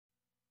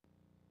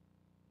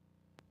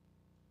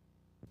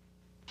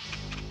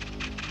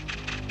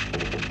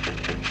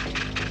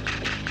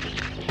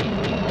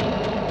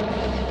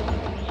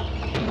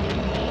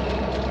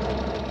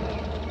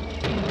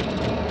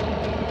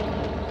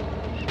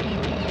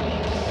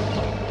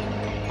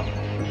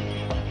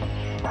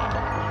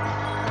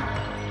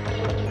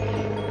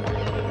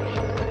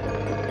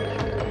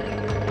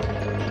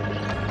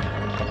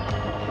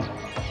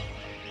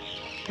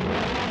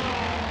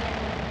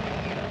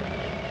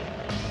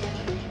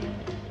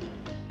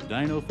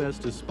Dino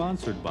Fest is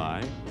sponsored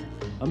by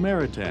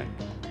Ameritech,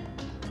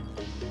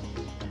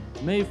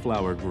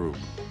 Mayflower Group,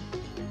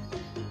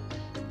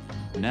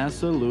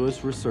 NASA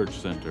Lewis Research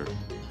Center,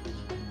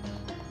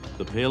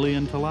 the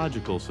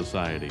Paleontological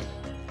Society,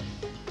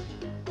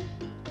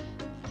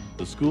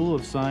 the School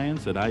of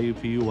Science at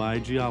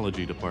IUPUI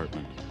Geology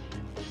Department,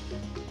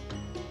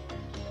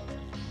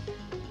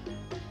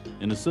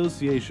 in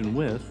association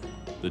with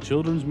the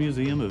Children's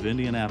Museum of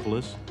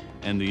Indianapolis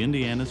and the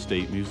Indiana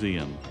State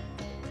Museum,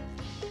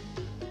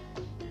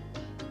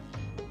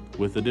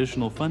 with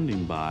additional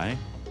funding by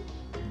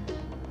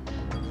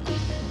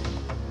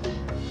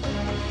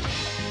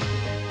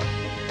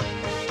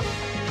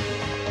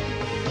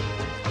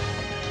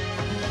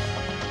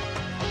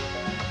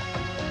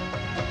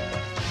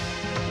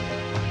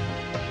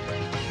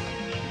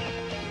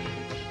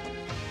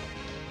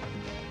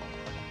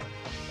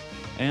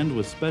and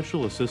with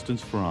special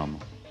assistance from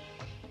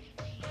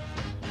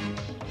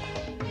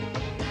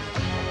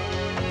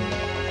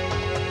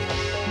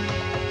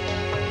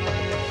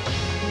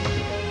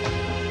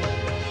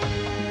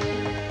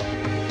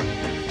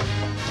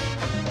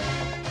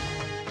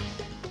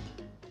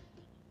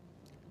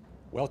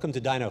Welcome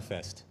to Dino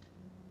Fest.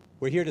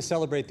 We're here to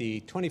celebrate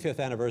the 25th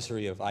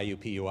anniversary of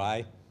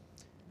IUPUI.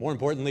 More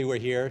importantly, we're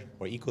here,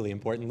 or equally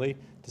importantly,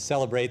 to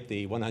celebrate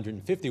the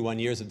 151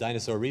 years of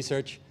dinosaur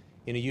research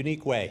in a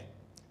unique way.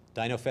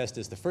 Dino Fest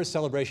is the first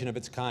celebration of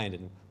its kind,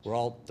 and we're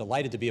all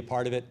delighted to be a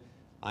part of it.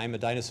 I'm a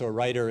dinosaur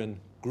writer and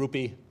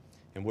groupie,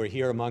 and we're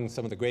here among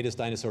some of the greatest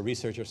dinosaur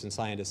researchers and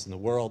scientists in the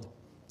world.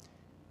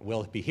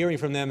 We'll be hearing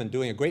from them and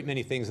doing a great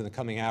many things in the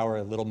coming hour,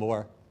 a little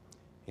more,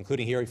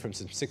 including hearing from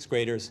some sixth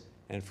graders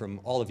and from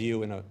all of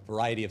you in a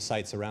variety of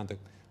sites around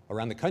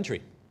the country.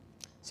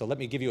 So let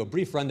me give you a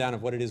brief rundown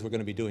of what it is we're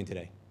going to be doing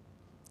today.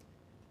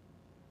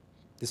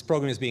 This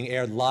program is being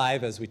aired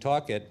live as we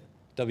talk at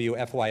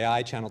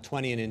WFYI Channel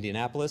 20 in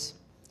Indianapolis,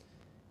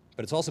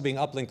 but it's also being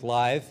uplinked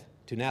live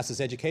to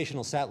NASA's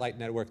educational satellite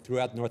network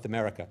throughout North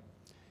America.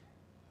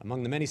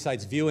 Among the many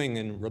sites viewing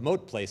in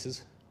remote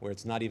places, where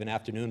it's not even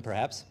afternoon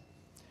perhaps,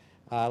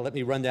 let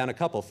me run down a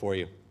couple for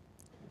you.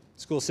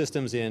 School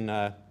systems in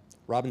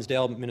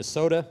Robbinsdale,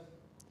 Minnesota,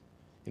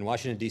 in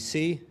Washington,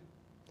 D.C.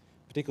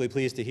 Particularly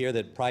pleased to hear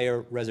that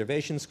Pryor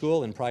Reservation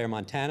School in Pryor,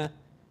 Montana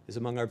is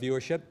among our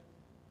viewership.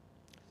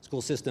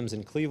 School systems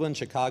in Cleveland,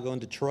 Chicago, and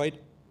Detroit.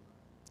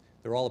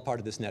 They're all a part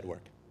of this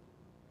network.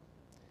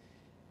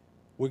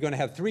 We're going to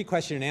have 3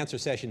 question and answer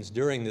sessions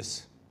during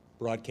this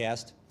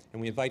broadcast, and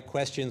we invite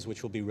questions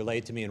which will be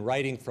relayed to me in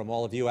writing from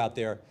all of you out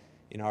there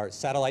in our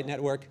satellite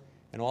network,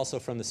 and also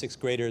from the 6th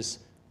graders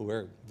who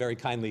are very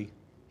kindly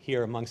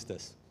here amongst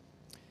us.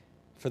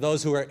 For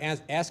those who are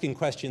asking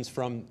questions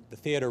from the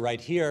theater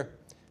right here,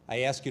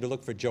 I ask you to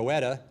look for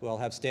Joetta, who I'll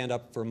have stand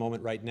up for a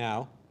moment right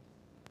now.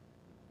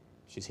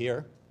 She's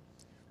here.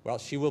 Well,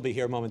 she will be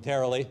here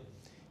momentarily.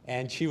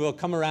 And she will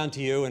come around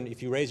to you, and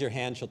if you raise your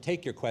hand, she'll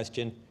take your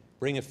question,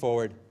 bring it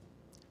forward.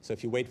 So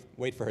if you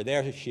wait for her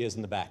there, she is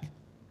in the back.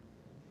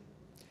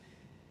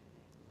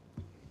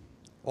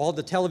 All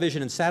the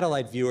television and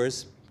satellite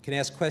viewers can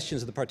ask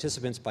questions of the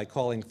participants by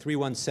calling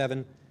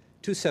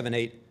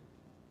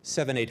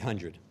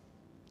 317-278-7800.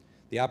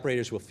 The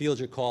operators will field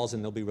your calls,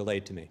 and they'll be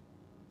relayed to me,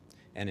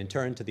 and in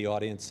turn to the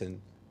audience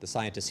and the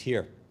scientists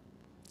here.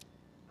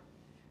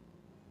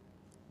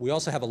 We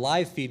also have a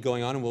live feed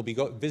going on, and we'll be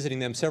visiting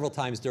them several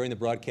times during the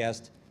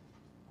broadcast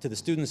to the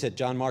students at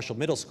John Marshall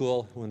Middle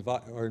School who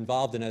are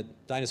involved in a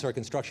dinosaur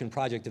construction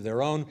project of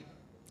their own.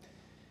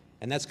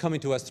 And that's coming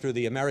to us through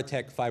the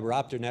Ameritech fiber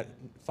optic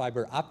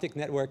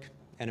network,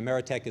 and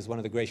Ameritech is one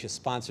of the gracious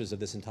sponsors of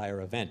this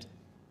entire event.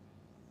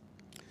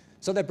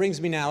 So that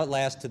brings me now at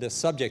last to the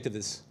subject of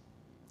this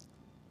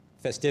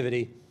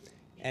festivity,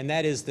 and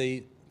that is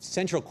the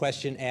central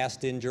question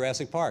asked in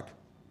Jurassic Park.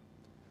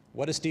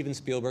 What does Steven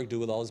Spielberg do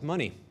with all his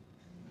money?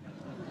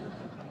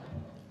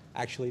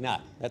 Actually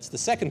not. That's the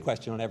second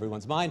question on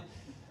everyone's mind.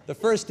 The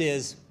first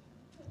is,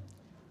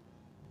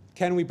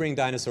 can we bring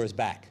dinosaurs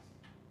back?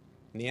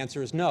 And the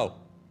answer is no.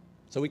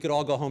 So we could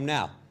all go home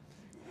now.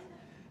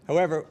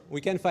 However,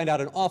 we can find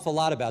out an awful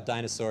lot about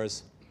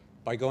dinosaurs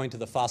by going to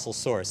the fossil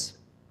source.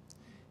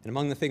 And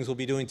among the things we'll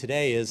be doing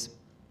today is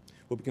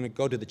we're going to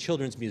go to the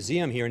Children's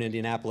Museum here in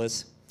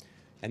Indianapolis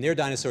and their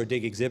dinosaur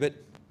dig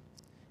exhibit.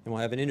 And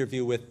we'll have an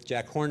interview with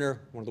Jack Horner,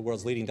 one of the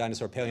world's leading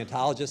dinosaur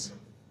paleontologists,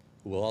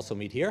 who we'll also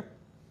meet here.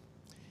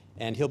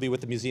 And he'll be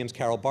with the museum's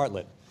Carol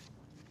Bartlett.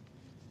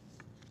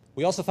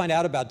 We also find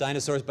out about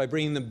dinosaurs by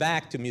bringing them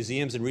back to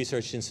museums and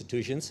research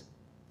institutions.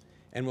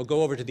 And we'll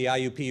go over to the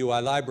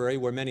IUPUI library,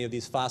 where many of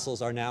these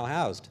fossils are now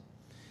housed.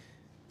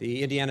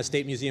 The Indiana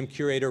State Museum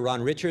curator,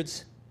 Ron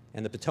Richards,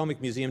 and the Potomac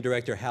Museum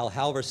director, Hal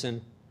Halverson,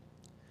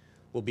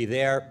 will be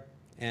there,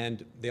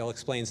 and they'll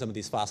explain some of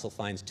these fossil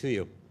finds to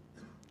you.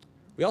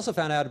 We also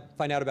find out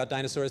about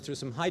dinosaurs through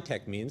some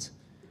high-tech means,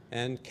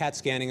 and CAT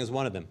scanning is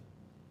one of them.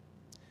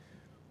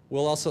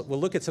 We'll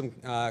look at some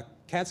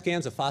CAT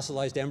scans of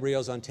fossilized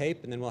embryos on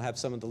tape, and then we'll have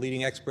some of the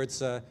leading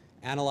experts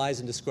analyze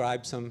and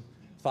describe some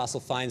fossil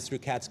finds through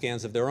CAT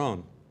scans of their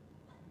own.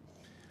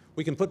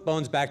 We can put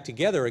bones back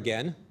together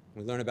again.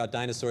 We learn about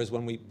dinosaurs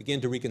when we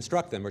begin to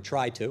reconstruct them, or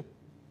try to.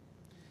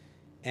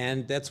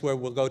 And that's where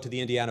we'll go to the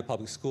Indiana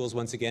Public Schools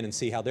once again and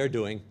see how they're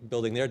doing,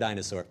 building their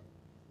dinosaur.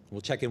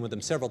 We'll check in with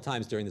them several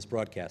times during this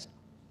broadcast.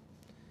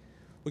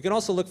 We can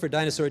also look for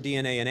dinosaur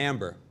DNA in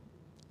amber.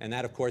 And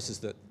that, of course, is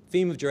the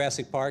theme of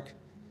Jurassic Park.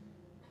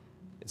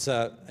 It's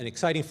an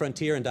exciting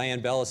frontier, and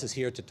Diane Bellis is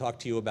here to talk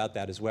to you about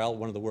that as well,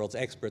 one of the world's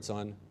experts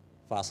on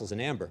fossils in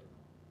amber.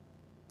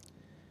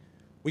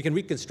 We can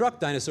reconstruct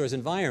dinosaurs'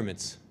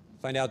 environments,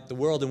 find out the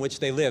world in which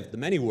they lived, the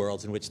many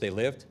worlds in which they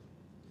lived.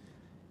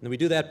 And we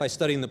do that by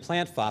studying the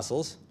plant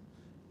fossils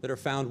that are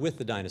found with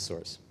the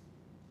dinosaurs.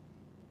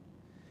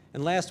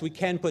 And last, we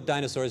can put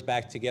dinosaurs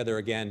back together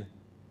again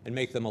and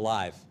make them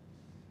alive.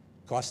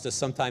 It cost us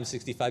sometimes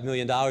 $65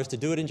 million to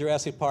do it in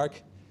Jurassic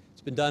Park.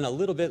 It's been done a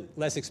little bit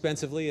less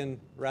expensively and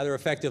rather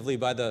effectively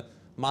by the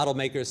model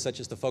makers such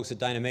as the folks at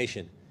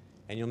Dynamation.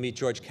 And you'll meet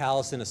George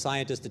Callison, a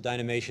scientist at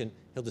Dynamation.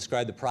 He'll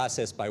describe the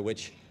process by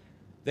which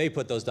they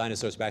put those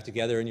dinosaurs back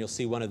together, and you'll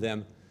see one of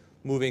them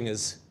moving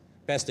as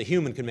best a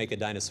human can make a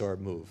dinosaur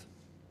move.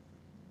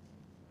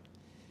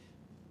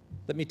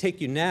 Let me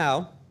take you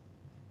now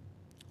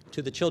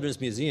to the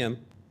Children's Museum,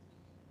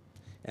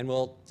 and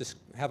we'll just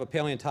have a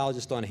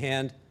paleontologist on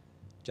hand,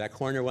 Jack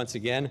Horner once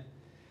again,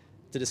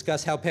 to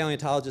discuss how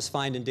paleontologists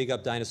find and dig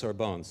up dinosaur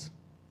bones.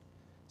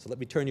 So let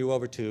me turn you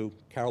over to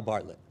Carol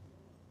Bartlett.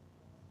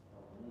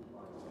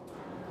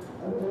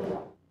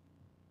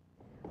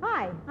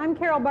 Hi, I'm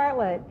Carol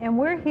Bartlett, and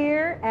we're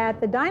here at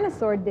the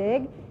Dinosaur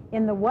Dig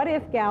in the What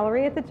If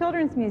Gallery at the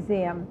Children's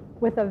Museum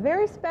with a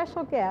very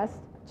special guest,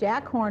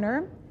 Jack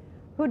Horner,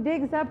 who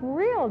digs up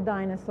real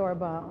dinosaur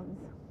bones.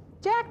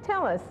 Jack,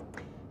 tell us,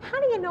 how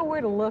do you know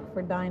where to look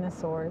for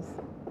dinosaurs?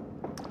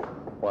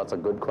 Well, that's a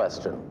good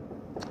question.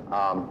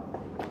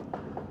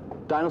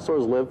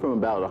 Dinosaurs lived from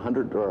about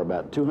 100 or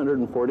about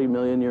 240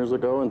 million years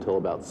ago until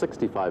about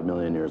 65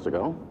 million years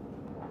ago.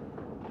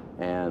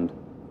 And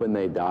when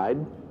they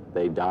died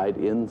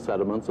in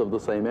sediments of the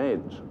same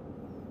age.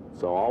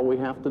 So all we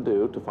have to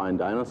do to find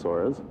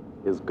dinosaurs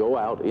is go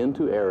out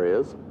into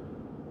areas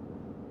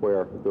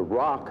where the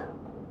rock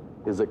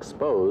is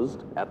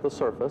exposed at the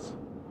surface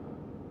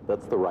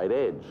that's the right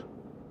age.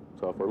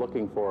 So if we're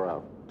looking for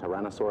a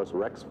Tyrannosaurus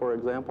rex, for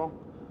example,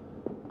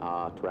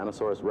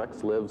 Tyrannosaurus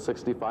rex lived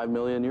 65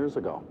 million years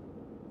ago.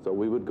 So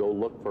we would go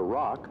look for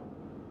rock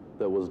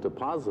that was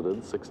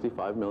deposited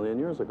 65 million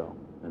years ago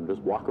and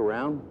just walk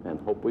around and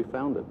hope we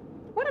found it.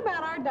 What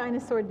about our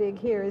dinosaur dig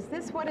here? Is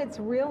this what it's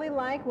really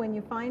like when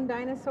you find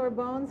dinosaur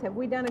bones? Have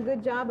we done a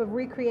good job of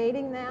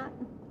recreating that?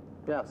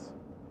 Yes.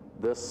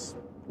 This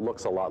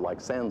looks a lot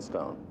like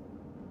sandstone.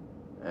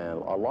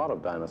 And a lot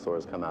of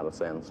dinosaurs come out of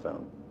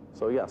sandstone.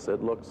 So yes,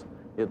 it looks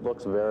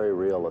very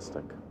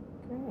realistic.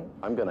 Great.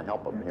 I'm going to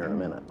help them here in a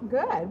minute.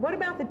 Good. What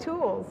about the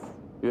tools?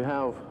 You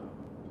have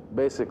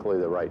basically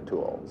the right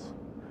tools.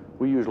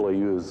 We usually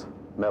use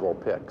metal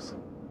picks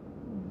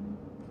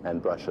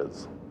and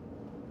brushes.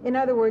 In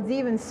other words,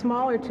 even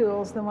smaller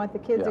tools than what the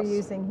kids are Yes.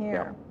 using here.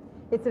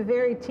 Yeah. It's a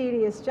very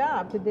tedious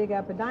job to dig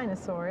up a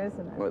dinosaur,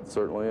 isn't it? It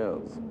certainly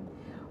is.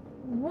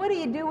 What do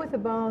you do with the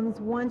bones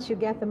once you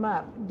get them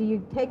up? Do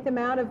you take them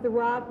out of the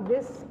rock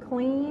this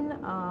clean?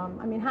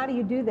 I mean, how do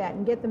you do that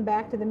and get them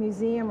back to the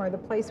museum or the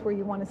place where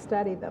you want to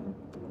study them?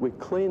 We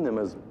clean them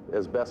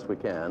as best we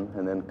can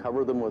and then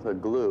cover them with a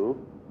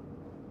glue,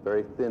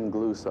 very thin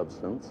glue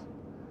substance,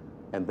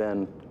 and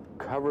then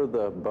cover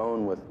the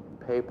bone with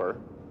paper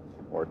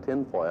or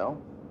tin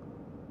foil,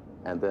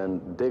 and then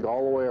dig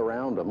all the way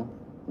around them,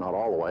 not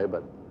all the way,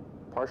 but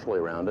partially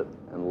around it,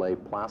 and lay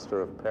plaster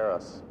of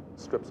Paris,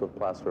 strips of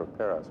plaster of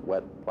Paris,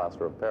 wet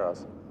plaster of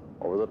Paris,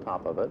 over the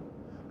top of it,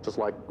 just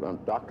like a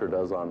doctor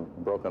does on a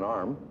broken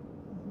arm.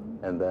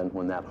 And then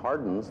when that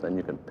hardens, then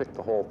you can pick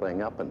the whole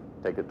thing up and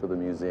take it to the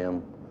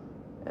museum,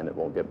 and it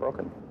won't get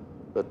broken.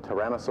 The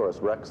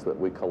Tyrannosaurus rex that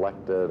we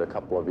collected a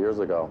couple of years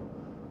ago,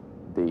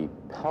 the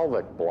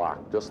pelvic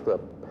block, just the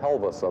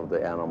pelvis of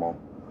the animal,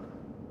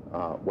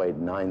 weighed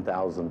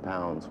 9,000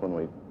 pounds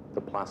when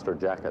the plaster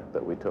jacket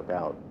that we took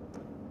out.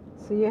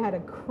 So you had a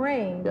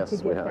crane Yes, to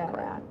we get had a that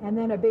crane. out, and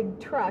then a big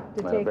truck to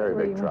And a take it very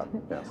where big you truck,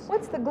 want. yes.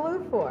 What's the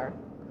glue for?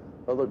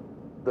 Well,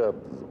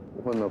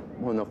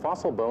 when the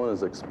fossil bone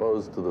is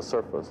exposed to the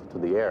surface, to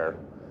the air,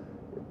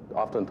 it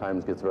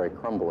oftentimes gets very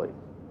crumbly.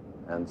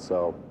 And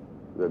so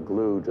the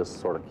glue just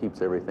sort of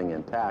keeps everything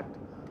intact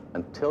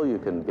until you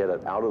can get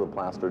it out of the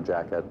plaster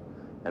jacket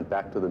and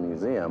back to the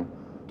museum.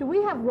 Do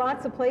we have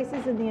lots of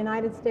places in the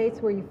United States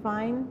where you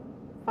find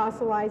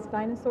fossilized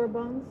dinosaur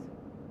bones?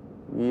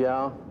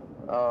 Yeah,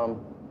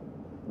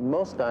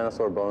 most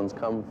dinosaur bones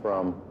come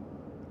from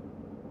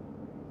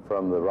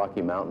the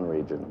Rocky Mountain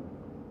region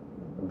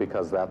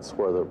because that's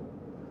where the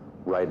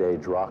right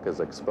age rock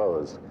is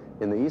exposed.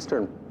 In the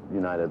eastern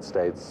United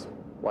States,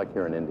 like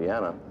here in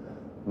Indiana,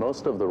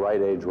 most of the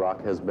right age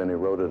rock has been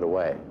eroded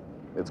away.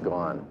 It's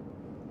gone.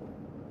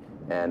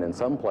 And in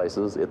some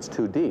places, it's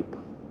too deep.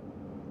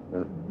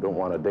 You don't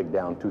want to dig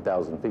down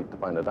 2,000 feet to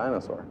find a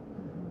dinosaur.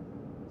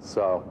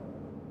 So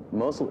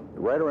Mostly,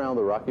 right around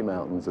the Rocky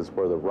Mountains is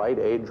where the right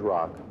age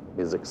rock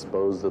is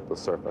exposed at the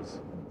surface.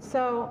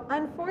 So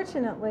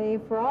unfortunately,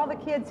 for all the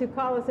kids who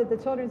call us at the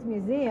Children's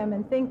Museum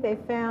and think they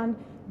found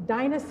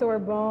dinosaur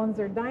bones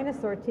or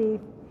dinosaur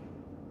teeth,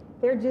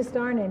 there just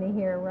aren't any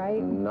here,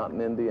 right? Not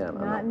in Indiana.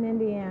 Not in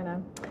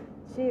Indiana.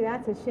 Gee,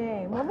 that's a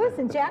shame. Well,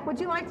 listen, Jack, would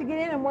you like to get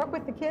in and work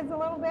with the kids a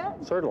little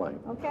bit? Certainly.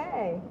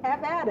 Okay,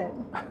 have at it.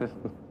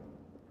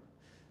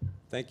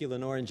 Thank you,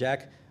 Lenore and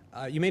Jack.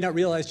 You may not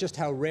realize just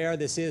how rare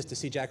this is to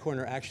see Jack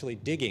Horner actually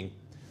digging.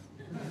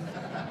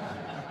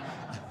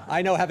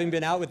 I know, having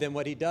been out with him,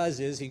 what he does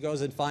is he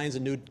goes and finds a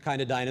new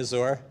kind of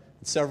dinosaur,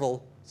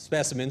 several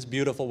specimens,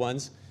 beautiful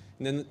ones,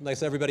 and then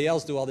lets everybody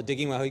else do all the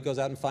digging while he goes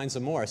out and finds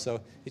some more.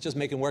 So he's just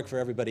making work for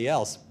everybody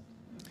else.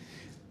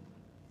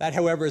 That,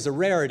 however, is a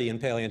rarity in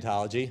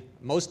paleontology.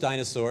 Most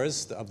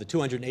dinosaurs, of the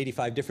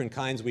 285 different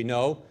kinds we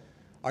know,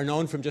 are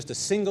known from just a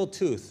single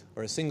tooth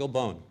or a single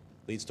bone.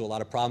 Leads to a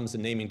lot of problems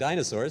in naming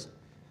dinosaurs.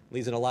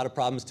 Leads in a lot of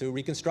problems to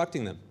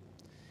reconstructing them.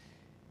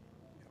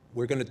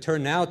 We're going to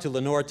turn now to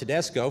Lenore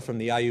Tedesco from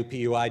the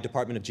IUPUI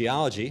Department of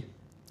Geology.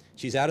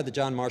 She's out of the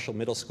John Marshall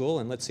Middle School,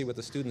 and let's see what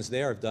the students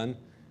there have done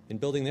in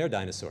building their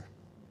dinosaur.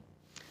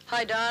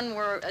 Hi, Don.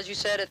 We're, as you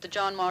said, at the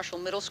John Marshall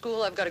Middle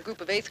School. I've got a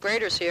group of 8th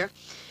graders here,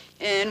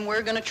 and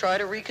we're going to try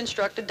to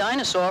reconstruct a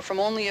dinosaur from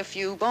only a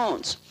few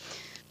bones.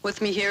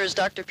 With me here is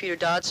Dr. Peter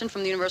Dodson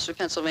from the University of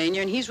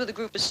Pennsylvania, and he's with a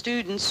group of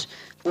students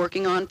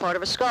working on part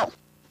of a skull.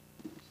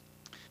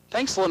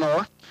 Thanks,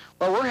 Lenore.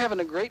 Well, we're having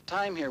a great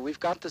time here. We've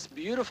got this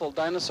beautiful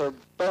dinosaur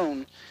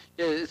bone.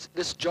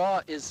 This jaw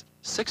is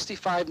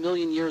 65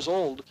 million years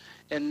old,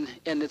 and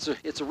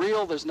it's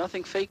real. There's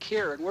nothing fake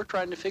here, and we're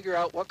trying to figure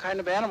out what kind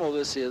of animal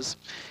this is.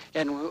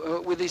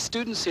 And with these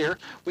students here,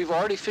 we've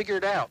already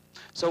figured out.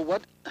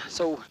 So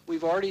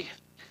we've already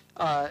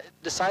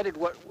decided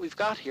what we've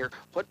got here.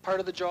 What part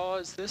of the jaw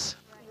is this?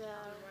 The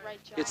right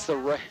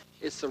jaw.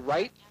 It's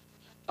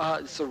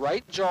the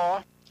right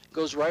jaw.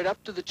 Goes right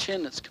up to the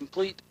chin. It's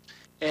complete,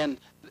 and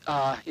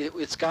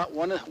it's got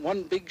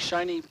one big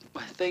shiny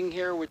thing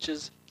here, which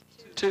is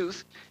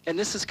tooth. And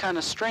this is kind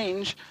of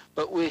strange,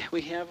 but we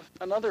have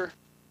another.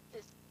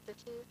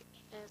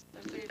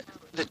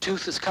 The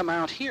tooth has come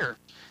out here.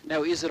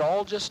 Now, is it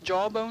all just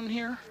jawbone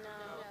here? No.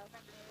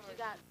 You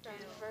got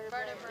vertebrae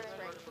right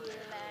here.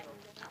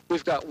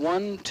 We've got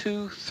 1,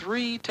 2,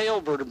 3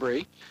 tail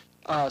vertebrae.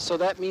 So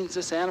that means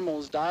this animal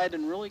has died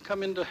and really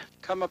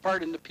come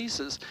apart into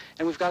pieces.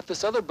 And we've got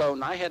this other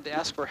bone. I had to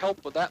ask for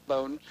help with that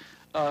bone.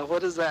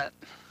 What is that?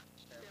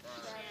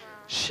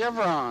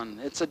 Chevron.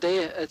 It's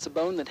a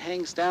bone that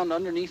hangs down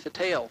underneath the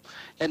tail.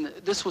 And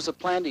this was a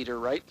plant eater,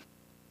 right?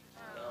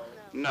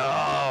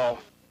 No.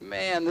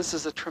 Man, this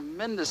is a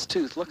tremendous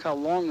tooth. Look how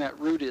long that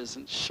root is,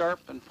 and sharp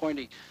and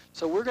pointy.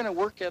 So we're going to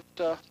work at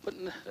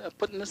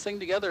putting this thing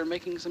together and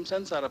making some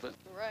sense out of it.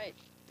 Right.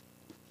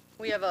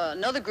 We have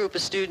another group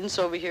of students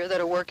over here that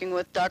are working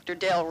with Dr.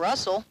 Dale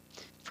Russell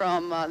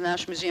from the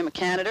National Museum of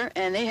Canada,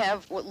 and they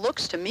have what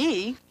looks to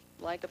me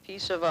like a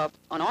piece of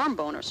an arm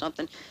bone or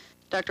something.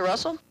 Dr.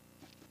 Russell?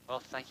 Well,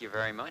 thank you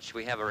very much.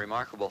 We have a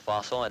remarkable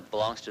fossil. It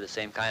belongs to the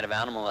same kind of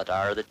animal that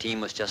our other team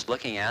was just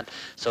looking at.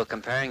 So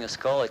comparing a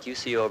skull that you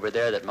see over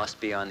there that must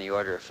be on the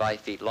order of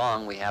 5 feet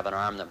long, we have an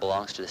arm that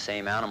belongs to the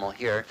same animal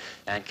here.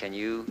 And can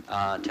you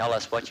tell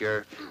us what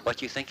you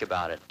think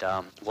about it?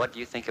 What do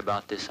you think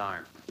about this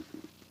arm?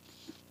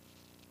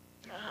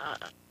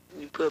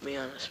 You put me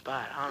on the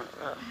spot. I don't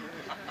know.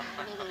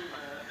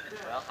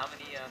 Well,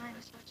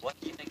 what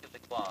do you think of the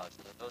claws?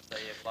 Are those the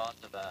claws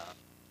of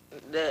are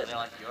they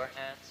like your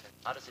hands?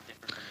 How does it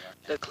differ from your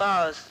hands? The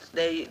claws,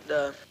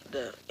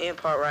 the end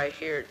part right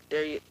here,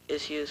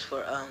 is used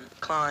for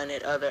clawing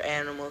at other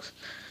animals,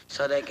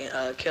 so they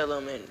can kill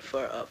them and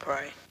for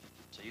prey.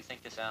 So you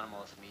think this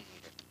animal is a meat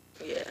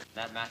eater? Yeah.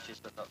 That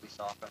matches with what we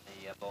saw from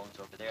the bones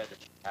over there that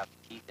have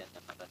teeth in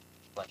them of a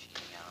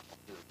flesh-eating animal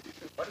too.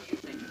 What do you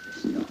think of this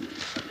skull,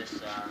 of this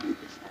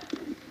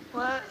hand?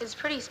 Well, it's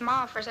pretty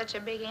small for such a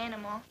big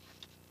animal,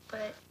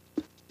 but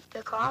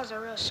the claws are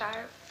real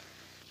sharp.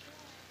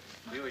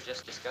 We were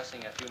just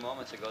discussing a few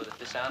moments ago that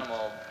this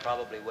animal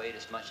probably weighed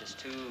as much as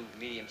 2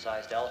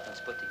 medium-sized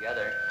elephants put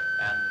together,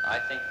 and I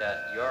think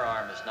that your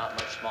arm is not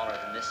much smaller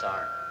than this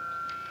arm.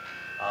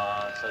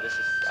 So this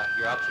is,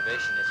 your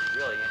observation is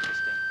really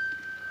interesting.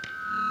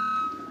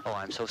 Oh,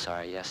 I'm so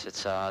sorry. Yes,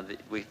 it's,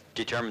 we've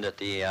determined that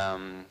the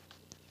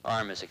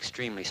arm is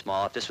extremely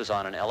small. If this was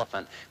on an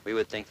elephant, we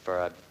would think for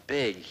a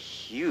big,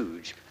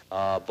 huge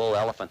bull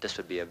elephant, this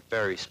would be a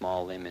very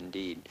small limb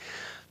indeed.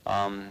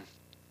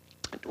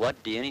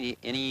 What do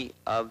any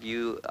of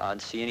you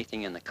see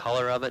anything in the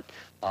color of it,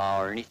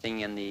 or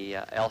anything in the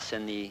else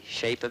in the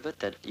shape of it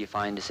that you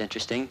find is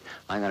interesting?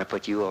 I'm going to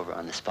put you over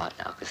on the spot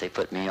now because they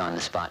put me on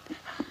the spot.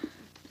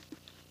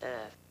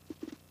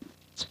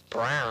 It's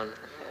brown.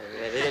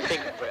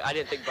 I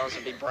didn't think bones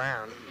would be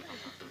brown.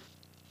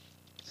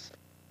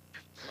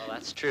 Well,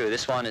 that's true.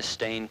 This one is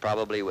stained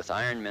probably with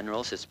iron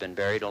minerals. It's been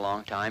buried a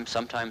long time.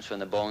 Sometimes when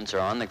the bones are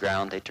on the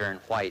ground, they turn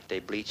white. They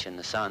bleach in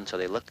the sun, so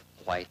they look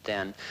white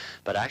then.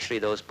 But actually,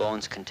 those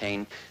bones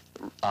contain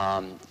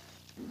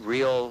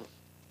real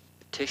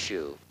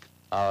tissue,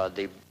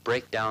 the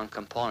breakdown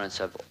components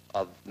of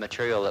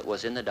material that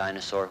was in the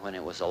dinosaur when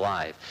it was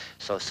alive.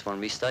 So when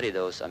we study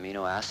those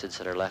amino acids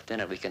that are left in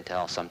it, we can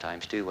tell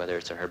sometimes too whether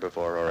it's a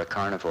herbivore or a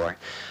carnivore.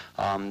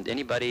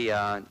 Anybody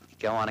want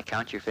to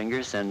count your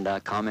fingers and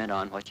comment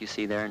on what you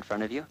see there in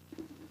front of you?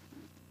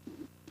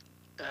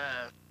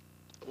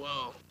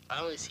 Well,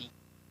 I only see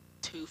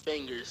 2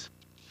 fingers,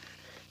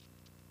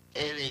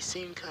 and they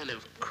seem kind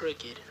of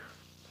crooked.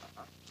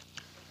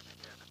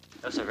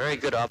 That's a very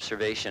good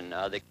observation.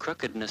 The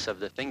crookedness of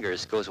the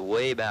fingers goes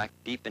way back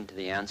deep into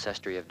the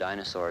ancestry of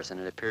dinosaurs, and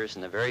it appears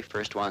in the very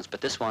first ones,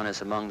 but this one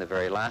is among the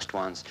very last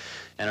ones,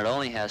 and it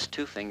only has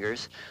 2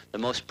 fingers. The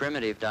most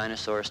primitive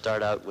dinosaurs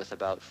start out with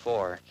about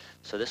 4,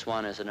 so this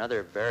one is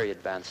another very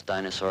advanced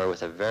dinosaur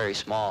with a very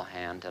small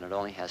hand, and it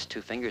only has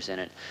 2 fingers in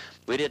it.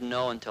 We didn't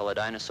know until a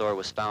dinosaur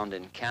was found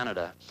in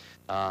Canada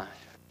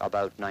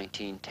about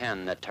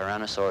 1910 that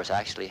Tyrannosaurus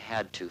actually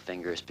had 2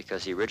 fingers,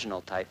 because the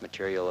original type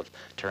material of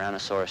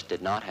Tyrannosaurus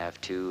did not have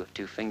two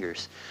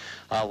fingers.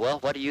 Well,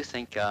 what do you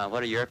think,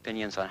 what are your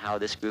opinions on how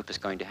this group is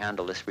going to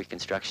handle this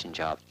reconstruction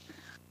job?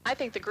 I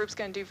think the group's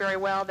going to do very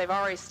well. They've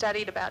already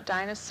studied about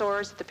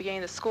dinosaurs at the beginning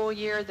of the school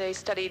year. They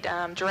studied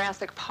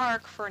Jurassic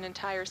Park for an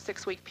entire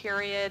 6-week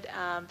period.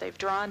 They've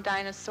drawn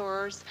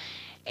dinosaurs,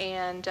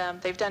 and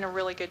they've done a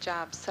really good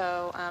job.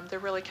 So they're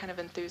really kind of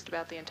enthused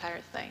about the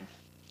entire thing.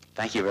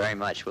 Thank you very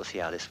much. We'll see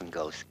how this one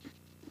goes.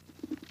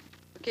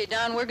 Okay,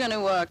 Don, we're going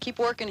to keep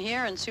working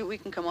here and see what we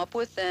can come up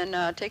with,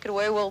 and take it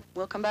away.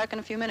 We'll come back in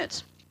a few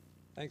minutes.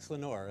 Thanks,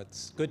 Lenore.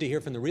 It's good to hear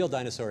from the real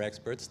dinosaur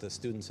experts, the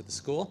students at the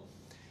school.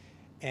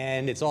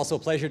 And it's also a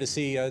pleasure to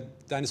see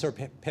dinosaur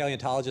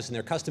paleontologists in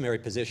their customary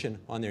position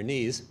on their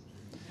knees.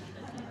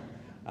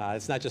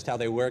 It's not just how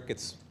they work,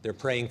 they're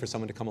praying for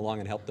someone to come along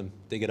and help them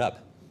dig it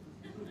up.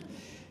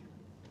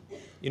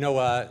 You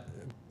know,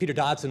 Peter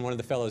Dodson, one of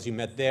the fellows you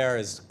met there,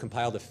 has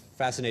compiled a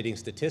fascinating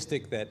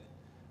statistic that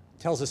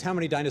tells us how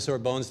many dinosaur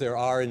bones there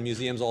are in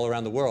museums all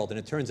around the world. And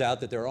it turns out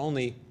that there are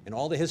only, in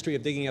all the history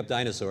of digging up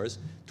dinosaurs,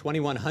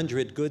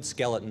 2,100 good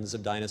skeletons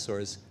of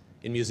dinosaurs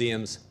in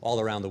museums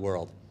all around the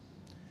world.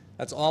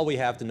 That's all we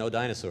have to know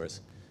dinosaurs.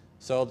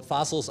 So the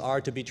fossils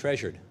are to be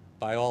treasured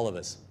by all of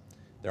us.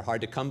 They're hard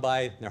to come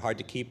by, they're hard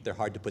to keep, they're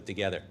hard to put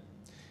together.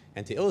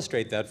 And to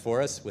illustrate that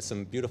for us with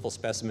some beautiful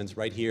specimens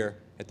right here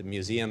at the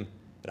museum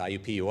at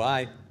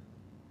IUPUI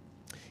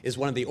is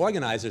one of the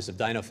organizers of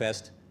Dino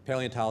Fest,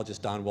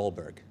 paleontologist Don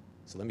Wohlberg.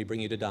 So let me bring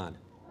you to Don.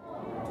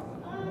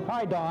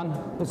 Hi,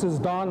 Don. This is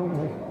Don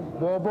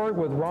Wohlberg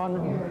with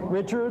Ron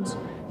Richards,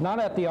 not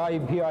at the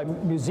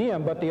IUPUI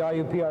Museum, but the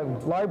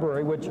IUPUI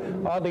Library, which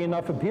oddly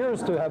enough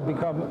appears to have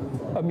become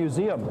a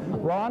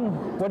museum.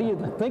 Ron, what do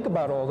you think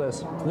about all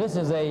this? This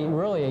is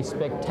really a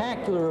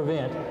spectacular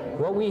event.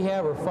 What we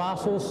have are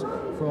fossils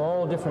from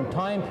all different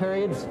time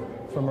periods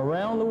from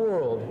around the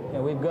world.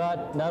 And we've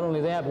got, not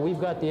only that, but we've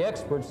got the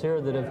experts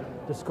here that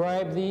have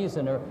described these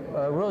and are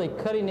really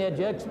cutting-edge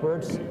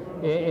experts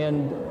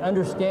in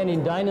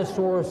understanding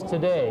dinosaurs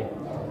today.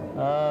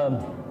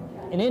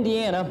 In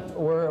Indiana,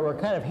 we're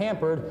kind of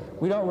hampered.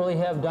 We don't really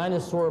have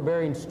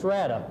dinosaur-bearing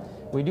strata.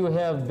 We do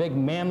have big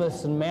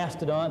mammoths and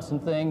mastodons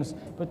and things,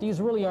 but these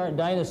really aren't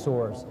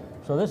dinosaurs.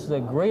 So this is a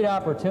great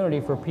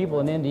opportunity for people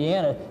in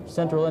Indiana,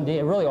 central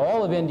Indiana, really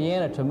all of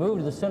Indiana, to move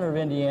to the center of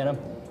Indiana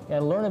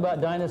and learn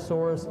about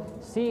dinosaurs,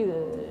 see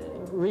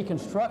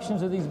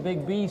reconstructions of these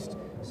big beasts,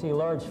 see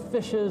large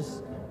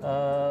fishes,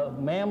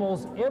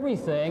 mammals,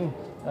 everything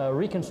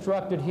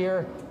reconstructed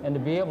here, and to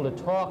be able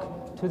to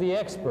talk to the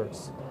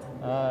experts.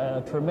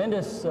 A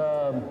tremendous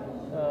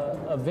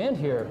event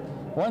here.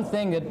 One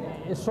thing that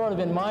is sort of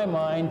in my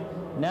mind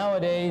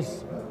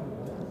nowadays,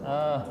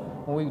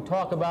 when we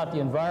talk about the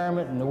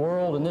environment and the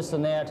world and this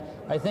and that,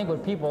 I think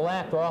what people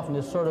lack often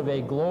is sort of a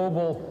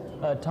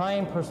global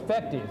time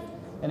perspective.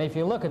 And if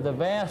you look at the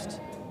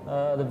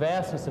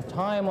vastness of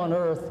time on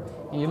Earth,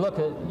 and you look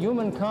at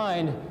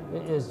humankind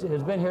has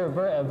been here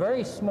a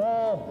very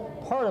small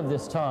part of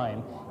this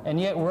time, and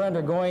yet we're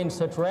undergoing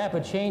such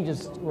rapid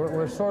changes.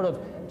 We're sort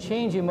of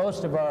changing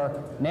most of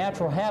our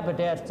natural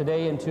habitats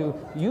today into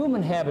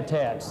human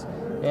habitats.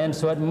 And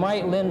so it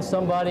might lend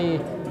somebody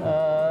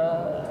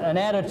an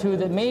attitude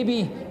that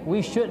maybe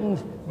we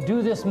shouldn't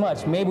do this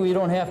much. Maybe we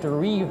don't have to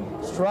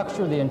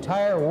restructure the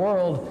entire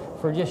world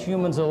for just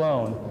humans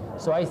alone.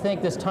 So I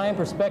think this time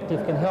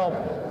perspective can help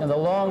in the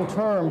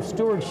long-term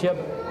stewardship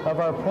of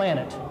our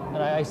planet. And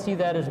I see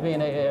that as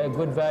being a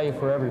good value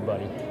for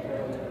everybody.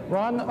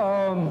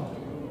 Ron,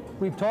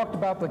 we've talked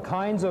about the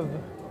kinds of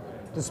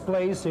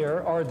displays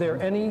here. Are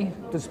there any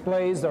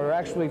displays that are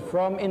actually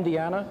from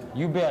Indiana?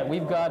 You bet.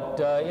 We've got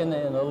in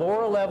the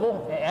lower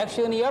level,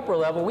 actually in the upper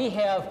level, we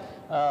have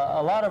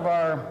a lot of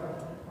our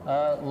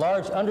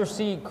large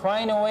undersea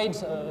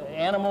crinoids,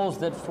 animals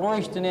that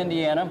flourished in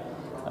Indiana.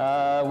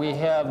 We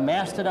have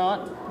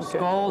mastodon,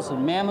 skulls,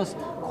 and mammoths,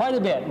 quite a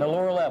bit in the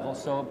lower level,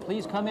 so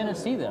please come in and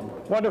see them.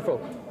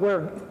 Wonderful.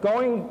 We're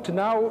going to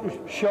now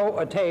show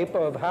a tape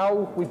of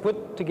how we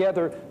put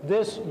together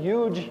this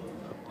huge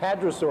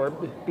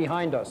hadrosaur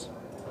behind us.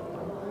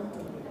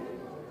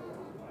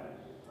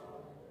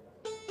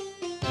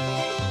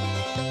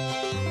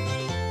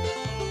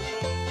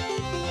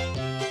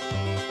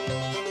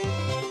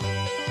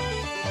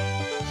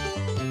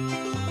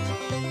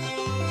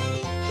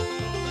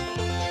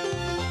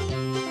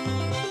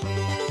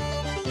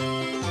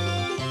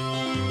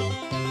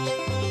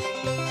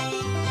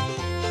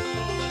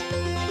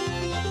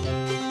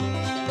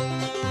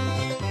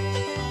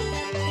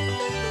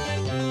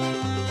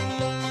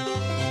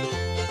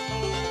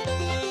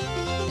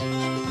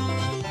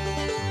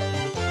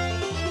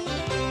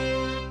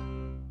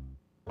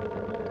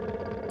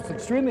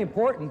 extremely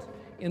important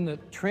in the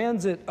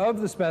transit of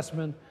the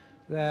specimen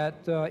that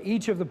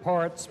each of the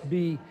parts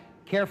be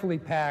carefully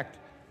packed.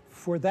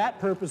 For that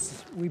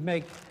purpose, we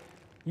make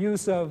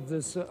use of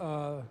this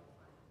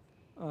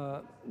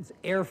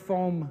air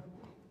foam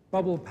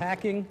bubble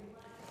packing,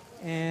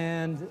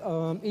 and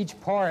each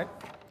part,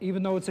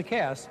 even though it's a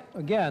cast,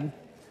 again,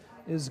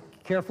 is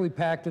carefully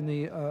packed in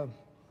the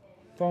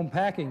foam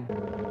packing.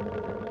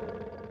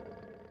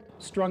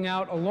 Strung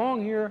out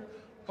along here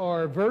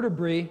are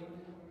vertebrae,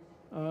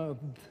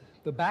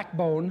 the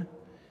backbone,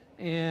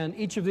 and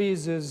each of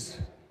these is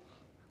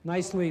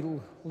nicely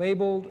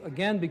labeled,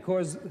 again,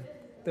 because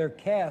they're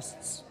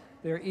casts.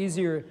 They're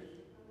easier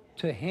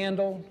to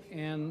handle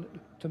and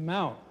to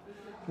mount.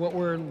 What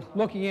we're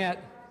looking at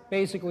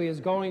basically is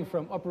going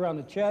from up around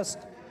the chest,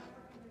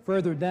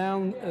 further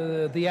down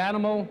the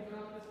animal,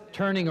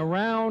 turning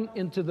around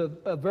into the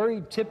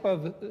very tip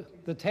of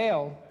the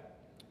tail,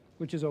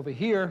 which is over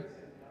here.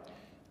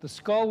 The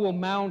skull will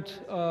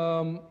mount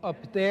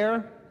up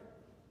there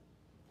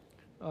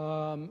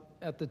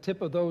at the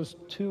tip of those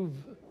two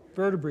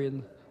vertebrae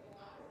in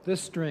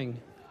this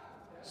string.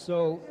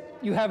 So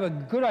you have a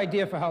good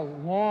idea for how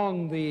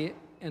long the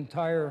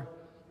entire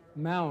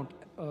mount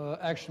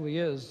actually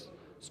is.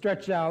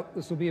 Stretched out,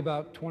 this will be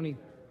about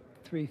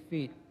 23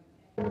 feet.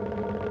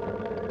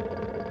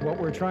 What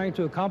we're trying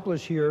to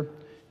accomplish here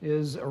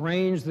is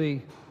arrange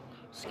the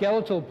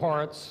skeletal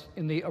parts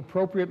in the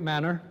appropriate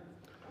manner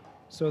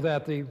so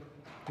that the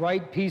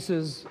right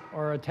pieces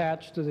are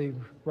attached to the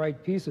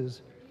right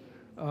pieces.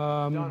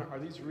 Don, are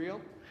these real?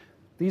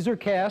 These are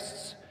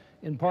casts,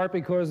 in part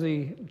because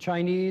the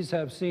Chinese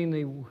have seen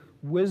the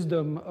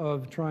wisdom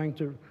of trying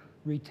to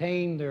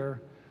retain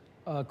their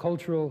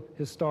cultural,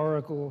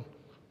 historical,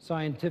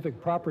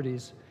 scientific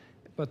properties,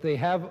 but they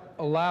have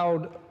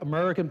allowed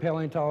American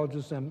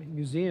paleontologists and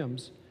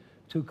museums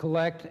to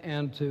collect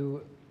and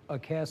to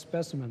cast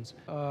specimens.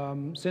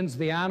 Since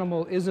the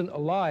animal isn't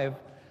alive,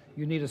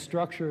 you need a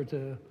structure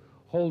to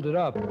hold it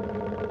up.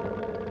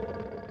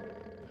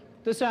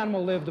 This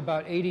animal lived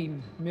about 80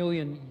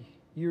 million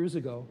years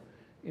ago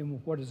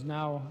in what is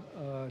now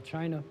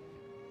China.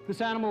 This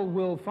animal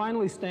will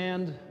finally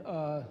stand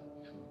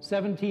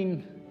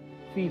 17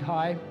 feet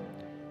high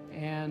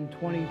and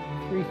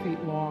 23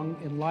 feet long.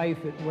 In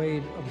life, it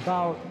weighed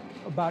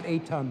about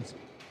 8 tons.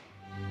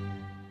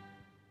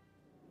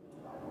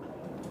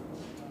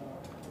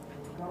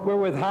 We're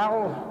with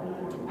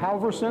Hal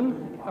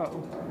Halverson.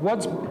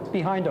 What's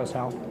behind us,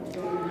 Hal?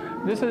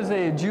 This is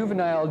a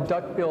juvenile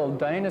duck-billed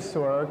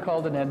dinosaur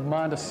called an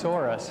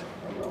Edmontosaurus.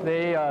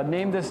 They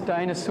named this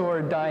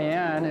dinosaur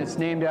Diane. It's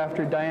named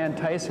after Diane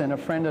Tyson, a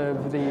friend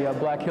of the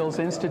Black Hills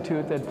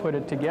Institute that put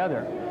it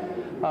together.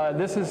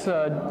 This is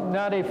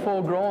not a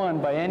full-grown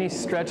by any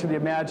stretch of the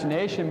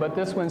imagination, but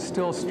this one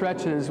still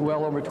stretches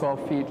well over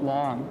 12 feet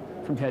long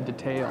from head to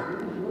tail.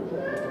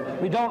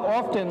 We don't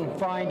often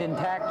find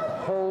intact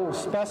whole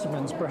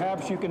specimens.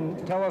 Perhaps you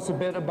can tell us a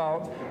bit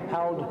about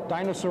how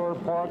dinosaur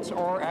parts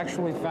are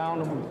actually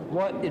found and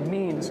what it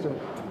means to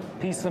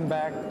piece them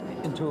back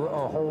into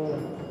a whole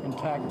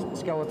intact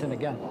skeleton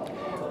again.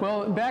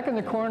 Well, back in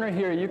the corner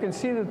here, you can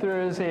see that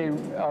there is a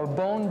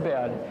bone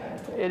bed.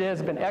 It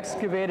has been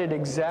excavated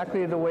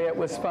exactly the way it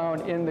was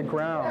found in the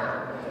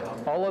ground.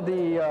 All of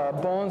the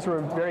bones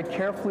were very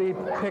carefully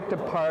picked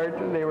apart.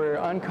 They were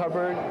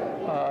uncovered.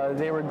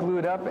 They were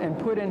glued up and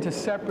put into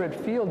separate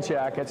field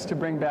jackets to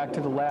bring back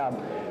to the lab.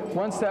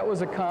 Once that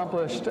was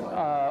accomplished,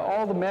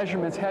 all the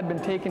measurements had been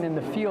taken in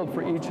the field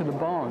for each of the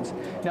bones.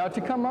 Now,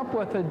 to come up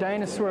with a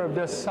dinosaur of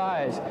this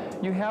size,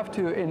 you have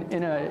to,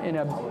 in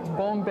a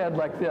bone bed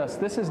like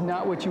this is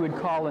not what you would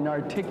call an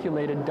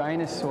articulated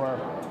dinosaur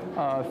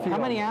field. How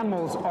many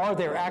animals are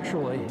there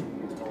actually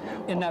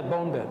in that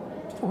bone bed?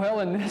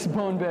 Well, in this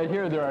bone bed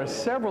here, there are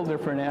several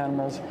different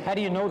animals. How do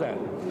you know that?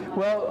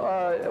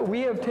 Well,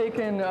 we have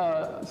taken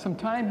some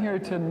time here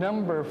to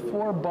number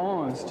 4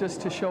 bones just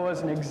to show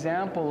us an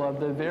example of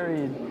the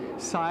varied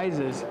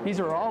sizes. These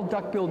are all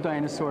duck-billed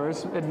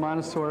dinosaurs,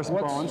 Edmontosaurus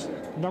bones.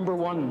 Number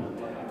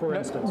 1, for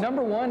instance?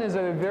 Number 1 is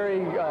a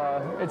very,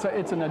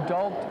 it's an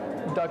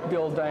adult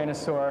duck-billed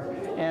dinosaur,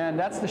 and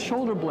that's the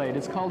shoulder blade.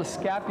 It's called a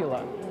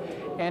scapula.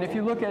 And if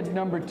you look at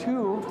number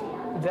 2,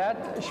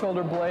 that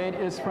shoulder blade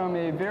is from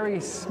a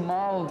very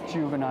small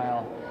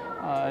juvenile.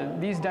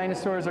 These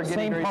dinosaurs are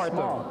getting very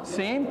small. Though.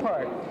 Same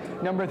part.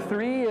 Number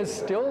 3 is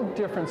still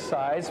different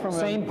size.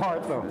 Same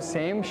part, though.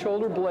 Same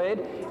shoulder blade,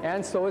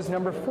 and so is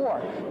number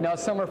 4. Now,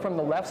 some are from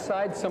the left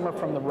side, some are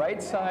from the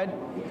right side.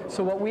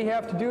 So what we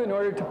have to do in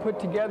order to put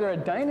together a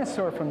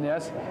dinosaur from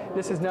this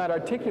is not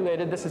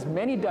articulated, this is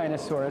many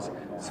dinosaurs,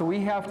 so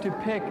we have to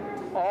pick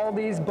all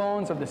these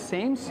bones of the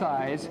same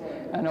size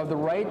and of the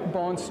right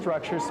bone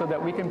structure so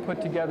that we can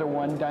put together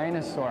one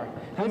dinosaur.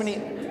 How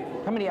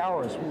many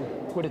hours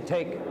would it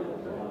take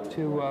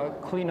to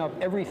clean up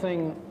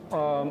everything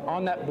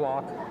on that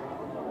block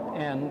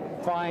and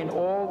find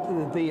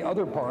all the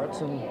other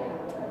parts and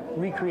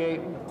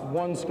recreate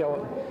one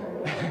skeleton?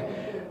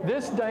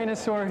 This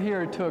dinosaur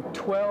here took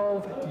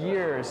 12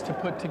 years to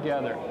put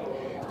together.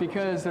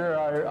 because there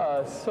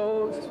are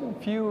so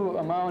few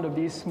amount of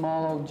these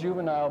small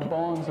juvenile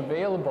bones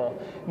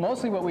available.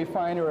 Mostly what we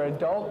find are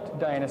adult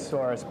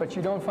dinosaurs, but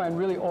you don't find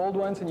really old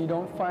ones and you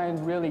don't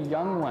find really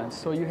young ones.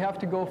 So you have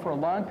to go for a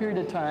long period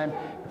of time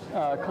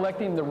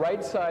collecting the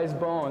right size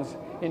bones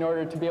in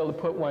order to be able to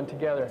put one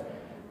together.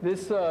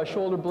 This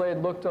shoulder blade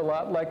looked a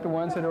lot like the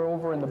ones that are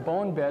over in the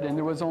bone bed, and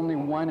there was only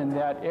one in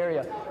that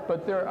area.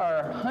 But there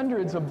are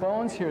hundreds of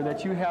bones here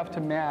that you have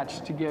to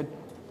match to get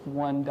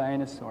one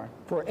dinosaur.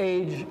 For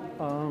age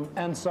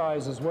and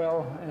size as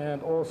well,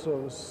 and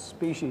also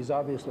species,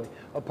 obviously.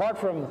 Apart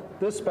from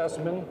this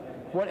specimen,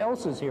 what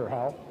else is here,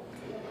 Hal?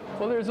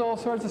 Well, there's all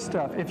sorts of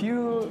stuff. If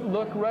you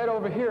look right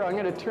over here, I'm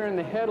going to turn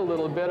the head a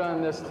little bit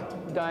on this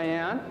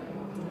Diane.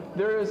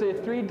 There is a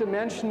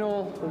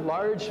three-dimensional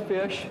large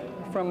fish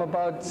from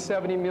about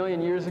 70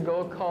 million years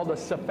ago called a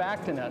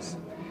Cephactinus.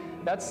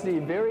 That's the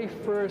very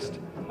first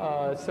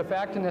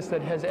Cephactinus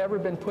that has ever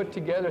been put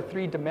together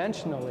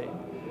three-dimensionally.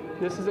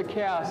 This is a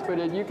cast,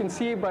 but you can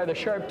see by the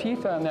sharp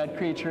teeth on that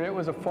creature, it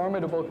was a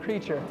formidable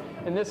creature.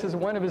 And this is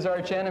one of his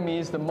arch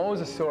enemies, the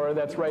mosasaur,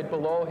 that's right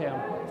below him,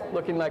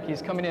 looking like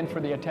he's coming in for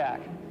the attack.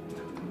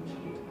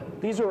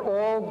 These are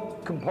all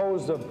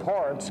composed of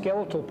parts,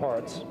 skeletal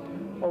parts.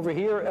 Over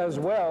here as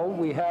well,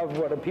 we have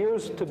what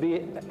appears to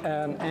be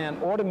an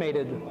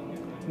automated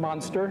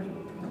monster.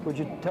 Would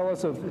you tell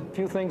us a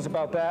few things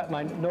about that? And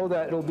I know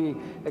that it'll be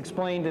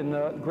explained in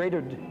greater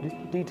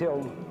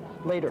detail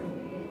later.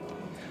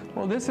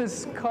 Well, this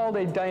is called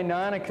a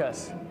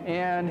Deinonychus,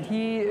 and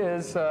he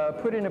is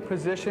put in a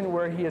position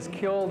where he has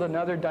killed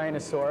another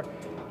dinosaur.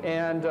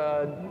 And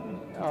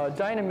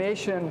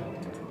Dynamation,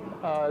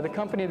 the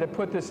company that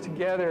put this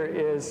together,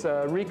 is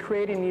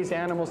recreating these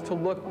animals to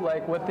look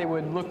like what they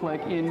would look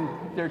like in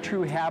their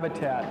true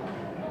habitat.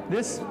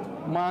 This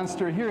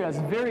monster here has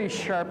very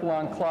sharp,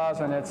 long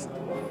claws on its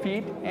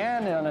feet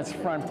and on its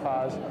front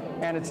paws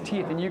and its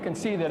teeth, and you can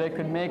see that it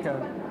could make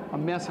a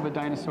mess of a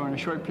dinosaur in a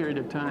short period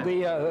of time.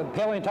 The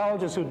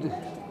paleontologist who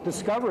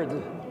discovered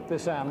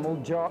this animal,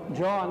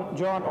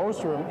 John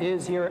Ostrom,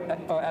 is here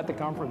at the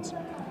conference.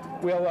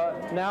 We'll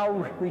now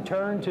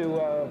return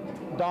to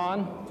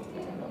Don.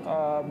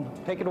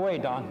 Take it away,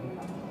 Don.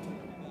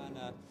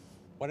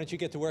 Why don't you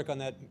get to work on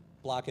that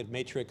blocked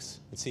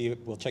matrix and see,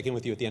 we'll check in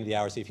with you at the end of the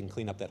hour, see if you can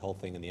clean up that whole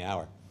thing in the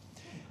hour.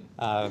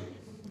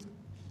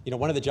 You know,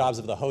 one of the jobs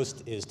of the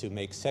host is to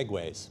make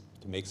segues,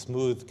 to make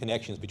smooth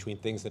connections between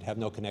things that have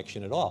no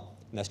connection at all.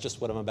 And that's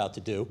just what I'm about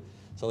to do.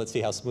 So let's see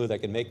how smooth I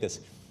can make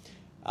this.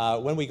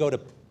 When we go to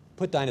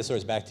put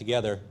dinosaurs back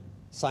together,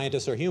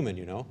 scientists are human,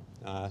 you know,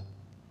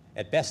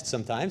 at best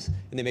sometimes,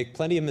 and they make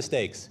plenty of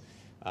mistakes.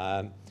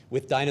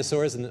 With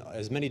dinosaurs, and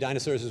as many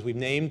dinosaurs as we've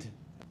named,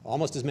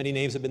 almost as many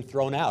names have been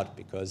thrown out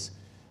because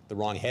the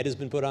wrong head has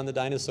been put on the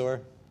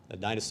dinosaur. The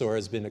dinosaur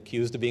has been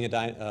accused of being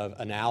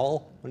an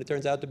owl when it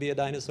turns out to be a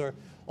dinosaur.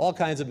 All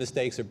kinds of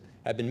mistakes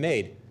have been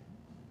made.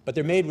 But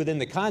they're made within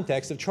the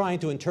context of trying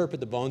to interpret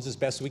the bones as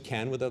best we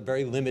can with a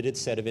very limited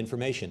set of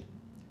information.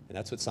 And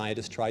that's what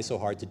scientists try so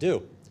hard to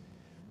do.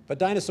 But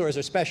dinosaurs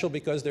are special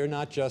because they're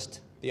not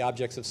just the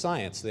objects of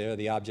science. They're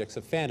the objects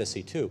of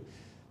fantasy, too.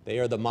 They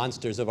are the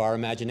monsters of our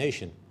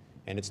imagination.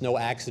 And it's no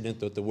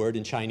accident that the word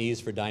in Chinese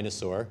for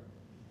dinosaur,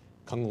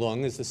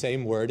 Kunlun, is the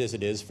same word as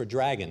it is for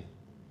dragon.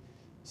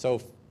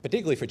 So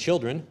particularly for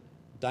children,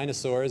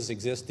 dinosaurs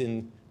exist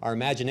in our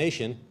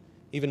imagination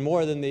even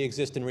more than they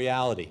exist in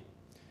reality.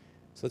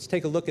 So let's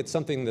take a look at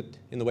something that,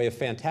 in the way of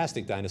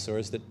fantastic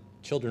dinosaurs, that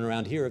children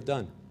around here have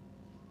done.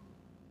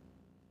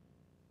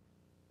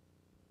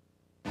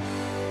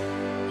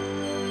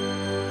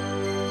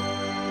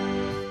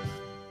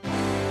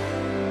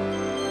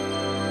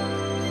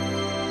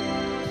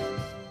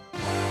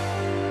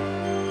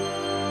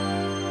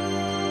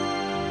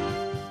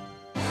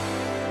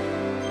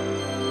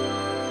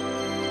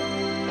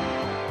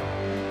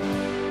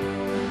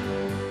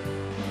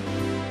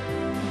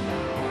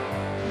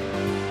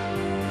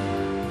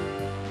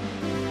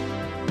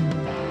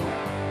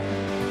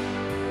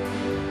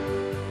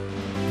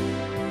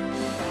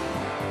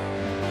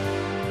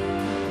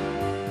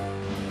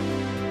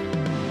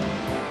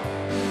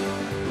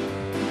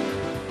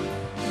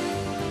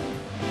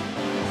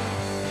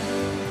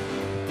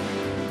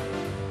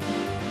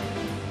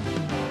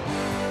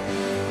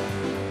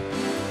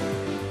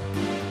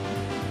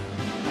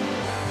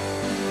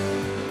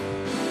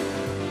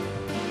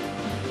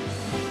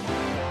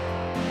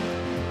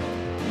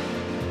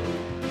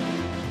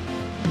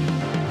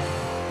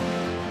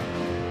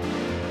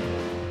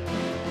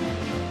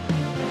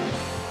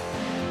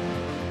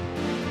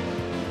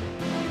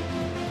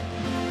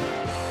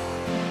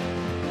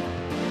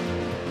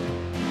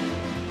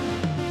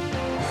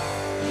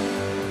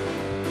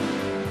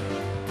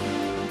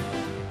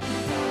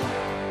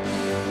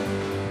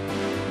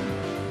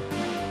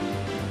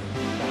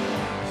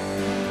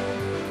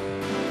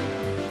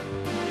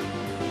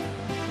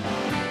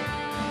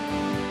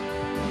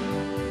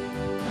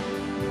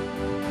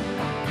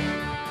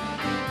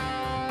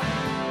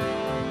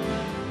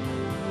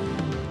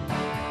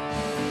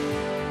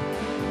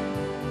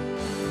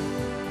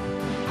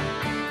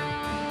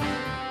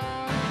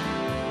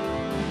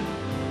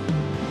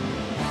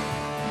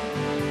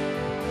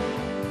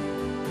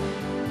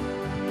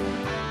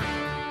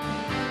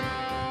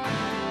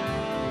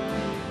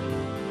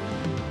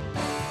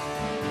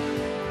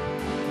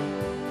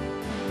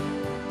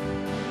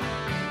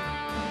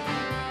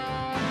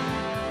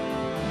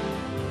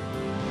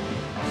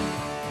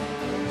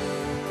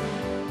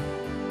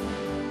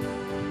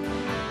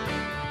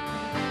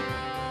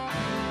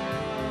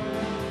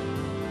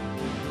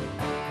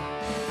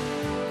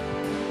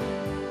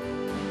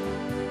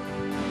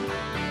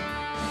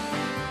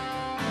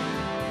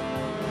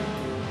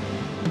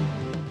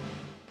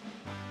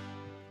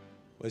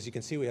 Well, as you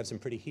can see, we have some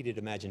pretty heated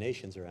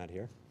imaginations around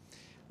here.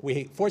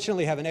 We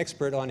fortunately have an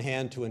expert on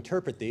hand to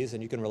interpret these,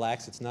 and you can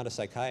relax, it's not a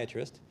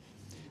psychiatrist.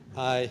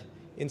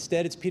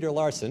 Instead, it's Peter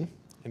Larson,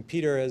 and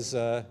Peter has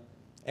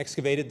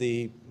excavated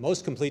the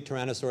most complete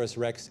Tyrannosaurus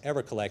rex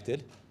ever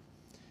collected,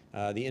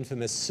 the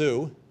infamous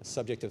Sue, a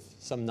subject of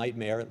some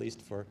nightmare, at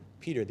least for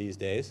Peter these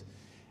days.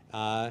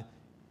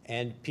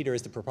 And Peter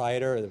is the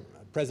proprietor, the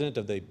president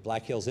of the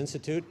Black Hills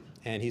Institute,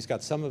 and he's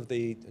got some of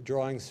the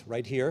drawings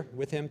right here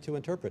with him to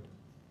interpret.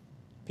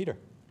 Peter.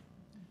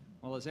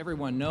 Well, as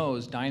everyone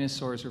knows,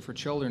 dinosaurs are for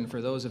children,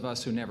 for those of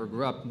us who never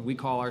grew up. We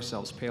call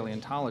ourselves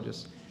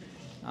paleontologists.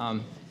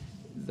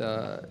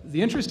 The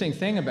interesting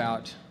thing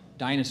about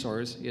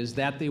dinosaurs is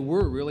that they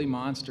were really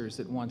monsters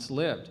that once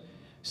lived.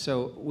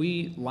 So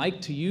we like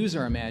to use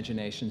our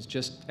imaginations,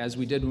 just as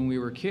we did when we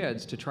were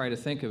kids, to try to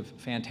think of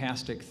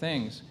fantastic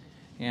things.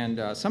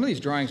 And some of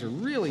these drawings are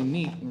really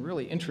neat and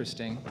really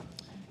interesting.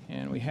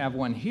 And we have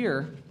one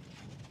here,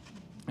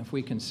 if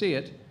we can see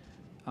it,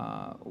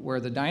 where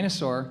the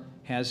dinosaur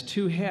has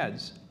 2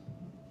 heads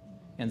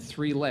and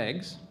 3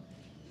 legs.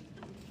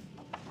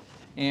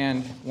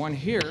 And one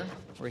here,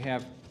 where we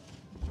have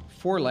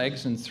 4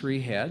 legs and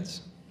 3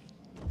 heads.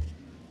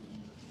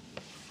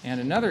 And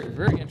another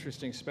very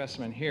interesting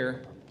specimen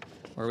here,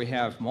 where we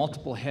have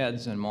multiple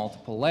heads and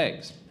multiple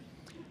legs.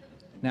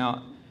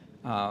 Now,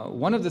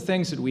 one of the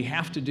things that we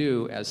have to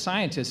do as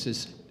scientists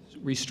is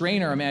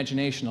restrain our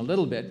imagination a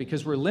little bit,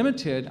 because we're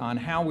limited on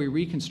how we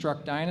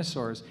reconstruct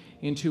dinosaurs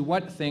into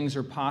what things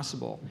are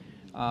possible.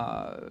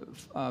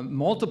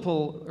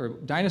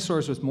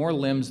 Dinosaurs with more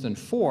limbs than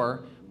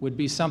 4 would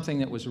be something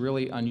that was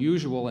really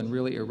unusual and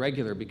really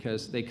irregular,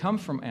 because they come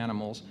from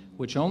animals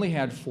which only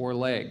had 4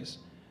 legs.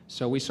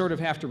 So we sort of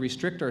have to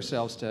restrict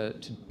ourselves to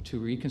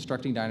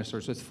reconstructing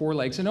dinosaurs with 4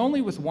 legs and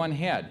only with 1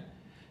 head.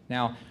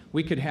 Now,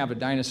 we could have a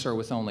dinosaur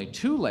with only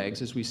 2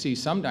 legs, as we see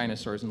some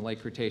dinosaurs in the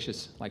late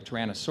Cretaceous, like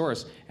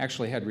Tyrannosaurus,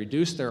 actually had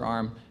reduced their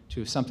arm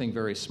to something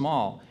very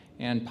small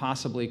and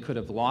possibly could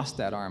have lost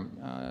that arm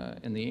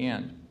in the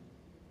end.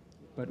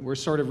 But we're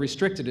sort of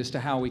restricted as to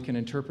how we can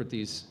interpret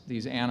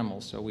these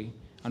animals. So we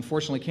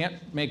unfortunately can't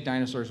make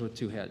dinosaurs with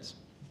 2 heads.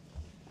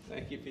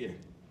 Thank you, Peter.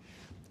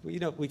 Well, you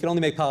know, we can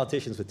only make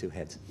politicians with 2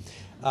 heads.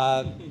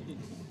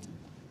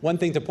 One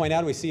thing to point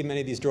out, we see in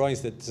many of these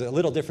drawings that's a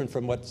little different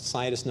from what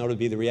scientists know to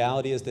be the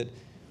reality, is that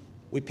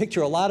we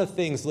picture a lot of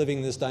things living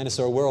in this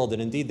dinosaur world,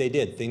 and indeed they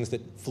did. Things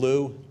that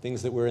flew,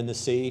 things that were in the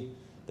sea,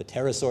 the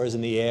pterosaurs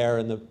in the air,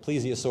 and the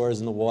plesiosaurs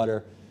in the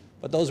water.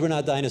 But those were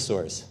not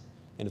dinosaurs.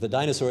 And if the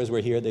dinosaurs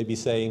were here, they'd be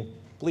saying,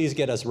 please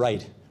get us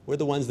right. We're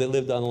the ones that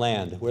lived on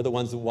land. We're the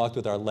ones that walked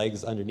with our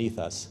legs underneath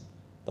us.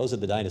 Those are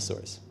the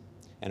dinosaurs.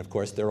 And of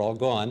course, they're all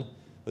gone,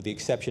 with the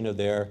exception of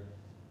their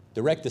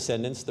direct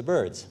descendants, the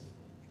birds.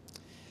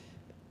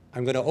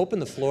 I'm going to open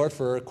the floor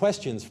for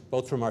questions,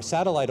 both from our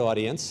satellite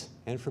audience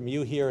and from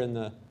you here in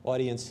the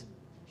audience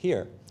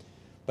here.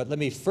 But let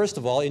me first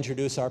of all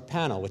introduce our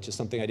panel, which is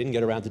something I didn't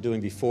get around to doing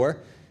before.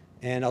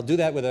 And I'll do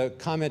that with a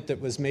comment that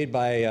was made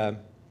by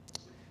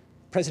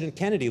President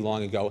Kennedy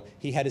long ago.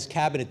 He had his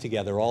cabinet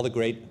together, all the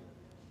great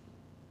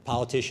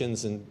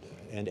politicians and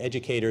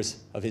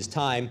educators of his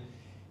time.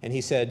 And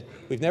he said,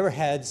 we've never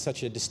had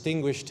such a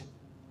distinguished,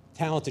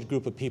 talented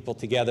group of people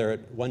together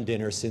at one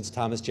dinner since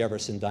Thomas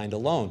Jefferson dined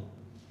alone.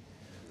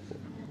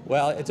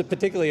 Well, it's a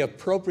particularly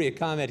appropriate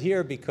comment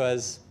here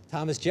because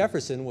Thomas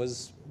Jefferson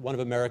was one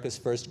of America's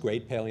first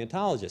great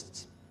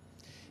paleontologists.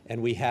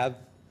 And we have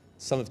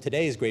some of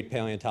today's great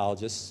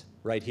paleontologists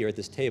right here at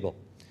this table.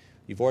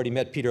 You've already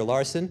met Peter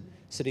Larson.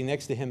 Sitting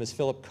next to him is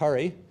Philip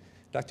Curry.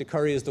 Dr.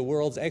 Curry is the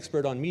world's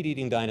expert on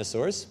meat-eating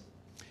dinosaurs.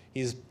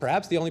 He's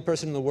perhaps the only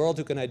person in the world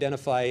who can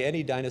identify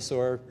any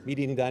dinosaur,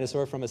 meat-eating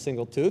dinosaur, from a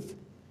single tooth.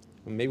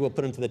 Maybe we'll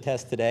put him to the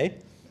test today.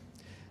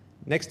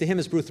 Next to him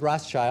is Bruce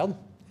Rothschild.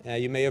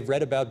 You may have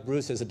read about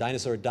Bruce as a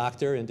dinosaur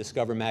doctor in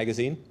Discover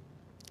magazine.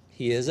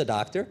 He is a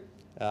doctor,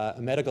 a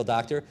medical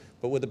doctor,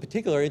 but with a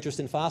particular interest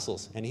in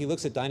fossils. And he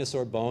looks at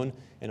dinosaur bone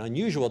and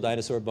unusual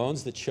dinosaur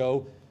bones that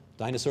show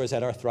dinosaurs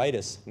had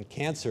arthritis and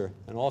cancer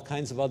and all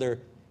kinds of other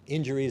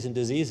injuries and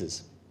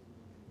diseases.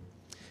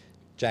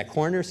 Jack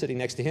Horner, sitting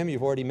next to him,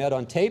 you've already met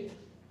on tape.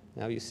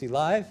 Now you see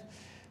live.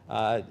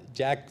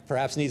 Jack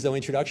perhaps needs no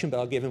introduction, but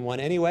I'll give him one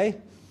anyway.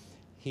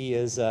 He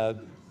is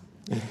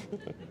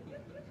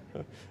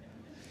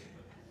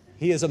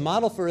he is a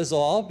model for us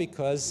all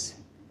because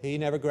he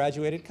never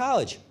graduated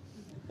college.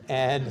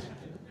 And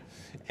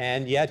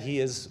yet he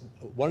is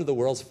one of the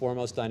world's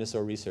foremost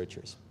dinosaur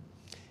researchers.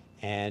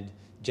 And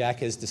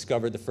Jack has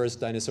discovered the first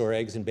dinosaur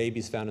eggs in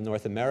babies found in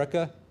North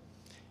America.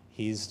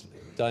 He's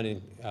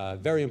done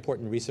very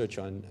important research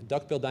on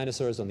duck-billed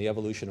dinosaurs, on the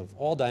evolution of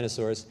all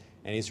dinosaurs,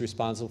 and he's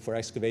responsible for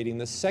excavating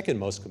the second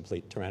most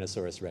complete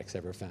Tyrannosaurus rex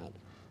ever found.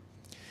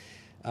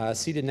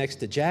 Seated next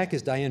to Jack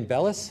is Diane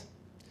Bellis.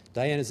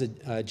 Diane is a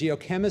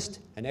geochemist,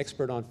 an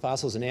expert on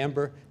fossils in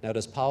amber, now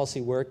does policy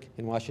work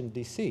in Washington,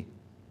 D.C.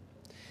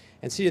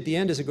 And seated at the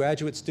end is a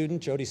graduate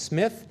student, Jody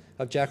Smith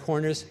of Jack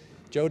Horner's.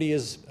 Jody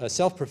is a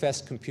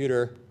self-professed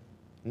computer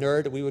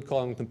nerd. We would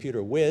call him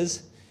computer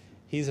whiz.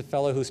 He's a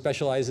fellow who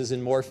specializes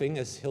in morphing,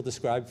 as he'll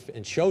describe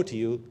and show to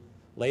you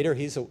later.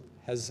 He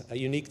has a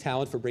unique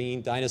talent for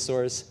bringing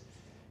dinosaurs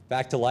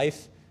back to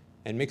life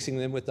and mixing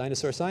them with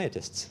dinosaur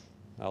scientists.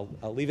 I'll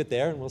leave it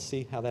there, and we'll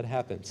see how that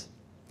happens.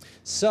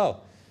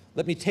 So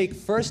let me take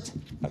first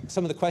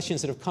some of the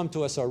questions that have come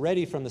to us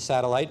already from the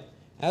satellite.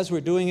 As we're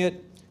doing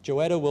it,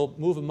 Joetta will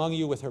move among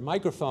you with her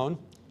microphone.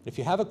 If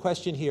you have a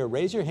question here,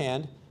 raise your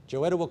hand.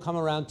 Joetta will come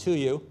around to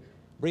you,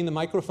 bring the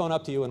microphone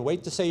up to you, and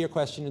wait to say your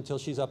question until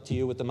she's up to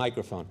you with the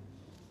microphone.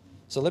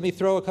 So let me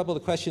throw a couple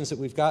of the questions that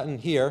we've gotten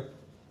here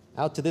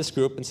out to this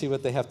group and see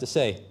what they have to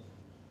say.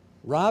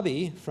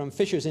 Robbie from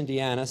Fishers,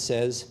 Indiana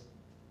says,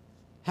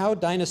 how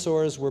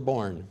dinosaurs were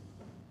born.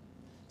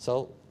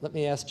 So let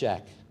me ask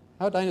Jack,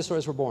 how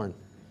dinosaurs were born?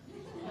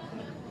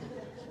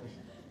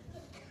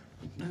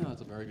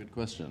 That's a very good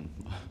question.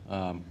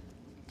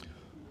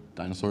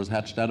 Dinosaurs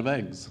hatched out of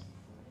eggs.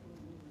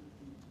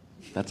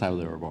 That's how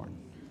they were born.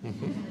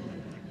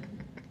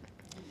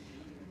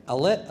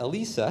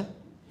 Elisa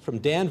from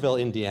Danville,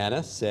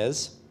 Indiana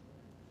says,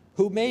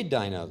 who made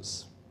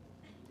dinos?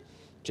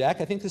 Jack,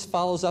 I think this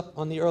follows up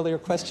on the earlier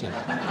question.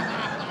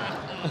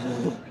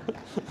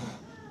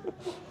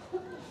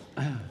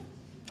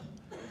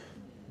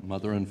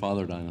 Mother and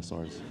father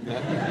dinosaurs.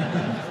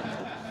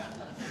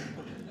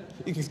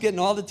 He's getting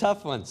all the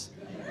tough ones.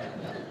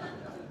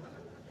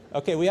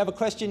 Okay, we have a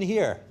question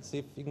here. See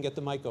if you can get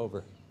the mic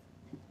over.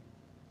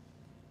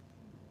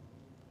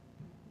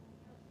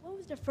 What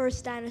was the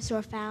first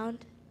dinosaur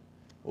found?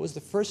 What was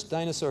the first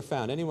dinosaur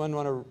found? Anyone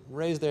want to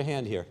raise their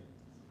hand here?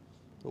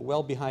 A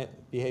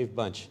well-behaved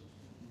bunch.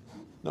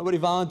 Nobody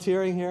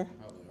volunteering here?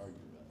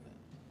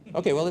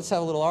 Okay, well, let's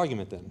have a little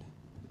argument then.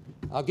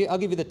 I'll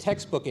give you the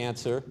textbook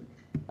answer,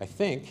 I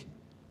think,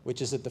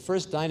 which is that the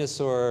first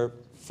dinosaur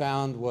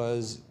found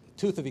was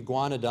tooth of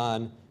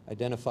iguanodon,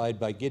 identified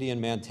by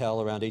Gideon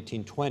Mantell around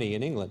 1820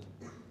 in England.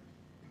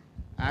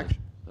 That's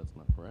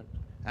not correct.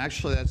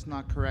 Actually, that's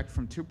not correct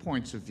from 2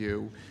 points of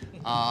view.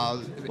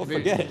 Well,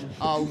 forget it.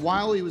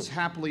 While he was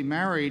happily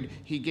married,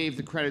 he gave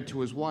the credit to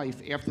his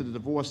wife. After the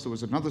divorce, there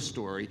was another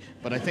story,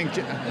 but I think,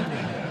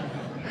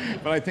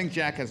 but I think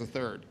Jack has a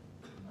third.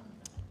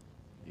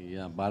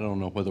 Yeah, but I don't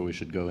know whether we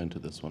should go into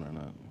this one or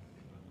not.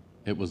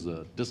 It was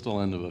the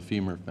distal end of a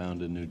femur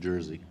found in New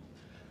Jersey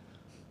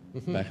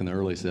back in the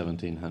early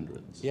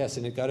 1700s. Yes,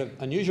 and it got an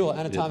unusual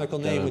anatomical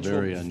name. Which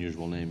very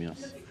unusual name,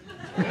 yes.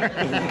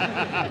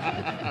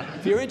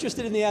 If you're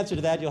interested in the answer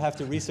to that, you'll have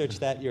to research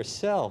that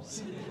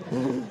yourselves.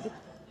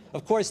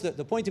 Of course,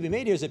 the point to be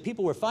made here is that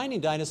people were finding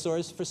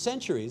dinosaurs for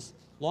centuries,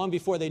 long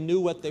before they knew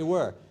what they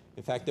were.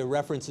 In fact, there are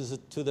references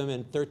to them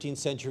in 13th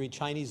century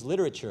Chinese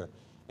literature,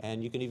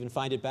 and you can even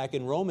find it back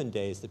in Roman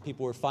days, that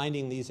people were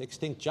finding these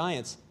extinct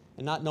giants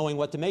and not knowing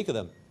what to make of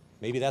them.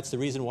 Maybe that's the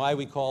reason why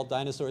we call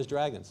dinosaurs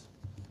dragons.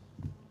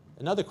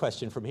 Another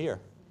question from here.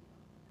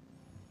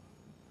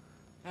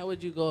 How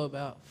would you go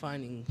about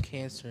finding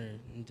cancer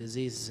and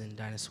diseases in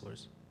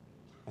dinosaurs?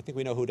 I think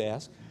we know who to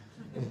ask.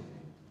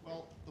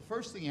 Well, the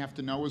first thing you have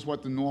to know is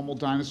what the normal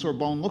dinosaur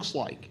bone looks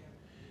like.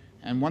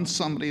 And once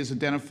somebody has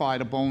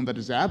identified a bone that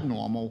is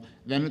abnormal,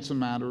 then it's a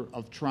matter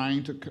of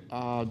trying to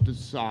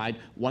decide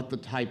what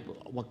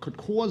could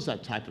cause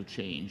that type of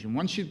change. And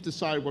once you've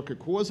decided what could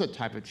cause that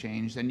type of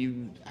change, then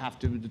you have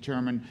to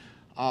determine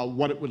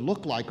what it would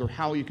look like or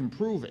how you can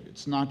prove it.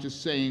 It's not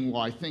just saying,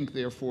 well, I think,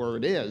 therefore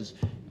it is.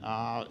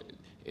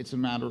 It's a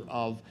matter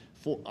of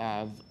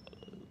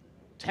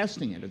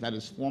testing it. That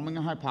is, forming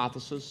a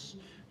hypothesis,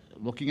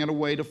 looking at a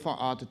way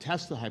to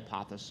test the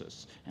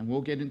hypothesis. And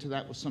we'll get into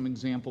that with some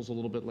examples a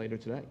little bit later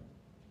today.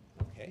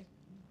 Okay.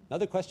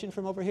 Another question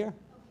from over here?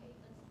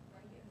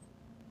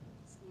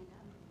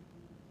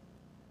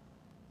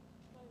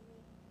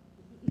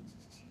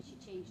 She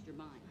changed her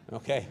mind.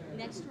 Okay.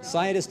 Next row.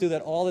 Scientists do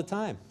that all the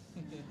time.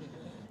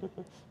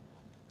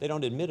 They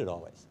don't admit it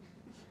always.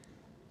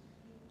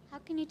 How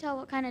can you tell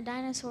what kind of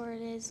dinosaur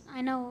it is?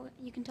 I know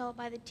you can tell it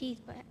by the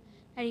teeth, but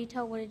how do you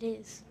tell what it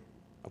is?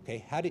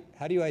 Okay, how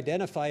do you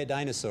identify a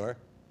dinosaur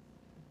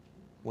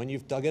when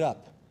you've dug it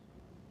up?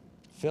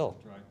 Phil.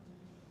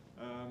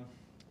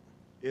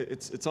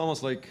 It's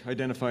almost like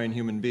identifying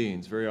human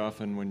beings. Very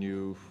often when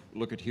you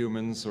look at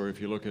humans, or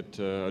if you look at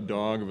a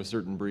dog of a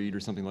certain breed or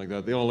something like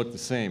that, they all look the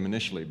same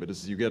initially, but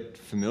as you get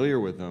familiar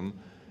with them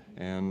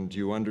and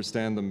you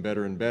understand them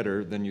better and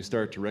better, then you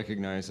start to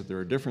recognize that there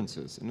are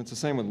differences. And it's the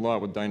same with a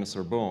lot with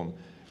dinosaur bone.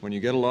 When you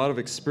get a lot of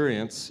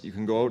experience, you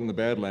can go out in the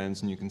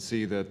Badlands and you can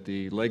see that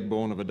the leg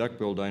bone of a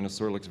duck-billed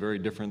dinosaur looks very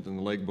different than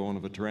the leg bone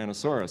of a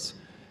Tyrannosaurus.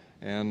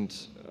 And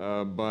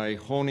by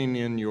honing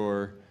in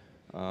your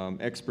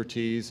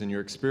expertise and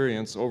your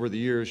experience over the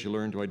years, you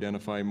learn to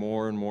identify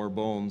more and more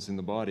bones in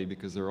the body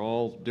because they're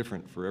all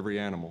different for every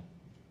animal.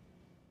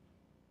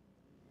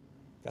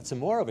 Got some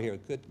more over here.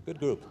 Good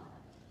group.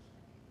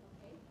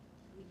 Okay,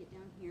 we get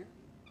down here.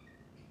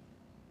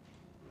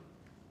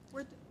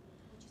 Would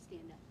you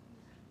stand up?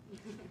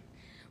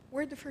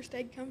 Where'd the first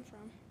egg come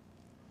from?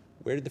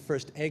 Where did the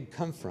first egg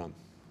come from?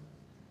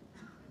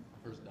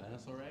 First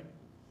dinosaur egg?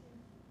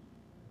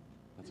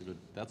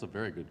 That's a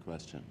very good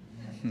question.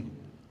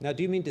 Now,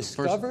 do you mean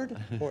discovered,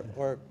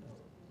 or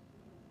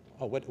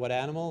oh, what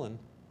animal? And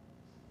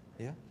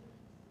yeah.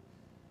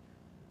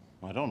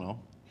 I don't know.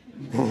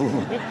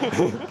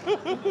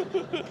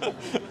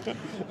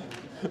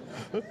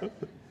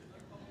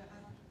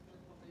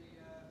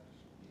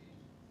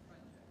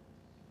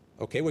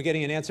 Okay, we're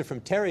getting an answer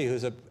from Terry,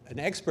 who's an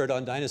expert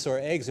on dinosaur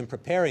eggs and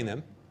preparing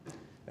them.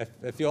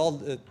 If you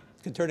all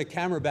can turn a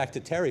camera back to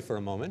Terry for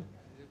a moment.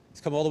 He's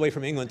come all the way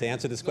from England to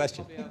answer this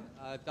question.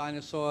 A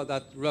dinosaur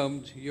that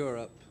roamed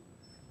Europe,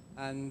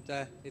 and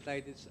it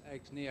laid its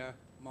eggs near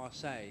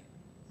Marseille.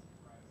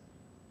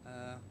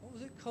 What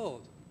was it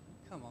called?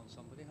 Come on,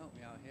 somebody, help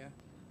me out here.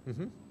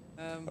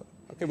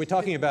 Okay, we're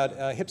talking about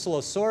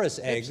Hypsilosaurus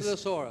eggs.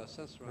 Hypsilosaurus,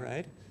 that's right.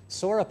 Right.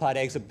 Sauropod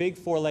eggs, a big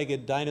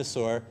four-legged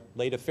dinosaur,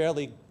 laid a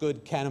fairly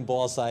good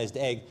cannonball-sized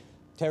egg.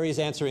 Terry's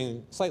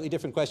answering a slightly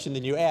different question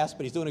than you asked,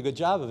 but he's doing a good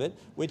job of it,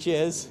 which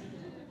is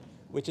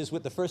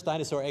with the first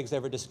dinosaur eggs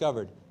ever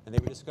discovered. And they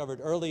were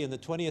discovered early in the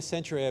 20th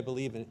century, I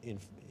believe,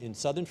 in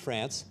southern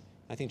France.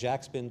 I think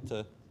Jack's been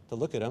to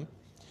look at them.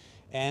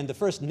 And the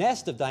first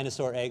nest of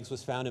dinosaur eggs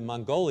was found in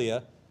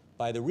Mongolia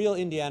by the real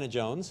Indiana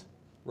Jones,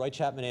 Roy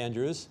Chapman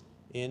Andrews,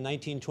 in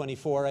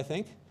 1924, I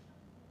think.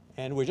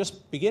 And we're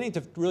just beginning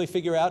to really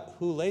figure out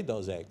who laid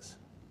those eggs.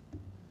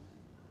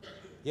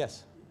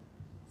 Yes?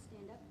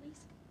 Stand up, please.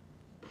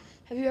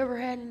 Have you ever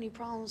had any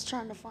problems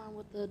trying to find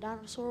what the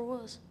dinosaur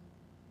was?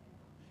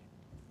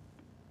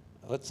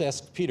 Let's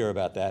ask Peter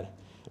about that.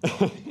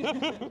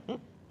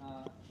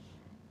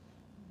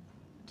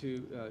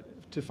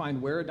 To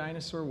find where a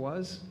dinosaur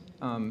was,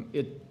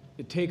 it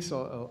takes a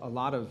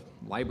lot of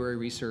library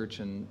research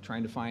and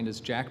trying to find, as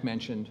Jack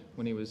mentioned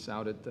when he was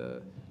out at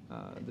the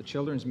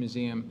Children's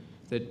Museum,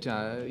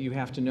 that you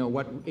have to know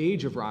what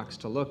age of rocks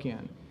to look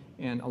in.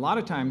 And a lot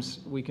of times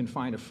we can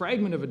find a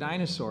fragment of a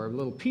dinosaur, a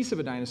little piece of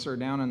a dinosaur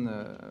down on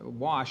the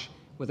wash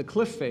with a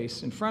cliff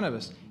face in front of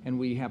us, and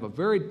we have a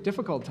very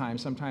difficult time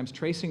sometimes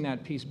tracing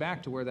that piece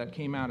back to where that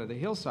came out of the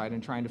hillside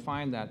and trying to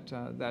find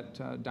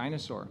that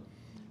dinosaur.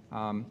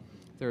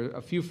 There are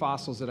a few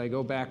fossils that I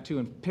go back to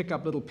and pick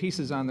up little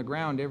pieces on the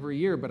ground every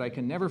year, but I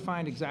can never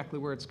find exactly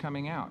where it's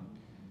coming out.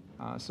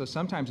 So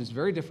sometimes it's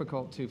very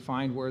difficult to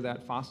find where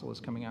that fossil is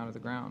coming out of the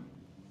ground.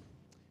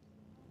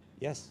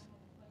 Yes?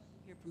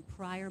 Here from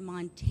Pryor,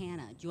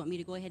 Montana. Do you want me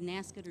to go ahead and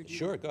ask it? Or do you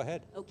Sure, go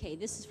ahead. Okay,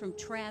 this is from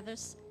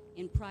Travis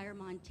in Pryor,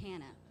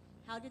 Montana.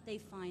 How did they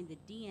find the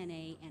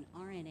DNA and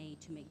RNA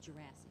to make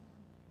Jurassic?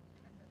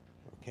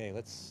 Okay,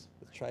 let's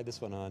try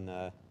this one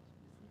on.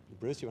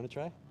 Bruce, you want to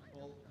try?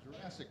 Well,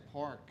 Jurassic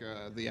Park,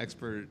 the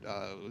expert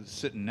was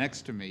sitting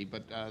next to me,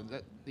 but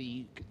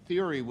the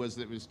theory was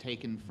that it was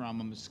taken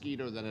from a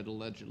mosquito that had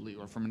allegedly,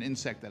 or from an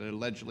insect that had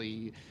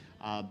allegedly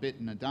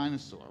bitten a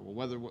dinosaur. Well,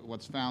 whether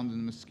what's found in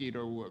the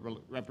mosquito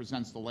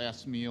represents the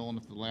last meal, and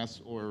if the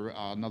last, or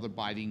another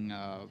biting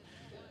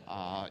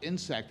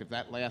insect, if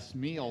that last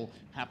meal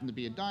happened to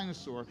be a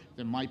dinosaur,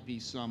 there might be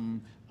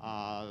some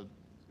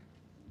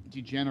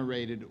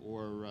degenerated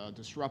or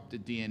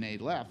disrupted DNA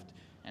left.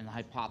 And the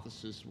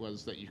hypothesis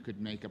was that you could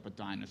make up a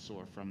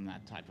dinosaur from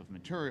that type of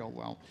material.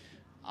 Well,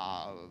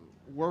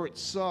 were it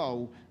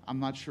so, I'm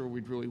not sure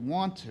we'd really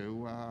want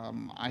to.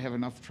 I have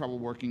enough trouble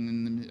working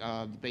in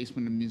the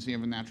basement of the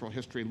Museum of Natural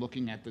History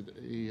looking at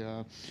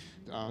the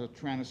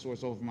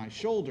Tyrannosaurs over my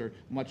shoulder,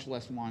 much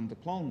less wanting to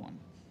clone one.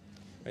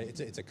 Right,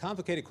 it's a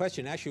complicated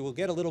question. Actually, we'll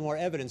get a little more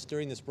evidence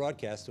during this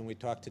broadcast when we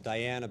talk to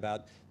Diane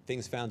about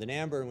things found in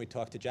amber, and we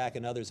talk to Jack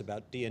and others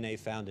about DNA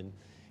found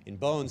in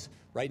bones.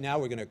 Right now,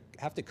 we're going to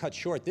have to cut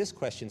short this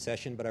question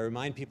session, but I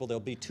remind people there'll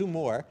be 2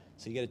 more,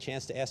 so you get a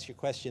chance to ask your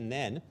question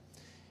then.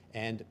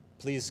 And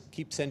please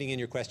keep sending in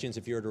your questions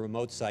if you're at a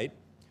remote site.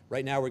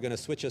 Right now, we're going to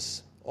switch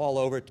us all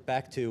over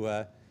back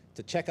to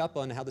check up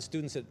on how the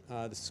students at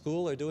the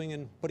school are doing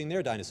in putting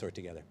their dinosaur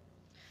together.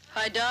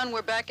 Hi, Don.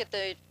 We're back at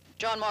the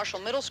John Marshall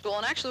Middle School,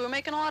 and actually we're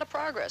making a lot of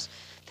progress.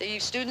 The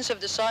students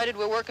have decided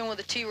we're working with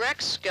a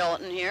T-Rex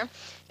skeleton here,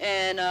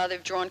 and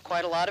they've drawn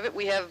quite a lot of it.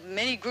 We have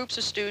many groups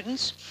of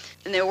students,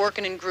 and they're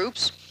working in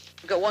groups.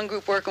 We've got one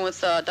group working with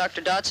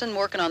Dr. Dodson,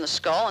 working on the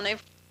skull, and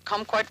they've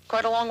come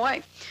quite a long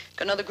way.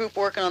 Got another group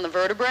working on the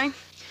vertebrae.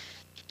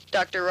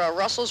 Dr.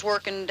 Russell's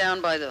working down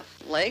by the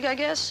leg, I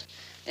guess.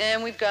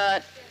 And we've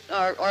got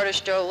our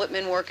artist Joe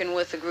Lippman working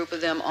with a group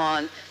of them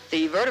on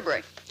the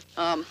vertebrae.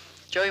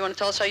 Joe, you want to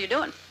tell us how you're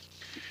doing?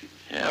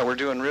 Yeah, we're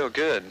doing real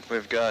good.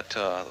 We've got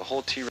the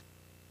whole T-Rex,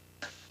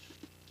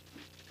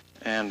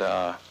 and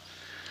like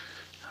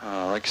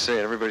I say,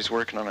 everybody's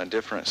working on a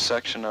different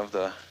section of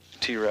the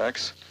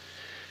T-Rex.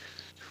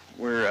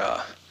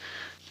 We're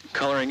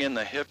coloring in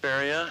the hip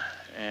area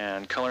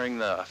and coloring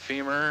the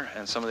femur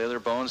and some of the other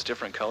bones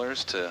different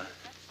colors to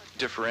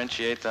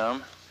differentiate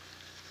them.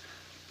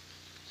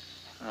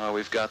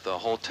 We've got the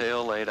whole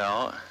tail laid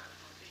out.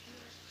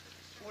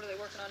 What are they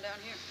working on down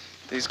here?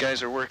 These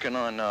guys are working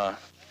on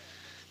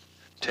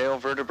tail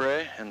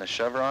vertebrae and the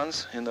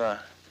chevrons in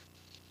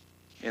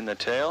the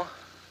tail.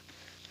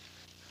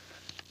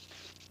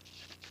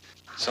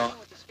 So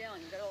With the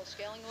scaling, you've got all the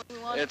scaling the way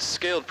we want? It's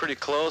scaled pretty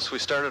close. We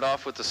started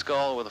off with the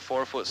skull, with a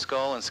 4-foot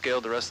skull, and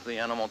scaled the rest of the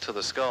animal to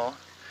the skull.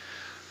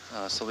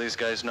 So these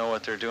guys know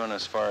what they're doing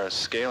as far as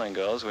scaling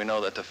goes. We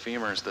know that the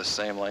femur is the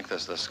same length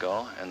as the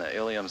skull, and the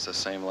ilium's the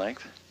same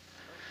length.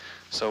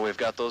 So we've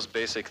got those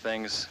basic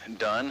things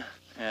done,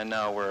 and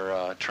now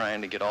we're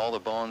trying to get all the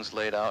bones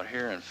laid out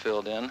here and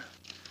filled in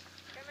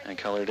and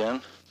colored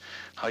in.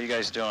 How you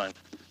guys doing?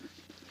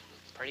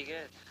 Pretty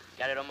good.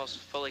 Got it almost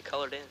fully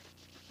colored in.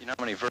 You know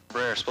how many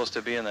vertebrae are supposed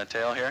to be in the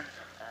tail here?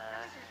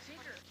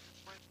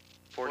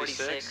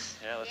 46.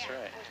 Yeah, that's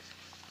right.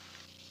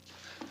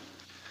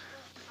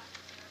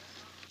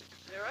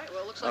 All right,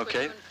 well, looks like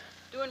Okay. we're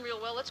doing real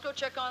well. Let's go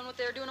check on what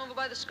they're doing over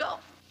by the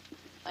skull.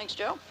 Thanks,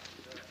 Joe.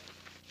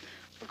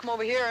 We'll come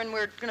over here and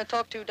we're going to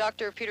talk to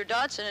Dr. Peter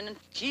Dodson, and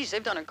geez,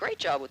 they've done a great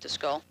job with the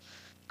skull.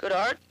 Good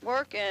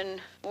artwork,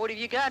 and what have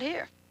you got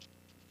here?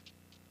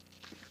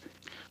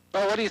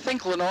 Well, what do you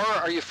think, Lenora?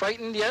 Are you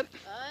frightened yet?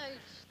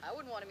 I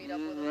wouldn't want to meet up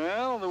with them.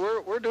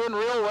 Well, we're doing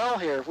real well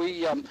here.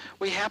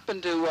 We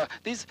happen to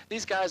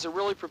these guys are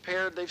really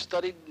prepared. They've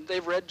studied,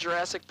 they've read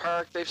Jurassic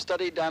Park, they've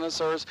studied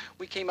dinosaurs.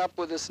 We came up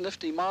with this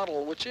nifty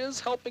model, which is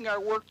helping our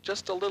work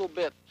just a little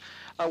bit.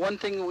 One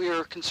thing we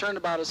were concerned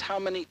about is how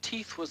many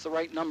teeth was the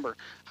right number.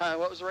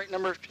 What was the right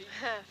number?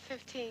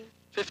 15.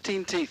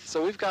 15 teeth.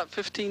 So we've got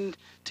 15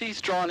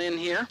 teeth drawn in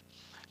here,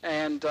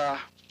 and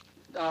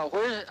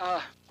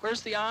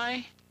where's the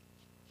eye?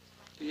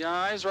 The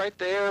eye's right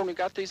there, and we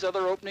got these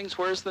other openings.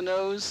 Where's the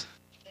nose?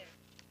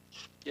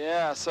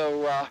 Yeah,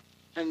 so,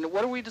 and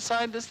what did we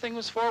decide this thing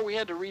was for? We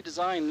had to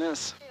redesign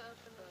this.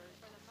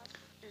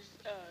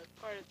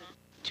 Part of the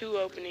two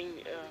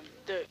opening,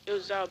 it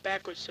was all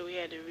backwards, so we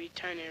had to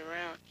return it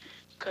around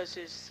because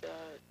it's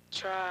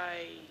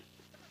something,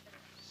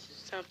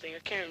 I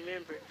can't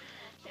remember.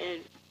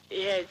 And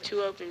it had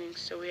two openings,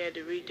 so we had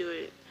to redo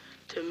it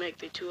to make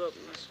the two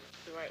openings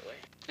the right way.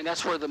 And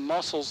that's where the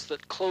muscles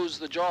that close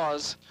the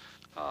jaws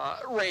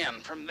ran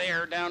from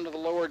there down to the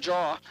lower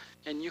jaw,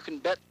 and you can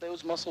bet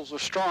those muscles are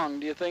strong,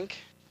 do you think?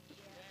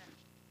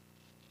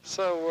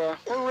 So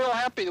we're real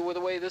happy with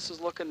the way this is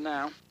looking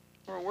now.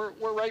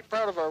 We're right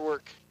proud of our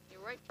work.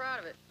 You're right proud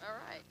of it. All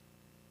right.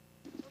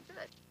 Well,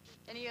 good.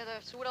 Any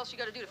other? So what else you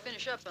got to do to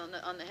finish up on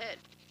the head?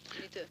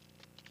 You need to.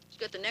 You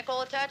got the neck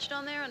all attached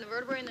on there, and the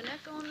vertebrae in the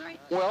neck going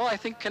right? Well, I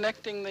think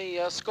connecting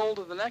the skull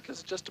to the neck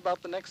is just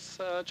about the next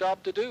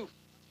job to do.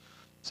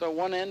 So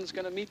one end is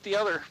going to meet the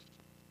other.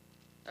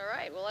 All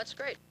right, well, that's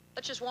great.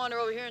 Let's just wander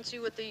over here and see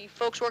what the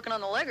folks working on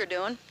the leg are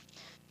doing.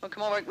 We'll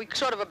come over. We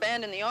sort of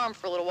abandoned the arm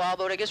for a little while,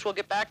 but I guess we'll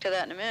get back to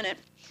that in a minute.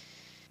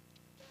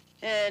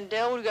 And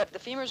Dale, we got the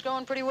femurs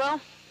going pretty well?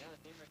 Yeah,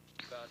 the femurs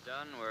about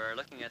done. We're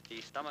looking at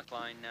the stomach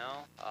line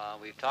now.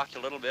 We've talked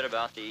a little bit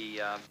about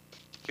the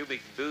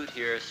cubic boot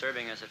here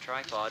serving as a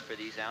tripod for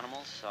these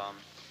animals.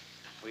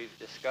 We've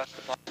discussed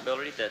the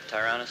possibility that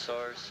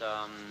tyrannosaurs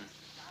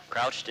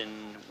crouched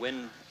in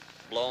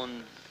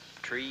wind-blown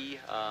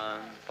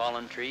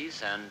fallen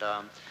trees and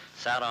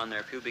sat on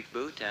their pubic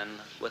boot, and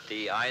with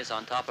the eyes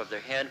on top of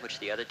their head, which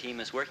the other team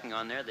is working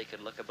on there, they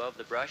could look above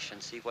the brush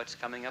and see what's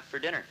coming up for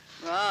dinner.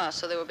 Ah,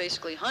 so they were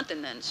basically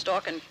hunting then,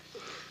 stalking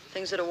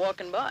things that are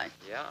walking by.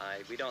 Yeah,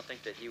 we don't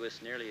think that he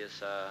was nearly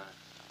as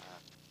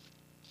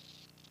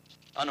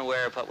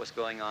unaware of what was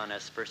going on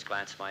as first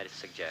glance might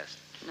suggest.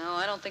 No,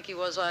 I don't think he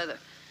was either.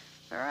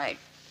 All right.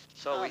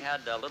 So we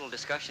had a little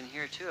discussion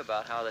here, too,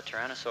 about how the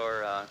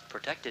Tyrannosaur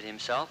protected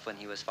himself when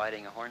he was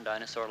fighting a horned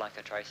dinosaur like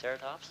a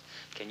Triceratops.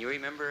 Can you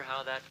remember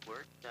how that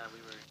worked?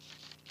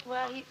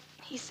 Well,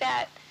 he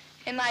sat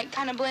and, like,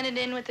 kind of blended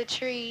in with the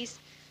trees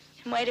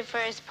and waited for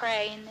his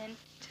prey and then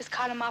just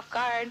caught him off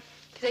guard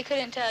because they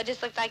couldn't tell. It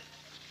just looked like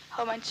a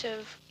whole bunch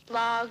of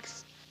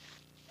logs,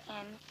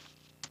 and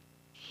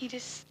he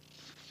just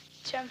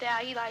jumped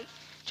out. He, like,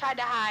 tried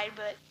to hide,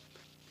 but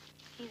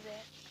he's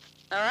there.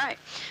 All right.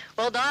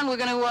 Well, Don, we're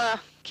going to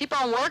keep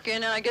on working,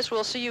 and I guess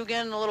we'll see you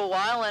again in a little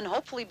while, and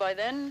hopefully by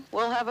then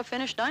we'll have a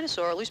finished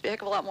dinosaur, or at least be a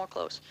heck of a lot more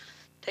close.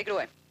 Take it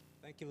away.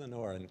 Thank you,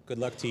 Lenore, and good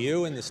luck to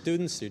you and the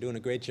students. You're doing a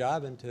great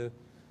job, and to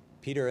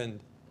Peter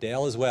and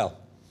Dale as well.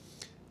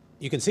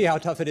 You can see how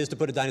tough it is to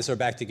put a dinosaur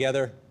back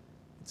together.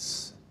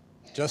 It's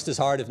just as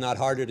hard, if not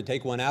harder, to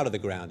take one out of the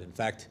ground. In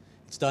fact,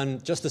 it's done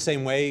just the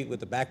same way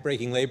with the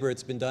back-breaking labor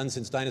it's been done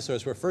since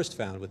dinosaurs were first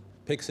found, with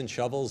picks and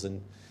shovels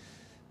and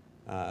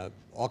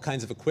all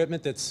kinds of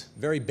equipment that's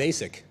very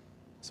basic.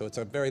 So it's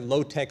a very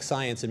low-tech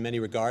science in many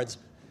regards.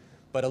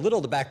 But a little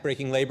of the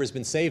back-breaking labor has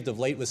been saved of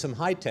late with some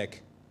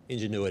high-tech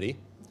ingenuity,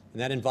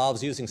 and that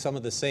involves using some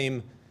of the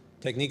same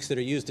techniques that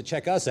are used to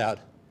check us out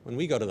when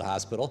we go to the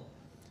hospital.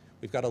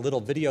 We've got a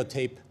little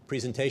videotape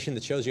presentation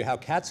that shows you how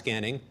CAT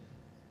scanning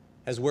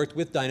has worked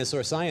with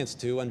dinosaur science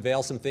to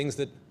unveil some things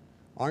that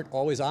aren't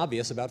always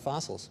obvious about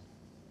fossils.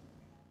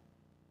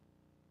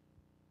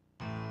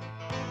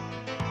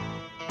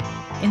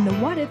 In the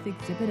What If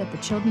exhibit at the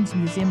Children's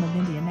Museum of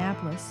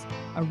Indianapolis,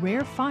 a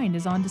rare find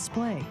is on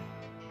display.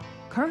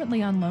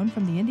 Currently on loan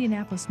from the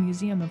Indianapolis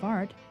Museum of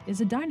Art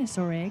is a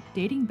dinosaur egg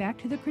dating back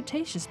to the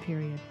Cretaceous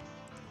period.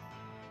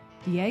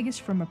 The egg is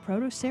from a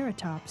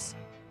Protoceratops,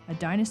 a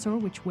dinosaur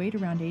which weighed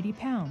around 80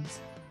 pounds,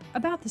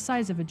 about the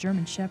size of a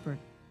German Shepherd.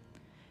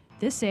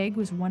 This egg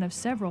was one of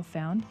several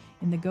found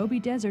in the Gobi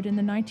Desert in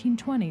the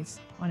 1920s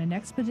on an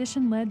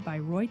expedition led by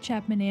Roy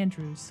Chapman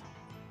Andrews.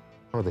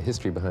 Oh, the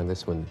history behind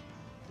this one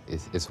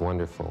is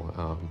wonderful.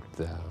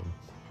 The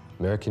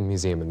American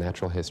Museum of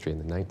Natural History in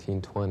the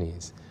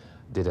 1920s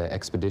did an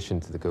expedition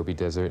to the Gobi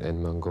Desert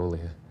in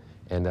Mongolia.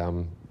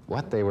 And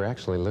what they were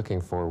actually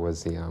looking for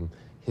was the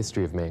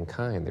history of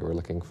mankind. They were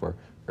looking for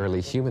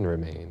early human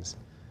remains.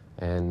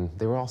 And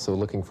they were also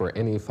looking for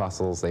any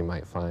fossils they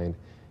might find.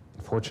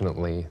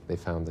 Fortunately, they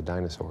found the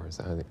dinosaurs.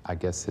 I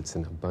guess it's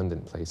an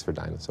abundant place for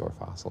dinosaur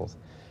fossils.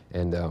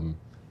 And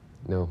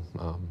no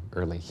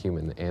early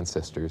human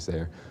ancestors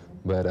there.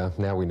 But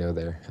now we know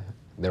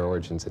their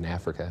origins in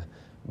Africa.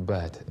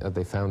 But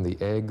they found the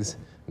eggs.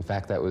 In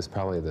fact, that was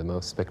probably the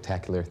most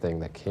spectacular thing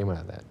that came out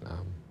of that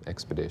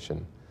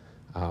expedition.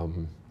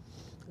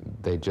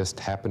 They just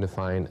happened to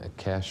find a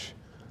cache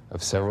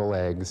of several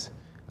eggs.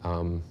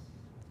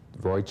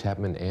 Roy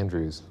Chapman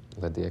Andrews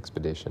led the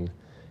expedition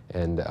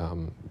and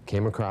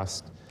came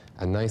across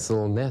a nice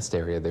little nest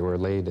area. They were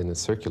laid in a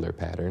circular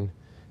pattern.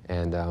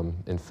 And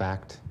in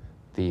fact,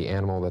 the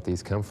animal that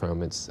these come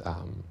from, it's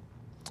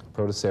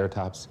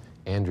Protoceratops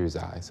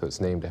andrewsi, so it's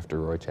named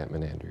after Roy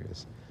Chapman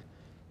Andrews.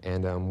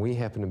 And we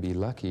happen to be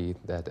lucky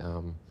that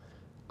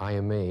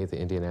IMA, the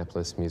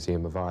Indianapolis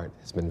Museum of Art,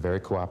 has been very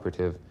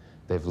cooperative.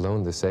 They've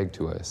loaned this egg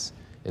to us.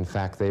 In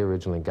fact, they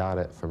originally got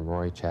it from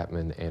Roy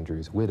Chapman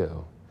Andrews'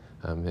 widow.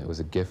 It was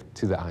a gift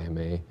to the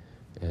IMA,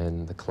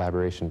 and the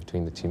collaboration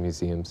between the two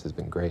museums has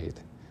been great.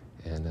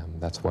 And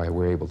that's why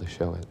we're able to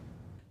show it.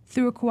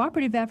 Through a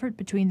cooperative effort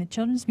between the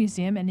Children's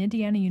Museum and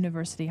Indiana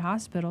University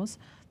hospitals,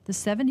 the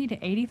 70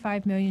 to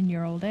 85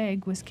 million-year-old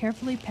egg was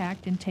carefully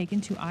packed and taken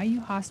to IU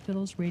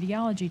Hospital's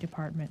radiology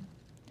department.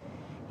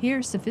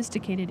 Here,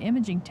 sophisticated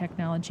imaging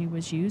technology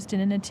was used in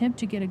an attempt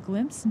to get a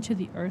glimpse into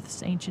the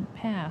Earth's ancient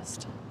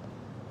past.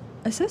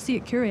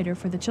 Associate Curator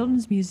for the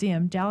Children's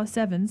Museum, Dallas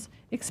Evans,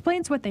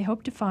 explains what they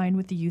hope to find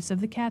with the use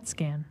of the CAT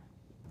scan.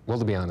 Well,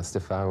 to be honest,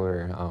 if I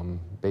were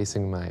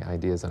basing my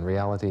ideas on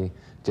reality,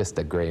 just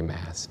a gray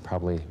mass,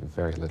 probably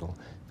very little,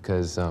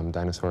 because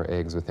dinosaur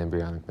eggs with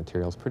embryonic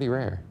material is pretty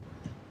rare.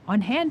 On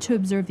hand to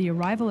observe the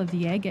arrival of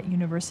the egg at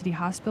University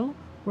Hospital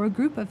were a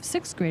group of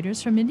 6th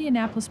graders from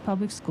Indianapolis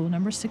Public School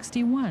number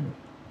 61.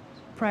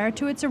 Prior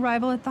to its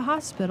arrival at the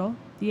hospital,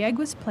 the egg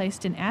was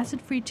placed in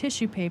acid-free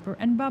tissue paper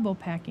and bubble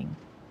packing.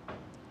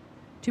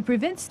 To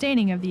prevent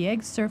staining of the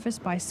egg's surface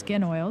by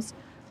skin oils,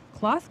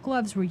 cloth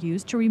gloves were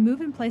used to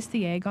remove and place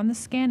the egg on the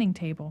scanning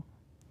table.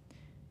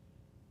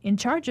 In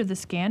charge of the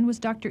scan was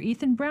Dr.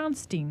 Ethan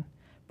Brownstein,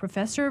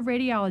 Professor of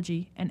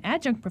Radiology and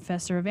Adjunct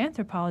Professor of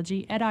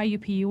Anthropology at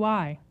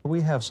IUPUI.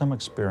 We have some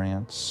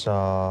experience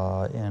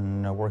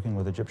in working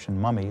with Egyptian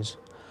mummies,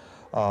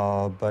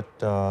 but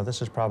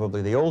this is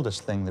probably the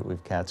oldest thing that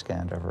we've CAT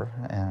scanned ever,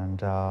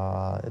 and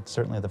it's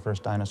certainly the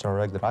first dinosaur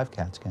egg that I've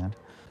CAT scanned.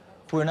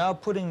 We're now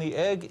putting the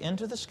egg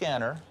into the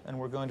scanner, and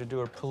we're going to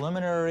do a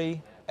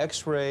preliminary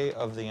X-ray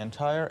of the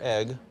entire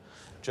egg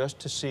just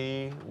to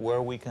see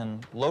where we can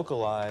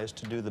localize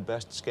to do the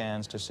best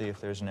scans to see if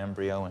there's an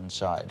embryo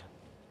inside.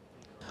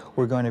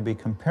 We're going to be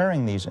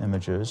comparing these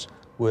images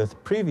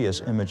with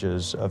previous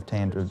images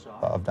obtained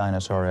of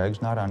dinosaur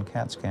eggs, not on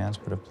CAT scans,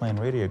 but of plain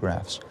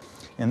radiographs.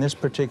 In this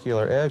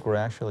particular egg, we're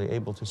actually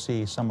able to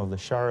see some of the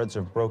shards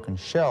of broken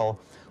shell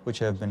which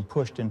have been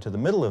pushed into the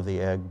middle of the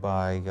egg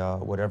by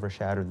whatever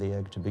shattered the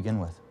egg to begin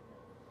with,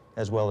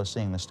 as well as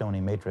seeing the stony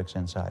matrix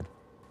inside.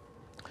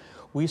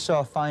 We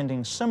saw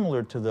findings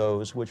similar to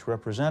those which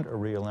represent a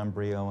real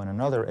embryo in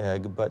another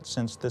egg, but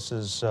since this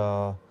is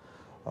a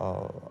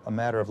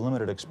matter of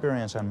limited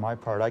experience on my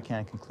part, I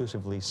can't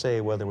conclusively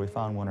say whether we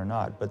found one or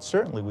not. But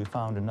certainly we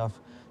found enough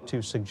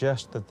to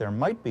suggest that there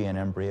might be an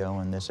embryo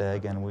in this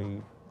egg, and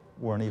we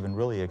weren't even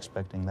really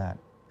expecting that.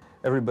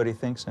 Everybody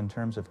thinks in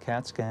terms of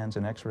CAT scans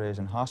and X-rays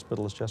in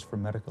hospitals just for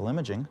medical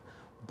imaging,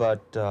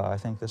 but I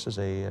think this is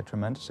a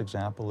tremendous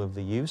example of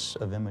the use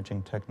of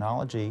imaging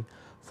technology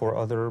for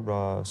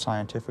other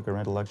scientific or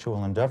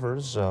intellectual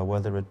endeavors,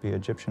 whether it be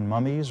Egyptian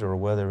mummies or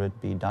whether it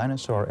be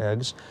dinosaur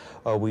eggs.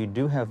 We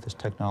do have this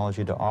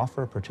technology to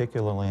offer,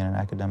 particularly in an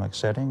academic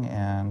setting,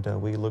 and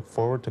we look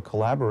forward to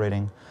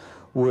collaborating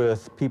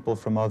with people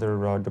from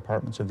other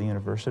departments of the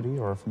university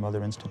or from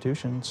other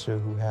institutions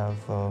who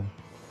have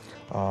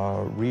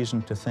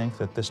reason to think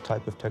that this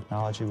type of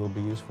technology will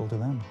be useful to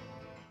them.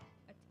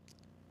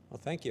 Well,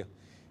 thank you.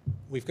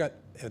 We've got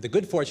the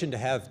good fortune to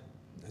have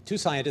two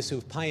scientists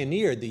who've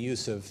pioneered the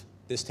use of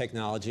this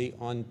technology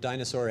on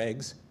dinosaur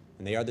eggs,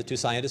 and they are the two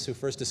scientists who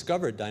first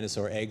discovered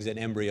dinosaur eggs and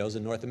embryos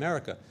in North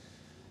America.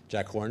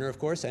 Jack Horner, of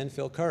course, and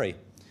Phil Curry.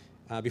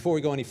 Before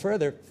we go any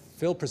further,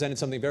 Phil presented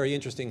something very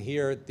interesting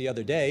here the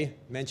other day,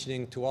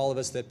 mentioning to all of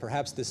us that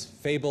perhaps this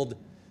fabled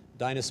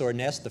dinosaur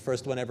nest, the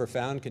first one ever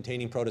found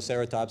containing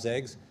Protoceratops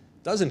eggs,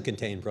 doesn't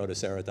contain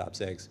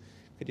Protoceratops eggs.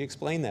 Could you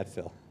explain that,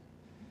 Phil?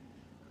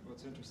 Well,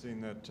 it's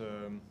interesting that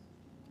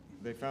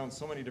they found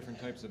so many different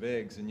types of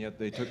eggs, and yet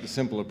they took the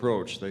simple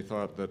approach. They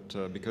thought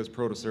that because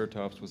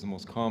Protoceratops was the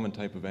most common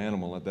type of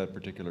animal at that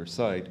particular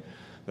site,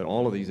 that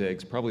all of these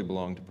eggs probably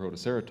belonged to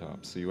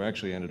Protoceratops. So you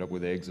actually ended up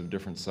with eggs of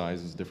different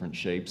sizes, different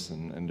shapes,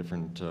 and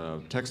different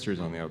textures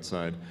on the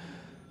outside.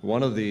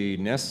 One of the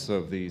nests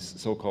of these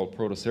so-called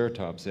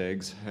Protoceratops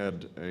eggs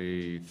had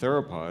a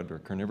theropod, or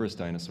carnivorous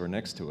dinosaur,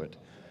 next to it.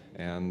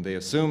 And they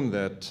assumed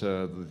that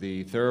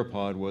the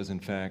theropod was, in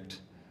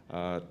fact,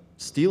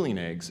 stealing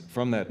eggs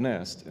from that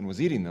nest and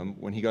was eating them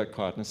when he got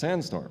caught in a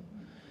sandstorm.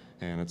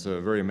 And it's a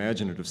very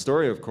imaginative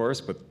story, of course,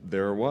 but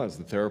there it was,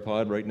 the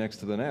theropod right next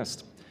to the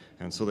nest.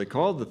 And so they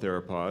called the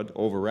theropod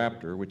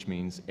Oviraptor, which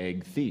means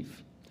egg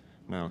thief.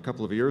 Now, a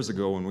couple of years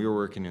ago when we were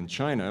working in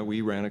China,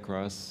 we ran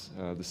across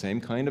the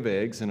same kind of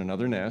eggs in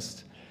another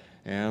nest,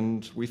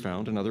 and we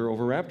found another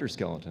Oviraptor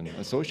skeleton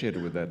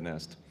associated with that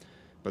nest.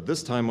 But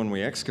this time when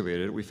we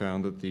excavated it, we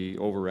found that the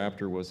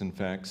Oviraptor was in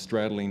fact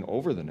straddling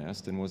over the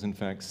nest and was in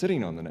fact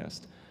sitting on the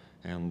nest.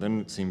 And then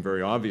it seemed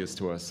very obvious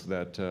to us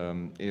that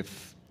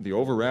if the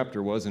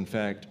Oviraptor was in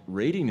fact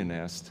raiding a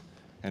nest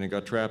and it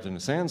got trapped in a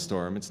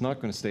sandstorm, it's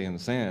not going to stay in the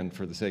sand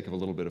for the sake of a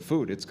little bit of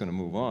food. It's going to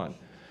move on.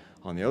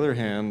 On the other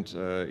hand,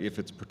 if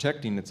it's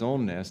protecting its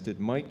own nest, it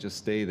might just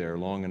stay there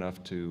long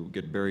enough to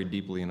get buried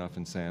deeply enough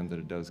in sand that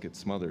it does get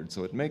smothered.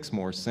 So it makes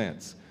more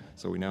sense.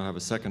 So we now have a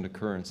second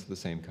occurrence of the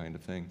same kind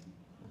of thing.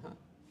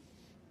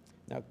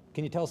 Now,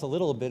 can you tell us a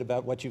little bit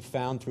about what you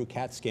found through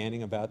CAT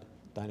scanning about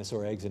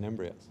dinosaur eggs and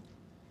embryos?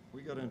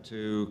 We got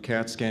into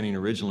CAT scanning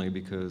originally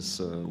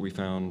because we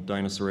found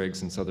dinosaur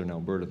eggs in southern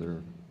Alberta.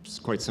 They're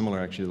quite similar,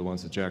 actually, to the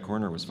ones that Jack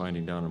Horner was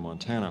finding down in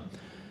Montana.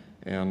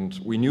 And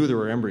we knew there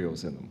were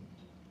embryos in them.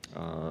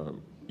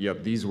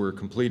 Yet these were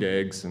complete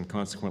eggs, and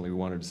consequently we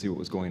wanted to see what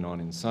was going on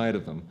inside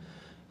of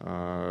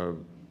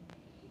them.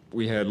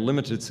 We had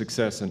limited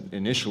success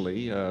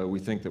initially. We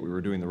think that we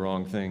were doing the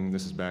wrong thing.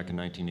 This is back in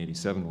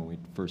 1987 when we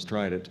first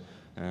tried it.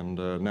 And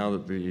now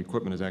that the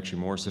equipment is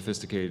actually more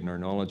sophisticated and our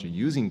knowledge of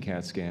using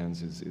CAT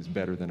scans is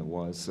better than it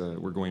was,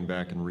 we're going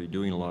back and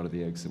redoing a lot of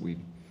the eggs that we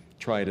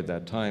tried at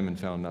that time and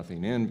found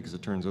nothing in, because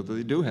it turns out that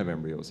they do have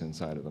embryos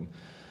inside of them.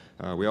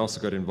 We also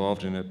got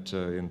involved in it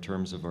in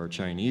terms of our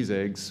Chinese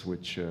eggs,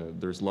 which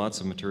there's lots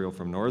of material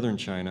from northern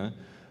China.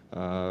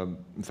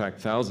 In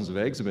fact, thousands of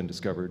eggs have been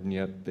discovered, and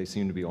yet they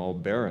seem to be all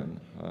barren.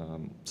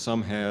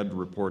 Some had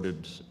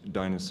reported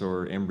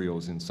dinosaur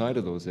embryos inside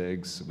of those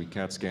eggs. We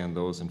CAT scanned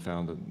those and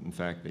found that, in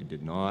fact, they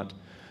did not.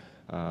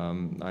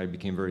 I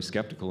became very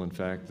skeptical, in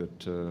fact,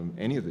 that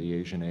any of the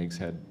Asian eggs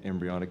had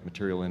embryonic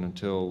material in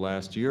until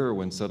last year,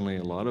 when suddenly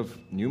a lot of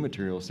new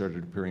material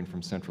started appearing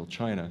from central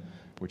China,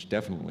 which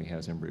definitely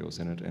has embryos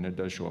in it, and it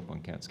does show up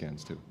on CAT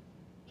scans too.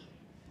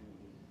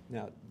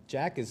 Now,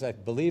 Jack is, I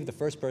believe, the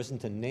first person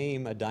to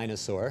name a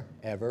dinosaur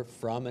ever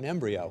from an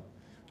embryo.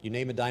 You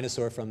name a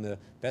dinosaur from the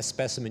best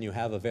specimen you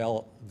have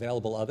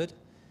available of it,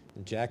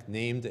 and Jack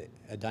named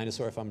a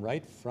dinosaur, if I'm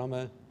right, from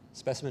a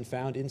specimen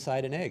found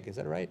inside an egg. Is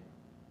that right?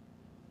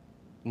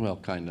 Well,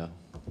 kind of.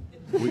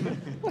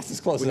 That's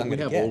as close as I'm going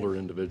to get. We have older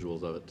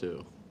individuals of it,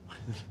 too.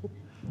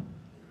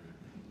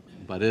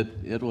 But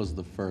it was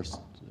the first,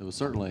 it was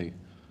certainly,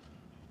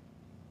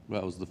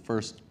 well, it was the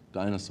first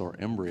dinosaur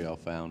embryo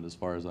found, as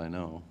far as I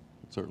know.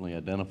 It's certainly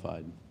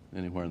identified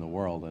anywhere in the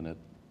world, and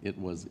it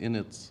was in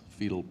its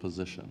fetal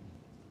position.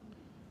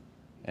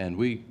 And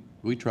we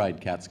tried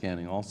CAT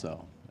scanning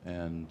also,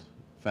 and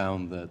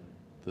found that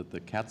the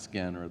CAT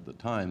scanner at the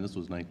time, this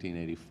was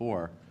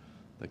 1984,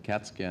 the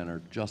CAT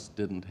scanner just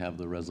didn't have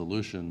the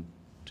resolution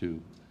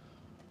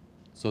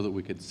so that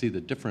we could see the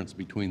difference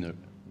between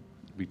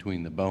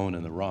the bone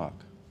and the rock.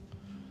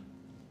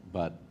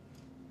 But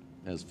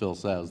as Phil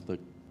says, the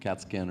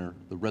CAT scanner,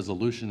 the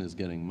resolution is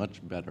getting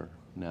much better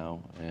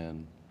now,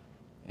 and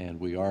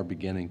we are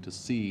beginning to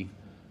see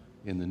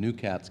in the new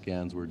CAT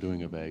scans we're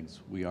doing of eggs,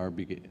 we are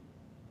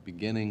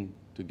beginning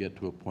to get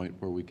to a point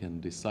where we can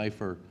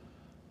decipher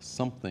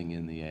something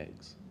in the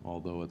eggs,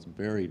 although it's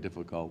very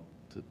difficult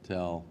to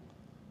tell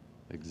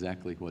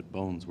exactly what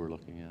bones we're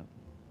looking at.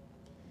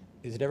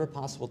 Is it ever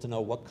possible to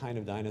know what kind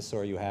of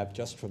dinosaur you have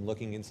just from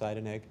looking inside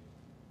an egg?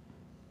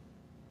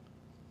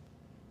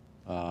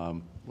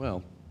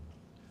 Well,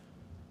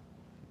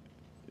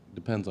 it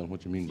depends on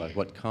what you mean by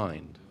what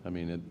kind. I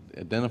mean,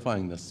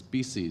 identifying the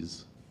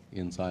species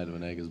inside of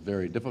an egg is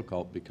very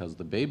difficult because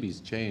the babies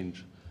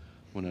change.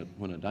 When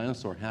a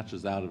dinosaur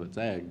hatches out of its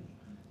egg,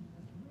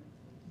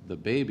 the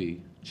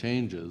baby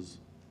changes,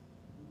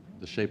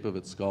 the shape of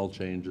its skull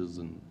changes,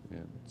 and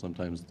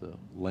sometimes the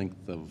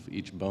length of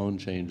each bone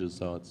changes,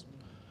 so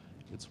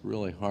it's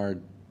really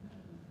hard.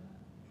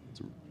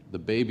 The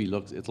baby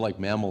looks, it's like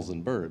mammals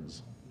and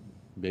birds.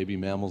 Baby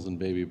mammals and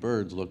baby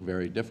birds look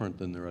very different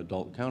than their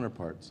adult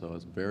counterparts, so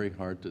it's very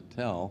hard to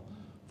tell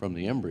from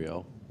the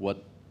embryo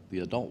what the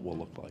adult will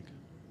look like.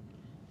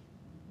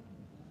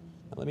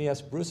 Now, let me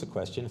ask Bruce a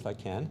question, if I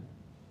can,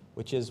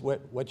 which is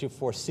what you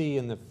foresee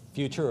in the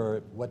future,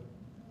 or what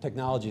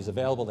technology is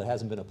available that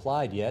hasn't been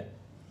applied yet,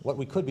 what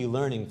we could be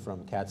learning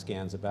from CAT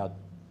scans about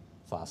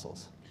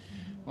fossils.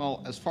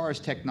 Well, as far as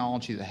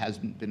technology that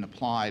hasn't been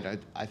applied,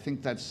 I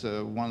think that's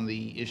one of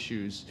the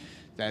issues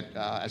that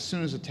as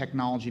soon as the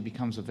technology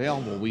becomes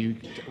available,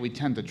 we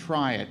tend to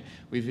try it.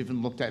 We've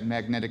even looked at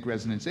magnetic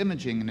resonance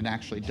imaging, and it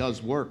actually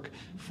does work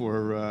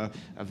for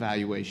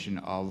evaluation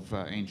of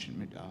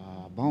ancient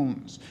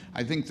bones.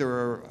 I think there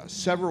are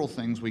several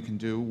things we can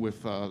do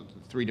with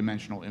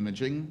three-dimensional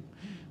imaging.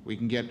 We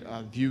can get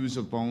views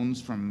of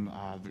bones from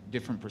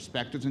different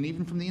perspectives, and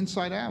even from the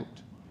inside out.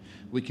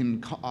 We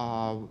can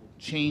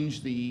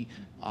change the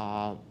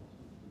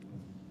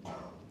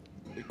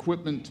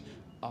equipment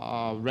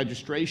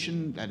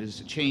registration, that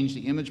is, change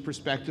the image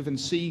perspective and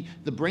see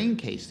the brain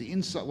case, the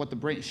inside, what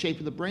the shape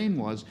of the brain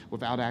was,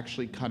 without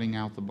actually cutting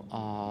out the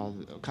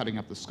cutting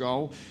up the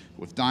skull.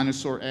 With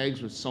dinosaur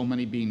eggs, with so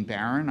many being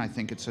barren, I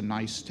think it's a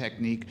nice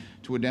technique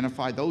to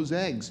identify those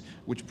eggs,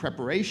 which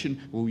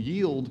preparation will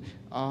yield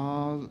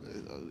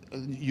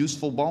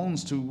useful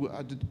bones to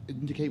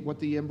indicate what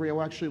the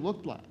embryo actually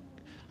looked like.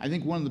 I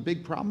think one of the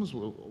big problems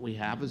we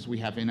have is we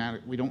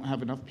don't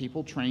have enough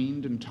people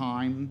trained in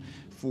time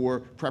for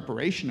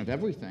preparation of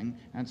everything,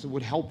 and so it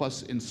would help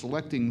us in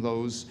selecting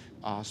those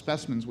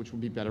specimens which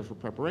would be better for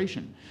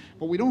preparation.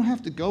 But we don't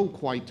have to go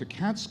quite to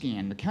CAT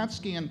scan. The CAT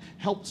scan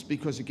helps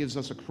because it gives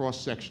us a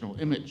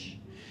cross-sectional image.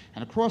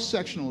 And a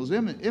cross-sectional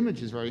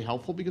image is very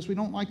helpful because we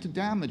don't like to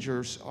damage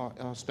our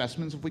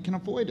specimens if we can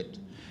avoid it.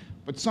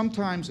 But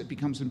sometimes it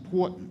becomes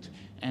important.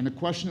 And the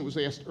question that was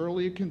asked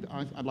earlier,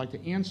 I'd like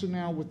to answer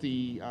now with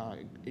the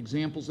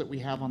examples that we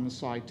have on the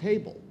side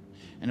table.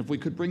 And if we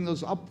could bring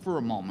those up for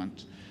a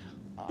moment.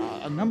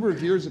 A number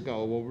of years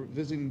ago, while we were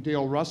visiting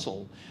Dale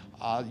Russell,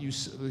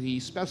 the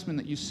specimen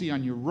that you see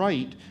on your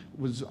right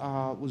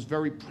was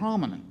very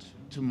prominent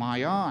to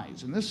my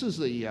eyes. And this is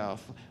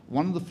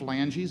one of the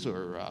phalanges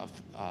or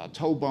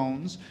toe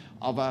bones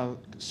of a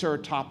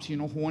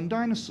ceratopsian horned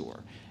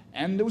dinosaur.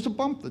 And there was a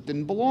bump that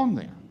didn't belong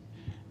there.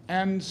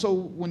 And so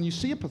when you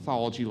see a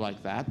pathology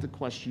like that, the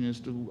question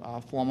is to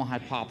form a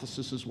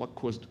hypothesis as what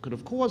could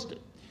have caused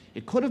it.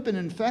 It could have been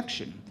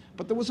infection,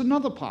 but there was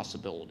another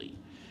possibility.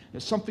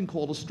 There's something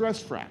called a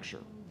stress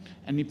fracture.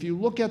 And if you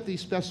look at the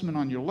specimen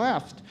on your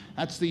left,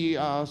 that's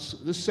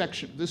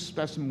this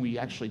specimen we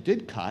actually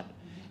did cut,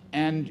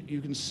 and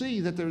you can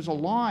see that there's a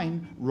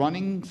line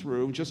running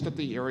through just at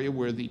the area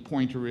where the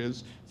pointer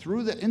is,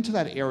 into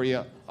that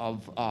area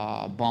of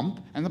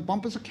bump, and the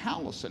bump is a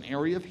callus, an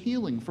area of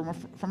healing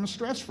from a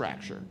stress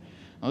fracture.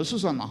 Now, this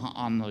is on the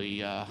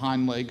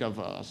hind leg of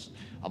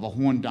a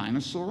horned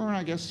dinosaur, and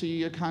I guess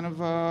he kind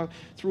of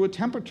threw a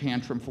temper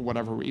tantrum for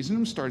whatever reason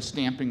and started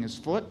stamping his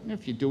foot. And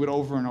if you do it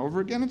over and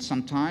over again,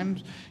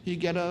 sometimes you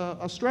get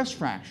a stress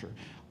fracture.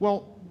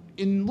 Well,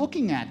 in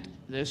looking at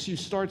this, you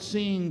start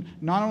seeing,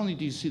 not only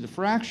do you see the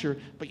fracture,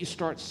 but you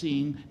start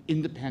seeing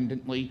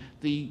independently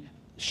the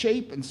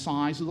shape and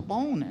size of the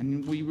bone.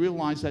 And we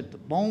realize that the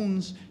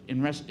bones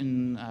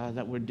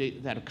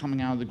that are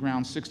coming out of the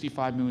ground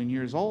 65 million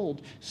years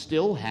old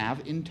still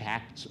have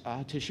intact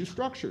tissue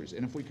structures.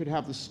 And if we could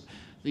have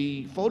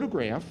the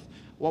photograph,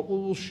 what we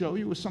will show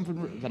you is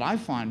something that I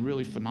find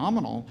really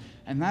phenomenal,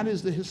 and that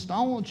is the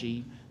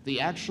histology. The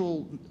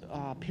actual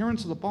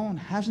appearance of the bone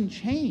hasn't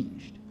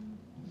changed.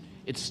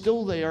 It's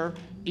still there.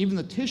 Even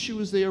the tissue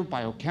is there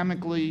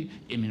biochemically,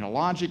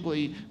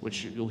 immunologically,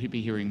 which you'll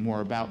be hearing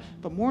more about.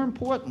 But more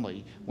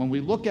importantly, when we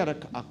look at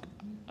a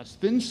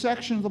thin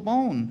section of the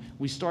bone,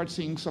 we start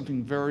seeing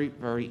something very,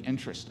 very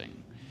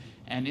interesting.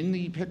 And in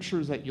the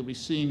pictures that you'll be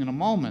seeing in a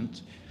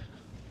moment,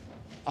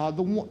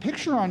 the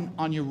picture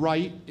on your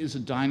right is a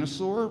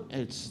dinosaur.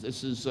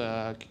 This is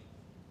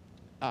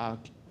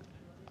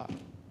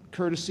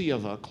courtesy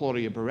of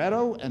Claudia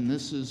Barreto, and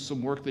this is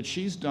some work that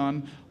she's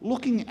done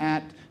looking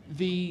at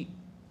the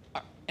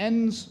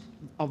ends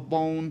of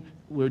bone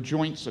where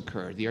joints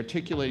occur, the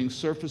articulating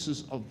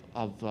surfaces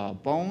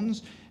of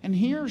bones. And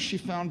here she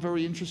found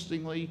very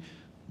interestingly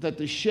that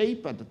the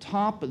shape at the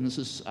top, and this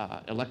is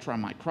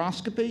electron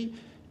microscopy,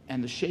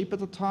 and the shape at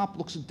the top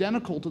looks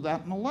identical to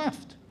that on the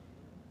left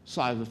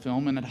side of the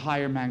film, and at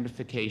higher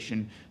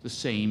magnification, the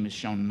same is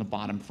shown in the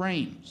bottom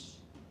frames.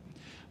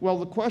 Well,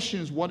 the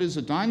question is, what is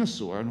a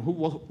dinosaur, and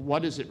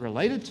what is it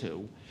related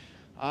to?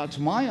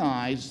 To my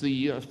eyes,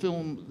 the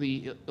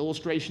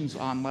illustrations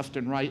on left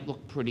and right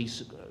look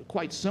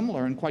quite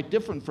similar and quite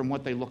different from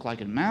what they look like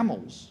in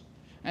mammals,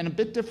 and a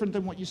bit different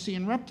than what you see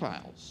in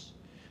reptiles.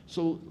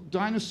 So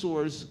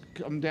dinosaurs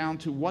come down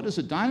to, what is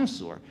a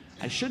dinosaur?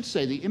 I should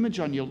say the image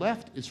on your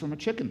left is from a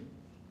chicken.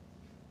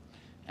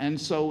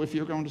 And so if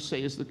you're going to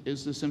say, is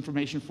this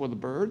information for the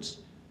birds?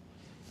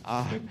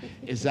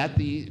 Is that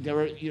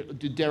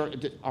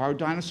are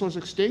dinosaurs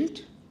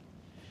extinct?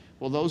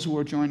 Well, those who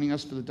are joining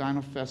us for the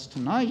Dino Fest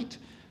tonight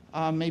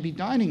may be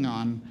dining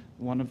on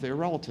one of their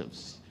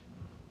relatives.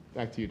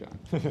 Back to you, Don.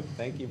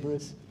 Thank you,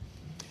 Bruce.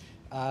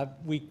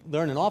 We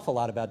learn an awful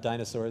lot about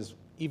dinosaurs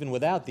even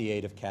without the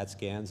aid of CAT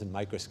scans and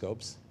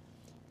microscopes.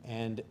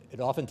 And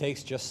it often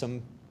takes just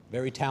some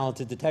very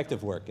talented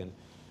detective work. And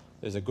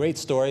there's a great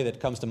story that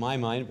comes to my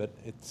mind, but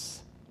it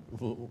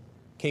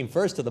came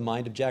first to the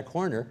mind of Jack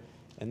Horner.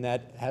 and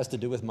that has to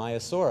do with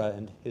Maiasaura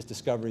and his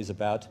discoveries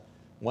about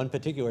one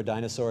particular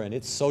dinosaur and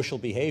its social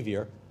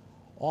behavior,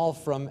 all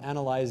from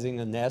analyzing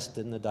a nest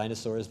and the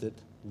dinosaurs that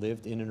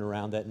lived in and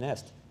around that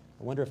nest.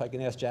 I wonder if I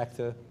can ask Jack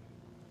to...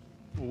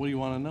 Well, what do you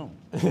want to know?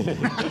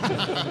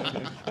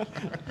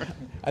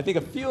 I think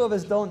a few of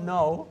us don't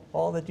know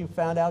all that you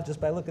found out just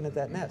by looking at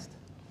that nest.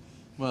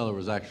 Well, there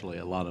was actually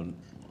a lot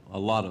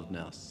of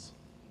nests.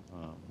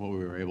 What we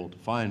were able to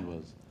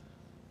find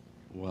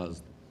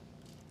was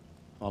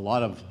a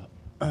lot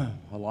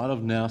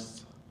of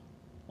nests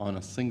on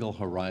a single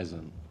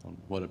horizon, on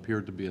what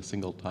appeared to be a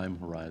single time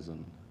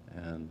horizon,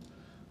 and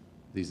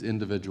these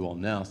individual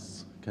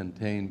nests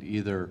contained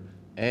either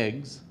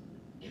eggs,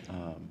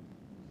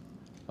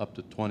 up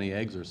to 20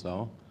 eggs or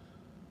so.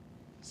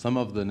 Some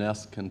of the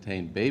nests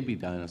contained baby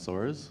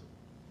dinosaurs,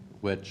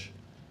 which,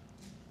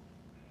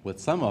 with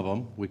some of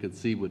them, we could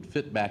see would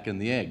fit back in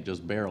the egg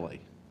just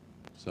barely.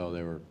 So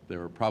they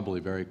were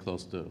probably very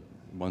close to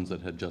ones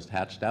that had just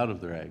hatched out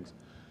of their eggs.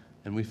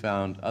 And we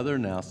found other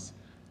nests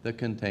that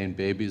contained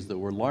babies that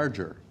were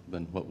larger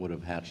than what would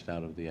have hatched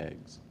out of the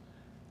eggs.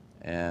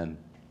 And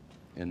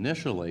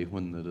initially,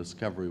 when the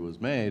discovery was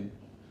made,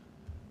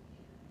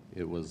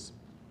 it was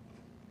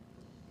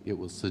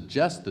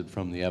suggested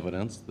from the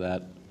evidence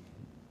that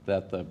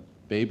the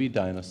baby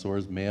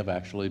dinosaurs may have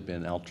actually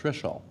been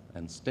altricial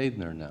and stayed in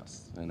their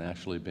nests and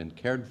actually been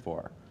cared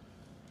for.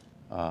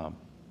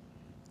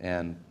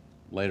 And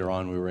later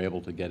on, we were able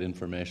to get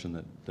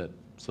information that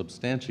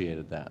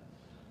substantiated that.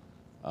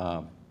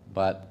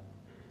 But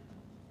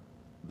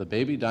the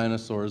baby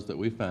dinosaurs that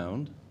we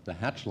found, the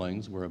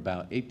hatchlings, were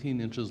about 18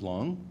 inches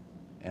long,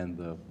 and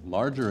the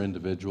larger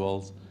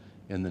individuals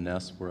in the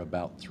nest were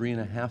about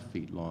 3.5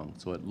 feet long.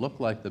 So it looked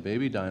like the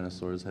baby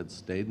dinosaurs had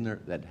stayed in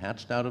that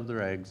hatched out of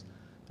their eggs,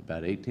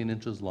 about 18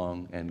 inches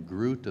long, and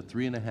grew to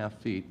 3.5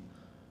 feet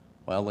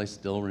while they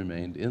still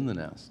remained in the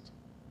nest.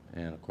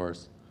 And of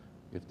course,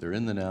 if they're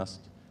in the nest,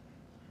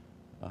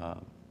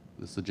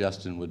 the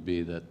suggestion would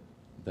be that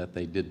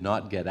they did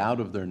not get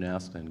out of their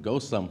nest and go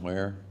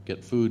somewhere,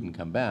 get food and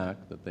come back,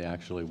 that they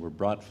actually were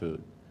brought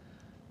food.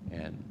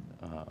 And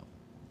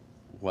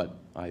what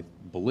I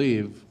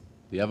believe,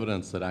 the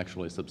evidence that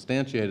actually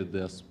substantiated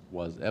this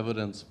was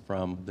evidence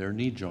from their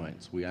knee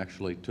joints. We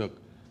actually took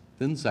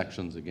thin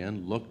sections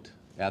again, looked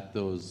at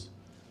those,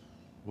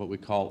 what we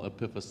call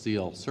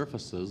epiphyseal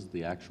surfaces,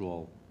 the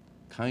actual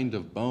kind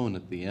of bone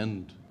at the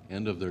end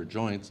of their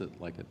joints,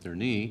 like at their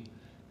knee,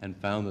 and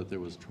found that there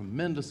was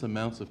tremendous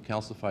amounts of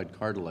calcified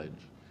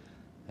cartilage.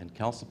 And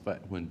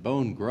when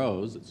bone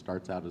grows, it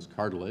starts out as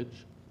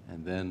cartilage,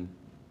 and then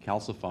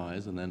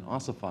calcifies, and then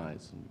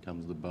ossifies, and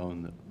becomes the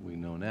bone that we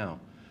know now.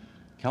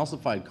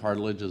 Calcified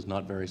cartilage is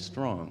not very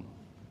strong,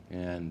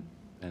 and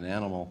an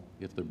animal,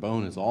 if their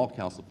bone is all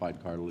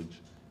calcified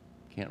cartilage,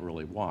 can't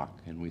really walk.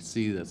 And we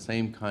see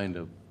that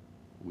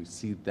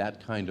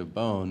kind of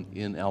bone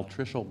in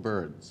altricial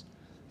birds.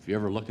 If you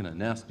ever look in a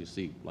nest, you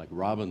see like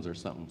robins or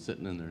something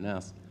sitting in their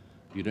nest.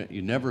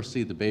 You never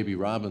see the baby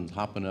robins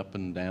hopping up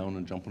and down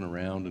and jumping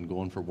around and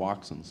going for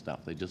walks and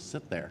stuff. They just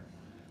sit there.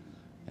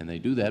 And they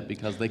do that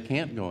because they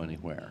can't go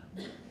anywhere.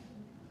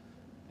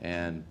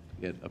 And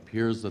it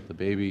appears that the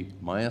baby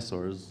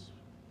maiasaurs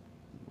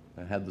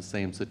had the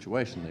same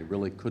situation. They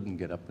really couldn't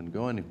get up and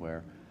go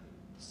anywhere.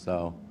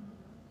 So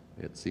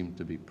it seemed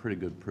to be pretty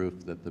good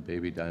proof that the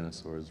baby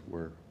dinosaurs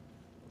were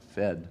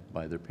fed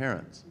by their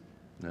parents.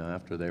 Now,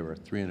 after they were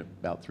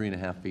about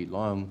 3.5 feet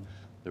long,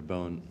 their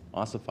bone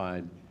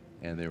ossified,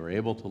 and they were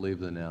able to leave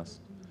the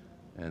nest.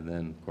 And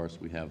then, of course,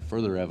 we have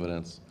further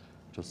evidence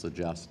to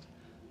suggest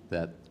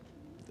that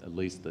at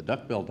least the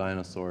duck-billed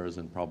dinosaurs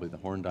and probably the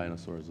horned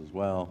dinosaurs as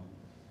well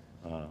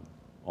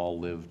all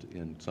lived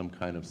in some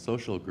kind of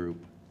social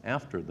group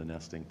after the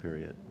nesting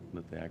period,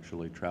 that they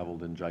actually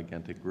traveled in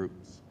gigantic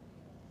groups.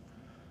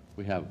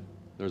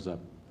 There's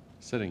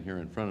sitting here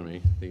in front of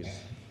me, these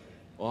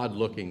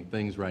odd-looking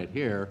things right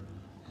here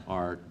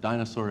are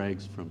dinosaur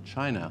eggs from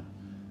China.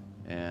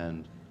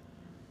 And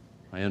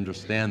I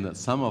understand that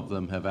some of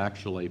them have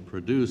actually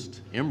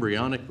produced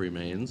embryonic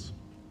remains,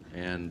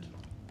 and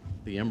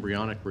the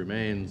embryonic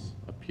remains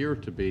appear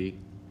to be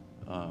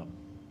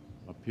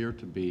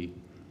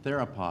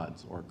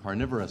theropods or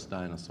carnivorous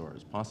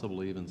dinosaurs,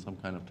 possibly even some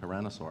kind of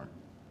tyrannosaur.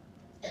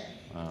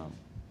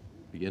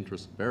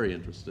 Very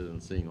interested in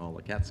seeing all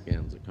the CAT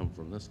scans that come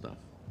from this stuff.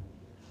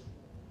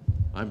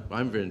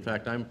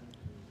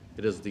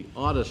 It is the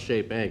oddest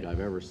shaped egg I've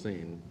ever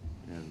seen,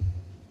 and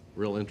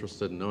real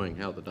interested in knowing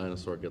how the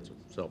dinosaur gets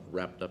itself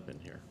wrapped up in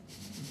here.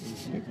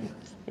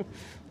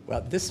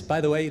 Well,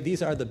 by the way,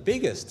 these are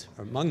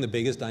among the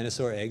biggest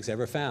dinosaur eggs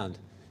ever found.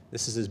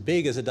 This is as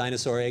big as a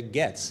dinosaur egg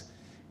gets.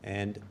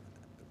 And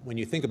when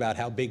you think about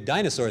how big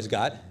dinosaurs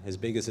got, as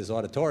big as this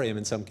auditorium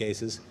in some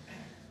cases,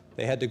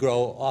 they had to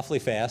grow awfully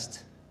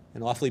fast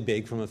and awfully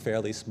big from a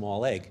fairly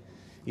small egg,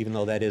 even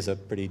though that is a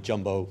pretty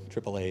jumbo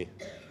AAA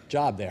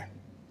job there.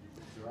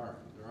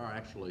 There are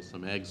actually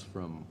some eggs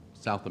from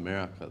South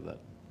America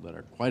that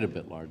are quite a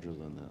bit larger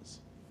than this,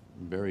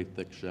 very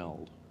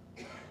thick-shelled.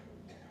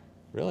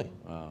 Really?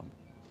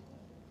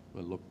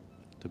 But look,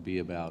 to be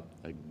about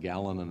 1.5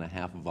 gallon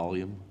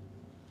volume,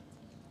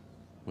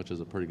 which is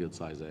a pretty good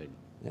size egg.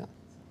 Yeah,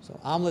 so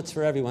omelets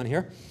for everyone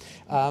here.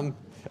 I'm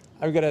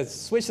going to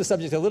switch the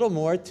subject a little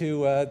more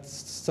to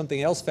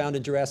something else found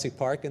in Jurassic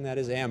Park, and that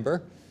is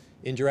amber.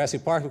 In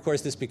Jurassic Park, of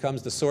course, this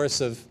becomes the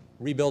source of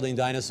rebuilding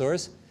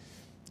dinosaurs.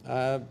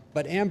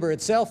 But amber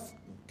itself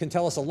can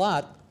tell us a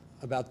lot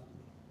about,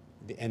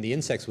 and the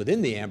insects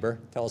within the amber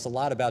tell us a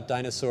lot about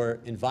dinosaur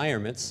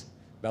environments,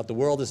 about the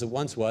world as it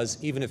once was,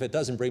 even if it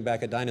doesn't bring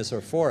back a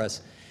dinosaur for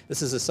us.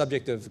 This is a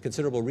subject of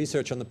considerable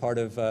research on the part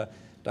of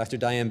Dr.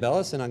 Diane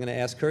Bellis, and I'm going to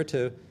ask her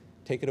to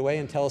take it away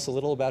and tell us a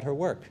little about her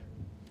work.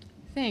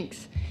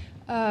 Thanks.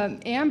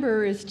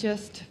 Amber is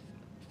just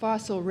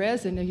fossil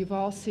resin. Now, you've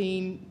all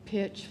seen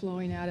pitch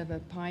flowing out of a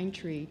pine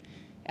tree.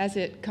 As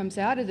it comes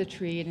out of the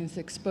tree and is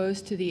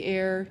exposed to the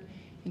air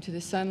and to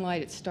the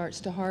sunlight, it starts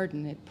to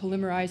harden. It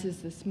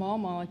polymerizes the small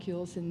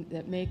molecules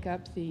that make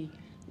up the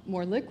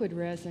more liquid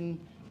resin,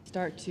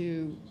 start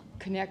to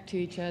connect to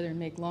each other and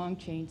make long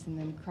chains and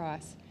then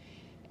cross.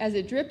 As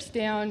it drips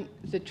down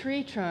the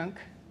tree trunk,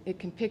 it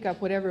can pick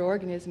up whatever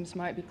organisms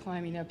might be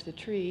climbing up the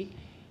tree,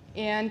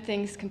 and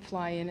things can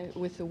fly in it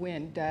with the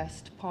wind,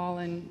 dust,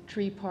 pollen,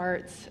 tree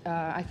parts.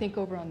 I think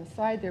over on the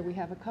side there we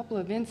have a couple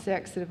of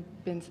insects that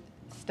have been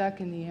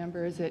stuck in the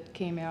amber as it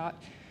came out.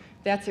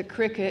 That's a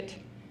cricket.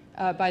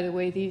 By the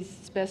way, these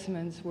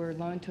specimens were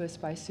loaned to us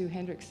by Sue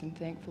Hendrickson,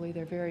 thankfully.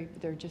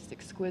 They're just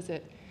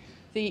exquisite.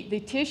 The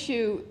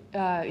tissue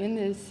in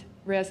this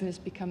resin has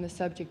become the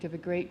subject of a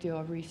great deal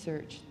of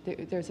research.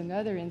 There's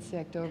another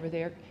insect over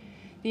there.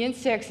 The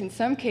insects, in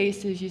some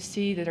cases, you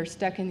see that are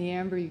stuck in the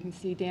amber, you can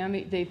see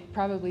damage. They've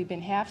probably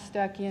been half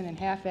stuck in and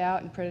half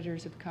out, and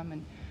predators have come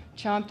and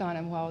chomped on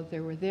them while they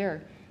were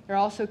there. There are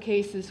also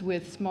cases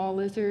with small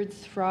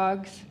lizards,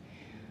 frogs.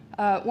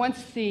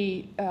 Once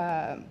the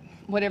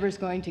whatever's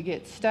going to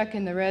get stuck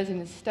in the resin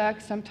is stuck,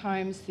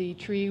 sometimes the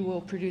tree will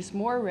produce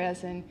more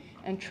resin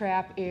and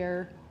trap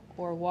air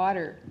or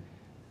water.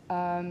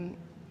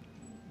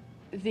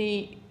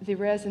 The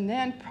resin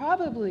then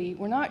probably,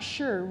 we're not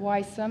sure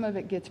why some of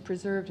it gets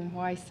preserved and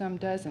why some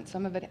doesn't.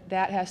 Some of it,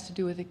 that has to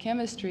do with the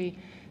chemistry.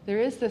 There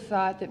is the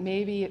thought that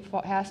maybe it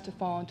has to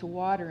fall into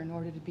water in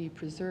order to be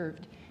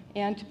preserved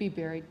and to be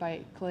buried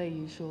by clay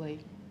usually.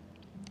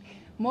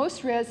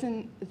 Most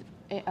resin,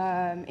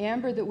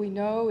 amber that we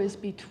know is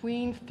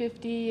between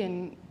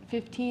 15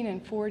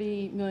 and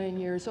 40 million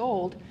years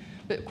old,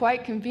 but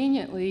quite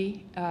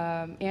conveniently,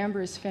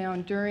 amber is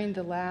found during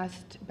the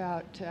last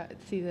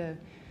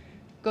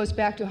goes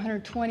back to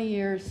 120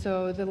 years,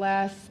 so the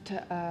last,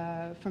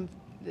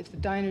 if the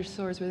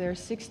dinosaurs were there,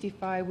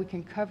 65, we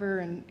can cover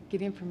and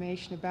get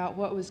information about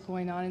what was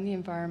going on in the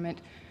environment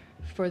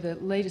for the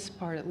latest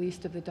part, at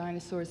least, of the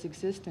dinosaurs'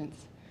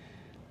 existence.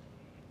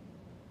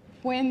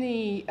 When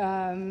the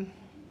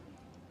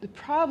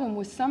problem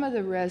with some of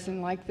the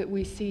resin, like that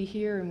we see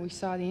here and we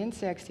saw the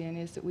insects in,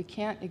 is that we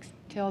can't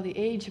tell the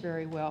age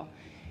very well.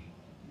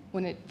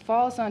 When it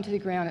falls onto the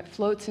ground, it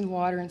floats in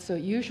water, and so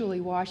it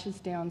usually washes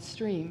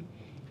downstream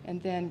and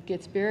then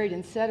gets buried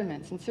in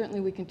sediments. And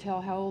certainly we can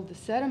tell how old the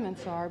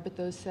sediments are, but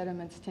those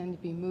sediments tend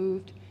to be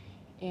moved.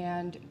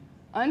 And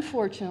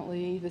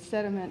unfortunately, the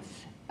sediments,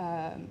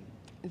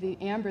 the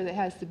amber that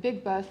has the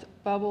big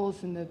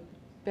bubbles and the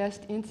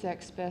best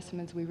insect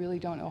specimens, we really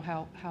don't know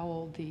how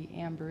old the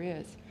amber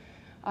is.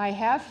 I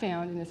have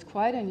found, and it's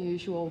quite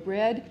unusual,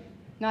 red,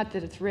 not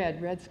that it's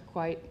red, red's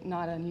quite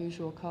not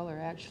unusual color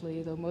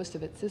actually, though most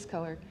of it's this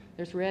color.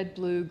 There's red,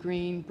 blue,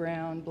 green,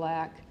 brown,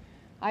 black.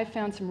 I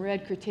found some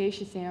red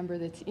Cretaceous amber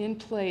that's in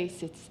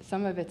place.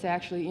 Some of it's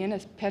actually in a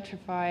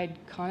petrified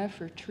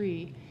conifer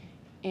tree,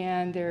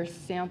 and there's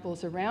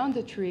samples around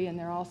the tree, and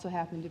there also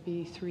happen to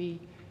be 3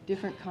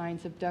 different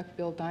kinds of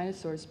duck-billed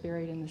dinosaurs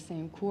buried in the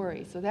same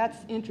quarry. So that's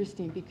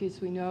interesting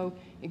because we know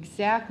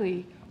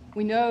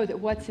that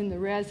what's in the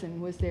resin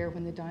was there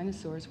when the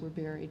dinosaurs were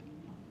buried.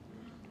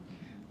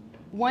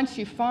 Once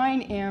you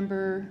find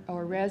amber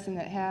or resin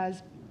that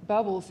has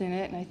bubbles in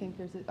it, and I think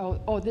there's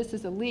this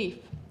is a leaf.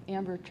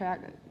 Amber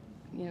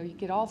you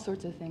get all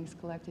sorts of things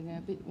collected in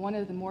it, but one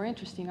of the more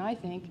interesting, I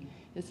think,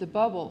 is the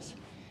bubbles.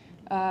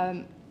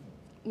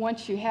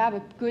 Once you have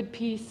a good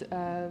piece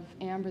of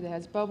amber that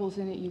has bubbles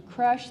in it, you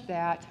crush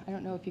that. I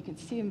don't know if you can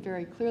see them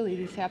very clearly.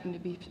 These happen to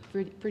be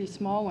pretty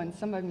small ones.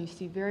 Some of them you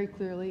see very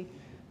clearly.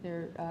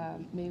 They're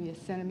maybe a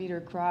centimeter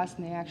across,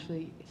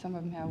 and some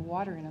of them have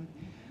water in them.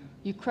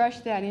 You crush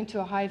that into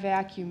a high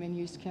vacuum and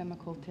use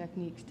chemical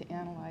techniques to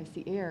analyze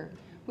the air,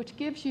 which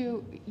gives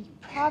you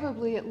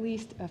probably at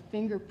least a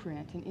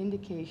fingerprint, an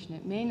indication.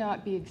 It may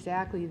not be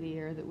exactly the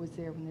air that was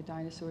there when the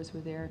dinosaurs were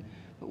there,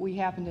 but we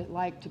happen to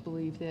like to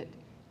believe that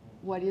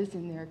what is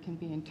in there can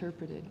be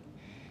interpreted.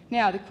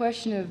 Now, the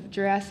question of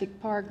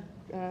Jurassic Park,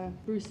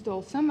 Bruce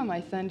stole some of my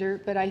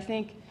thunder, but I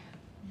think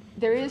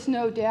there is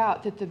no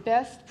doubt that the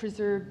best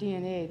preserved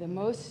DNA, the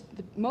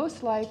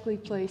most likely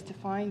place to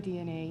find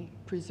DNA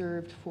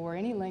preserved for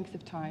any length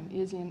of time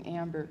is in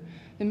amber.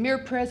 The mere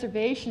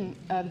preservation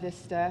of this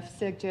stuff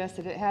suggests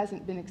that it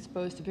hasn't been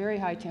exposed to very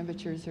high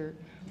temperatures or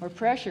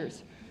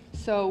pressures.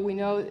 So we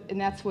know, and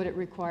that's what it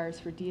requires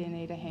for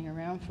DNA to hang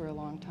around for a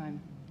long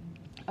time.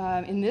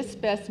 In this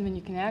specimen,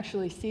 you can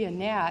actually see a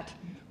gnat,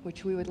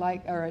 which we would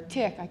like, or a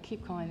tick. I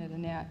keep calling it a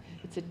gnat.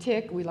 It's a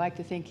tick. We like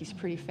to think he's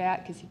pretty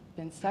fat because he's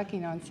been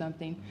sucking on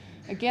something.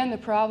 Again, the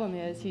problem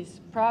is he's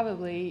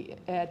probably,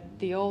 at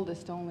the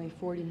oldest, only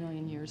 40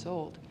 million years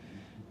old.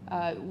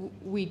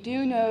 We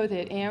do know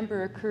that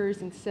amber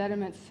occurs in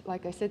sediments,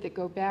 like I said, that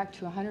go back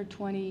to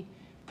 120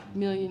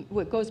 million,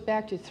 well, it goes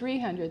back to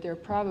 300. There are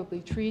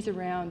probably trees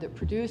around that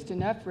produced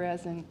enough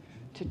resin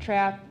to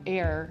trap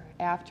air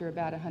after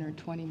about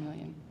 120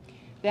 million.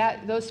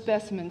 Those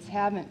specimens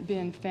haven't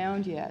been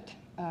found yet.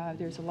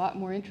 There's a lot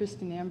more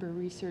interest in amber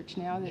research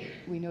now that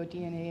we know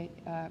DNA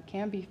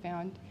can be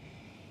found.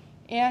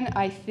 And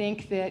I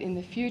think that in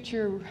the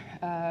future,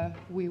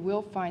 we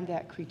will find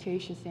that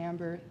Cretaceous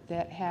amber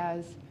that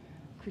has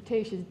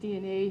Cretaceous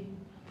DNA,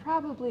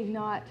 probably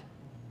not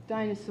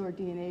dinosaur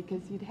DNA,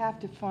 because you'd have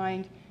to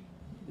find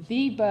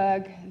the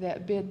bug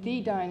that bit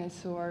the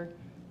dinosaur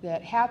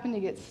that happened to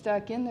get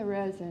stuck in the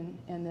resin,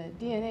 and the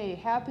DNA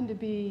happened to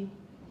be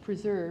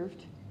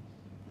preserved.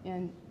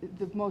 And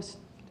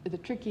the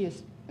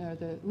trickiest,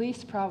 the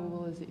least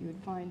probable is that you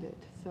would find it.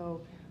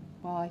 So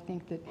while I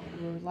think that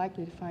we're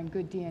likely to find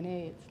good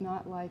DNA, it's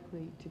not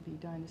likely to be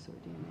dinosaur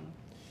DNA.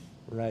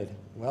 Right.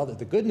 Well,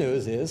 the good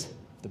news is,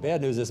 the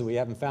bad news is that we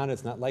haven't found it.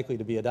 It's not likely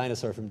to be a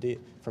dinosaur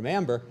from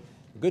amber.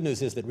 The good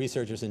news is that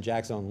researchers in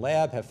Jack's own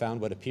lab have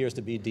found what appears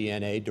to be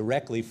DNA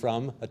directly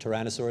from a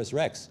Tyrannosaurus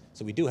rex.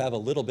 So we do have a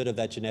little bit of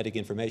that genetic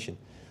information.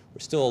 We're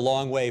still a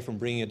long way from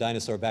bringing a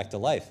dinosaur back to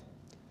life.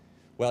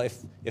 Well,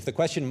 if the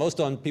question most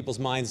on people's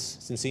minds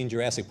since seeing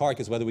Jurassic Park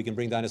is whether we can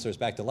bring dinosaurs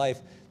back to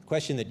life, the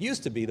question that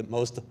used to be the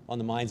most on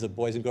the minds of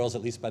boys and girls,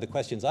 at least by the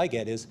questions I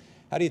get, is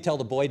how do you tell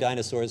the boy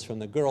dinosaurs from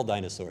the girl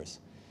dinosaurs?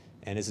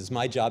 And as it's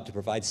my job to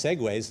provide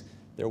segues,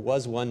 there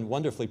was one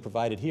wonderfully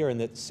provided here in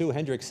that Sue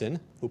Hendrickson,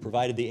 who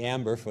provided the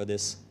amber for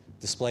this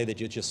display that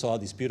you just saw,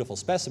 these beautiful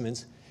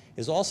specimens,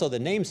 is also the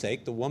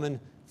namesake, the woman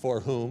for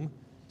whom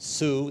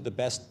Sue, the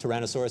best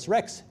Tyrannosaurus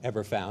rex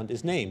ever found,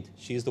 is named.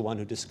 She's the one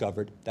who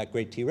discovered that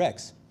great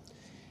T-Rex.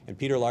 And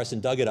Peter Larson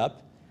dug it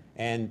up,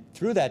 and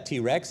through that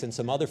T-Rex and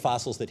some other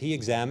fossils that he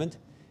examined,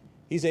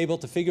 he's able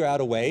to figure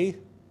out a way,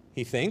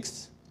 he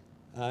thinks,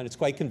 and it's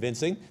quite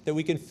convincing, that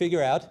we can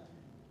figure out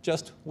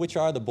just which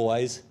are the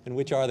boys and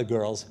which are the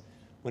girls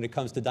when it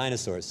comes to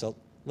dinosaurs. So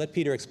let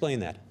Peter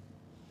explain that.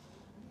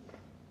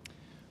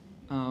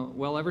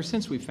 Well, ever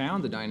since we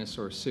found the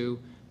dinosaur Sue,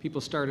 people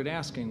started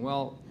asking,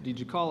 well, did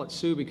you call it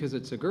Sue because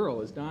it's a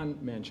girl? As Don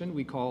mentioned,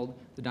 we called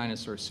the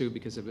dinosaur Sue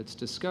because of its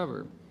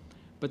discoverer.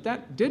 But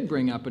that did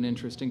bring up an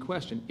interesting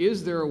question.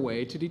 Is there a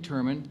way to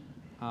determine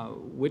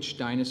which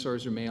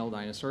dinosaurs are male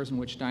dinosaurs and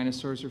which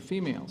dinosaurs are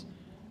females?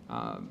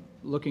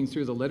 Looking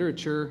through the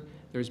literature,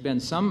 there's been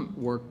some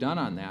work done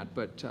on that,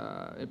 but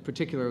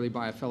particularly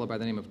by a fellow by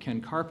the name of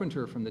Ken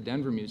Carpenter from the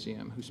Denver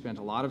Museum, who spent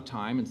a lot of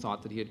time and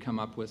thought that he had come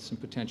up with some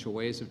potential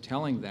ways of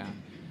telling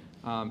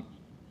that.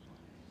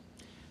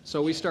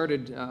 So we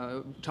started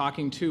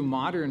talking to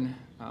modern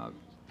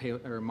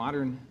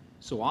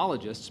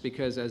zoologists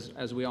because,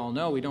 as we all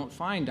know, we don't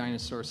find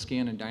dinosaur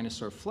skin and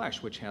dinosaur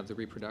flesh, which have the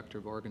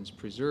reproductive organs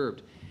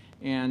preserved.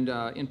 And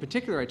in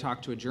particular, I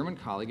talked to a German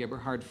colleague,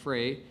 Eberhard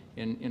Frey,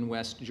 in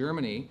West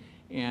Germany,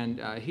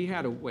 and he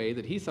had a way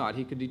that he thought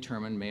he could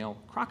determine male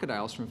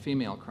crocodiles from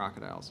female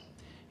crocodiles.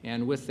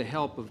 And with the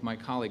help of my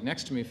colleague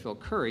next to me, Phil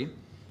Curry,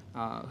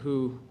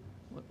 who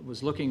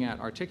was looking at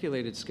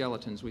articulated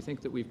skeletons, we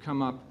think that we've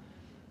come up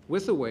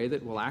with a way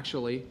that will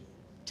actually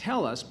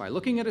tell us, by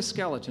looking at a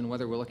skeleton,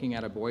 whether we're looking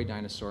at a boy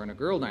dinosaur and a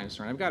girl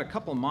dinosaur. And I've got a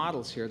couple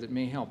models here that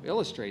may help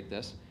illustrate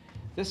this.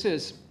 This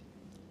is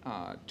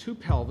two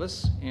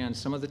pelvis and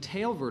some of the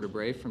tail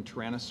vertebrae from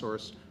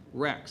Tyrannosaurus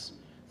rex.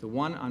 The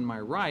one on my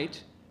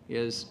right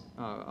is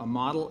a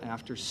model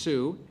after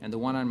Sue, and the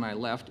one on my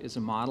left is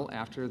a model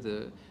after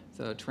the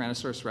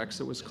Tyrannosaurus rex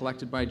that was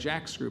collected by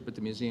Jack's group at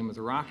the Museum of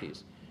the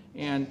Rockies.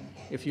 And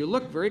if you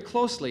look very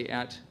closely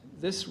at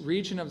this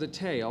region of the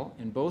tail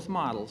in both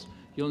models,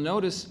 you'll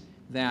notice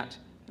that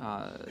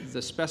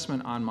the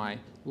specimen on my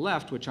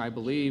left, which I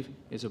believe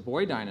is a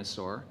boy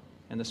dinosaur,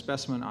 and the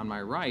specimen on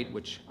my right,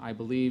 which I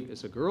believe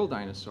is a girl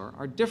dinosaur,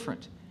 are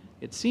different.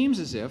 It seems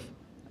as if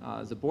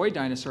the boy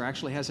dinosaur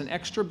actually has an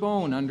extra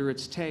bone under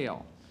its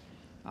tail.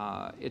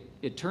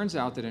 It turns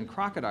out that in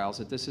crocodiles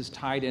that this is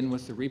tied in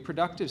with the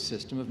reproductive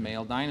system of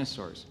male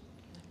dinosaurs.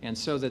 And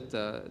so that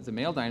the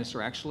male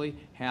dinosaur actually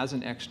has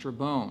an extra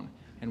bone.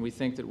 And we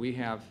think that we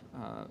have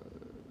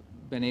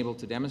been able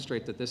to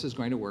demonstrate that this is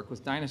going to work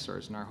with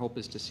dinosaurs. And our hope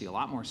is to see a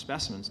lot more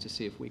specimens to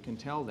see if we can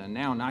tell then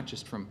now, not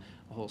just from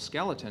a whole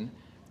skeleton,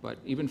 but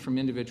even from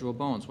individual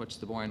bones, what's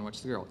the boy and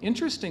what's the girl.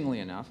 Interestingly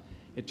enough,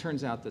 it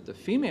turns out that the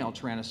female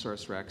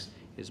Tyrannosaurus rex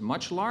is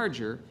much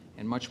larger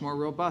and much more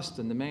robust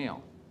than the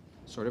male.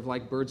 Sort of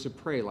like birds of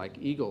prey, like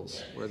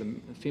eagles, where the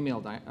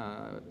female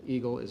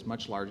eagle is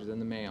much larger than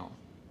the male.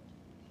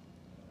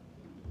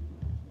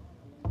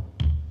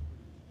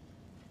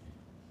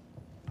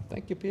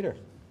 Thank you, Peter.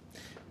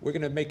 We're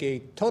going to make a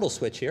total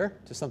switch here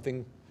to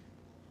something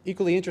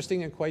equally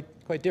interesting and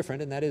quite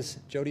different, and that is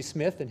Jody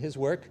Smith and his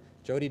work.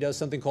 Jody does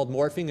something called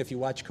morphing. If you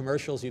watch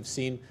commercials, you've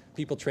seen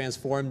people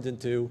transformed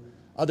into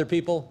other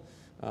people,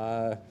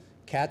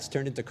 cats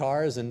turned into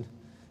cars, and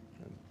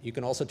you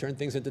can also turn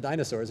things into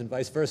dinosaurs and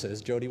vice versa,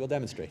 as Jody will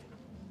demonstrate.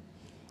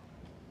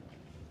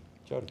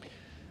 Jody.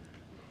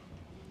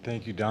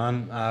 Thank you,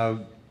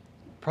 Don.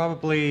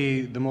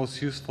 Probably the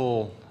most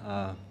useful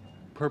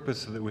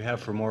purpose that we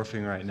have for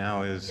morphing right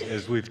now is,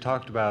 as we've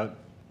talked about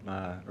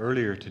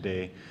earlier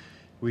today,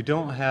 we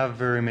don't have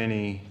very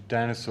many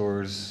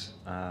dinosaurs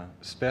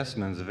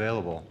specimens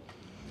available.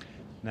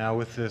 Now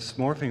with this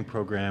morphing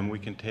program, we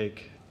can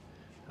take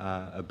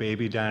a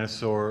baby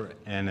dinosaur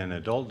and an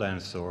adult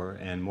dinosaur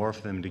and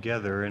morph them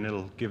together, and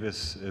it'll give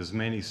us as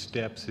many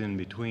steps in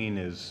between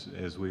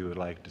as we would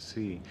like to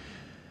see,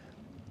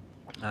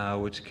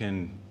 which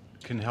can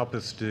help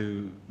us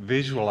to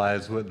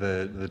visualize what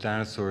the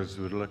dinosaurs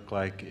would look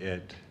like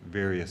at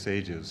various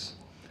ages.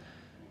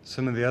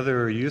 Some of the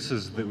other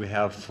uses that we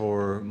have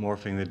for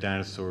morphing the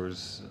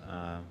dinosaurs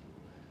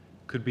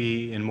could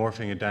be in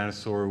morphing a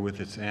dinosaur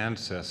with its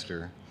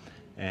ancestor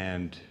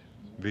and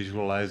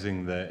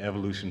visualizing the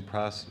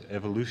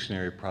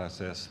evolutionary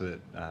process that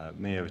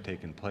may have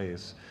taken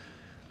place.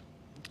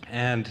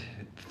 And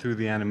through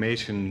the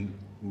animation,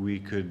 we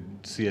could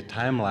see a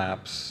time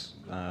lapse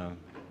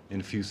in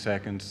a few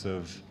seconds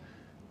of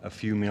a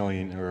few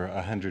million or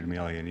 100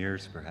 million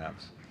years,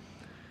 perhaps.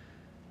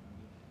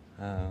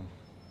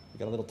 We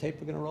got a little tape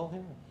we're going to roll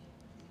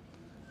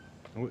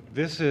here?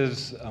 This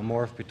is a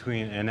morph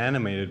between, an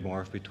animated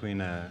morph between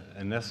a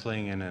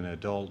nestling and an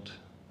adult.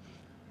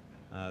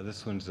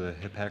 This one's a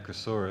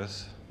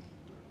Hipparchosaurus.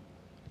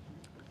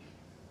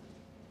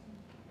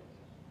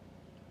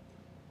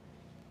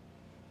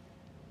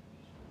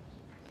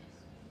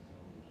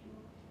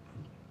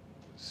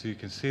 So you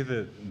can see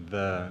that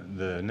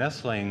the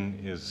nestling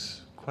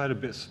is quite a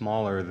bit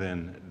smaller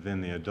than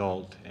the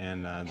adult,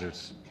 and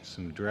there's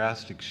some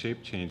drastic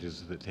shape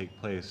changes that take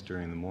place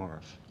during the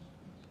morph.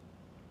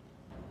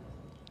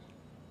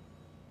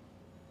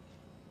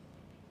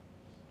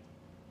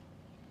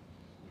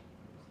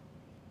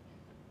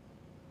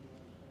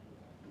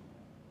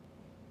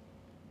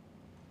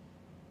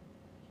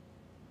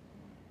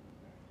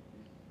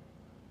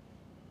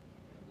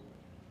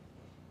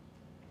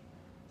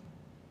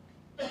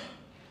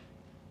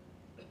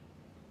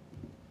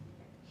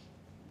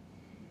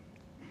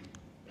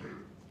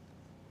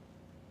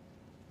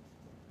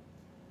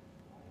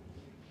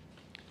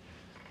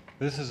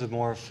 This is a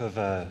morph of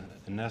a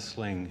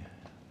nestling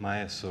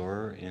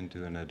myosaur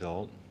into an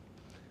adult.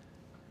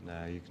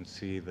 You can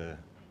see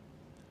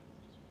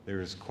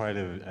there's quite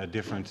a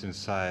difference in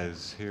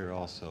size here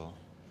also.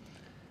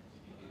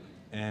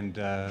 And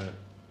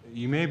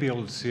you may be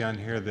able to see on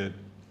here that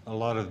a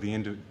lot of the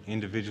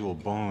individual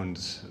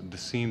bones, the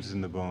seams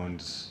in the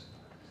bones,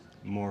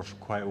 morph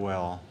quite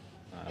well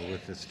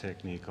with this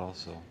technique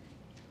also.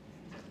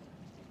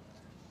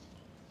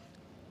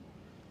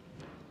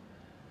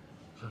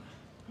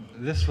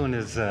 This one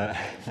is,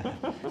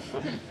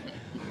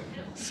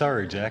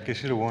 sorry, Jack, I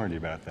should have warned you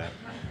about that.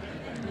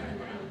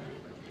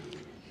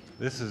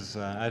 This is,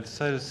 I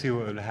decided to see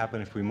what would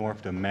happen if we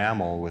morphed a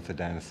mammal with a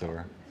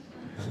dinosaur.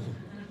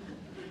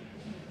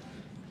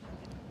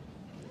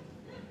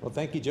 Well,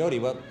 thank you, Jody.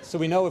 Well, so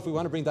we know if we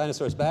want to bring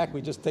dinosaurs back,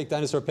 we just take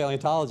dinosaur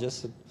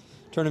paleontologists and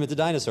turn them into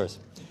dinosaurs.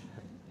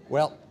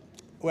 Well,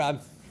 I'm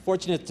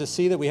fortunate to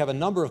see that we have a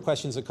number of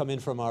questions that come in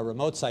from our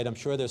remote site. I'm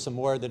sure there's some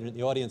more that are in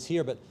the audience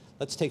here, but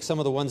let's take some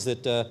of the ones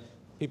that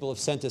people have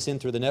sent us in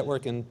through the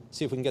network and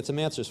see if we can get some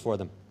answers for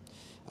them.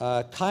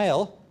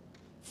 Kyle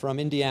from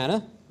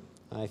Indiana,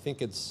 I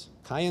think it's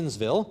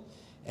Cayensville,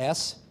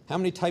 asks how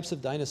many types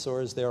of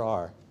dinosaurs there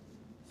are.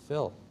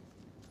 Phil.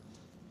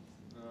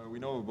 We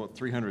know about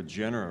 300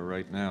 genera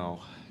right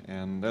now,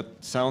 and that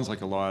sounds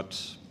like a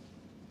lot.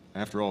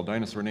 After all,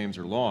 dinosaur names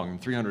are long,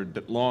 and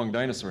 300 long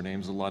dinosaur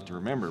names is a lot to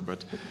remember,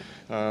 but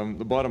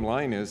the bottom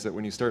line is that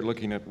when you start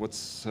looking at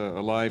what's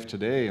alive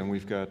today, and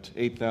we've got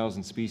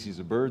 8,000 species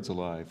of birds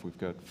alive, we've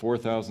got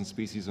 4,000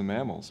 species of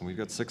mammals, and we've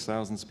got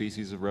 6,000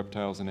 species of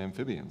reptiles and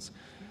amphibians.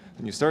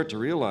 And you start to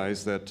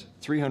realize that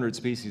 300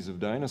 species of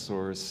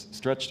dinosaurs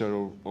stretched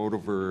out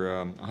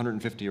over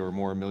 150 or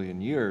more million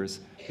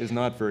years is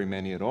not very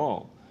many at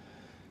all.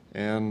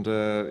 And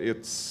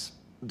it's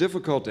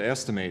difficult to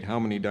estimate how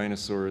many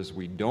dinosaurs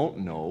we don't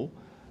know,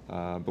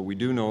 but we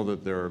do know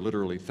that there are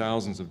literally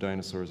thousands of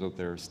dinosaurs out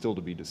there still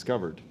to be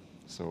discovered.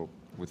 So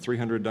with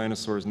 300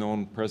 dinosaurs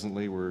known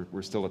presently,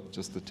 we're still at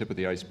just the tip of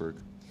the iceberg.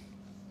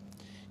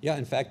 Yeah,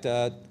 in fact,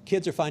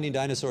 kids are finding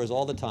dinosaurs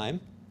all the time,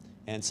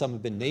 and some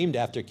have been named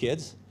after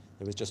kids.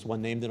 There was just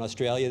one named in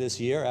Australia this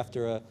year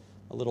after a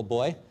little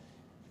boy.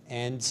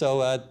 And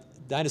so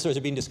dinosaurs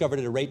are being discovered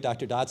at a rate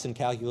Dr. Dotson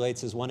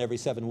calculates is one every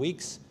 7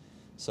 weeks.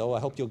 So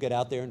I hope you'll get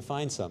out there and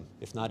find some,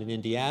 if not in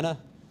Indiana,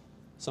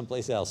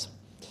 someplace else.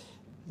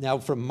 Now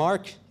from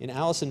Mark in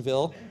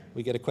Allisonville,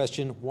 we get a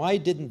question, why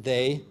didn't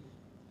they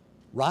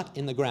rot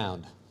in the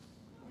ground?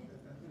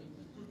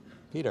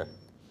 Peter.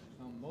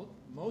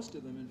 most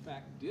of them, in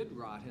fact, did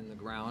rot in the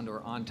ground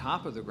or on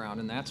top of the ground,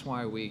 and that's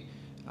why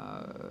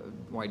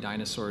why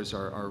dinosaurs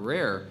are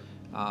rare.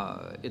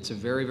 It's a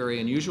very, very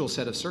unusual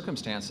set of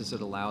circumstances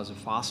that allows a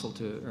fossil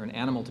or an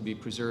animal to be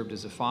preserved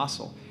as a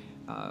fossil.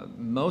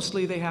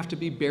 Mostly they have to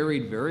be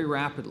buried very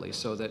rapidly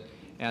so that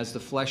as the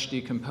flesh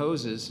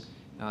decomposes,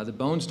 the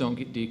bones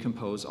don't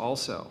decompose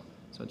also.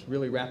 So it's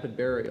really rapid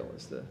burial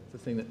is the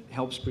thing that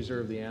helps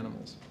preserve the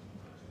animals.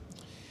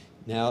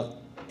 Now,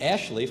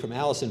 Ashley from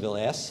Allisonville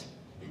asks,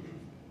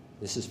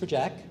 this is for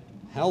Jack,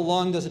 how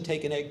long does it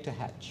take an egg to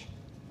hatch?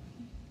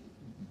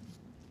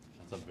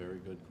 That's a very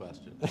good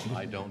question.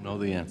 I don't know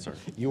the answer.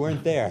 You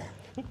weren't there.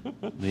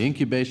 The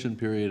incubation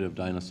period of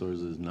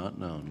dinosaurs is not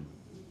known.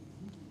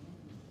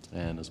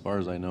 And as far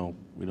as I know,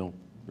 we don't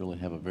really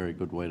have a very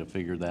good way to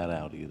figure that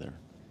out either.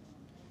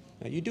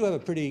 Now, you do have a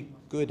pretty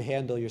good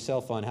handle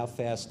yourself on how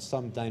fast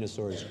some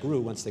dinosaurs grew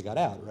once they got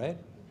out, right?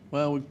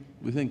 Well,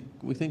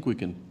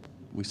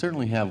 we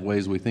certainly have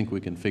ways we think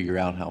we can figure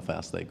out how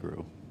fast they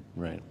grew,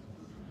 right?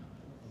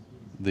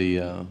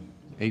 The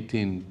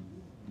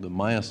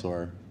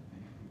Maiasaur,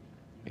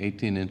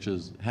 18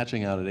 inches,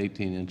 hatching out at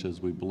 18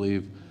 inches, we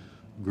believe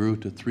grew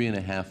to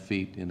 3.5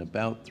 feet in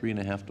about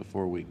 3.5 to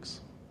 4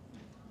 weeks.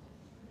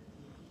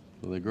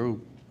 So they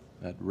grew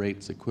at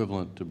rates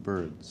equivalent to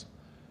birds.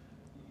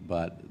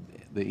 But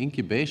the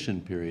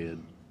incubation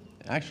period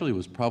actually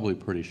was probably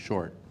pretty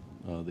short.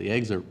 The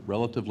eggs are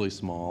relatively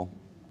small,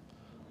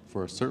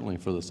 certainly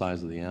for the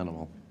size of the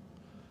animal.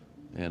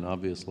 And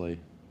obviously,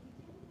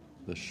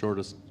 the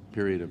shortest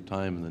period of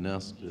time in the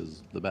nest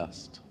is the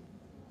best.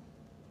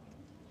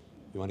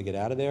 You want to get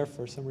out of there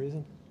for some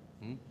reason?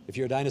 If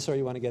you're a dinosaur,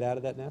 you want to get out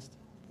of that nest?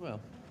 Well,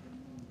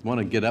 you want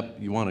to get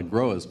up, you want to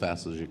grow as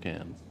fast as you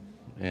can.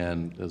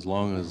 And as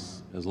long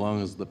as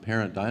the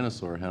parent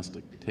dinosaur has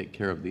to take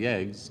care of the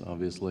eggs,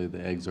 obviously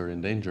the eggs are in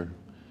danger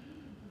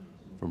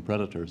from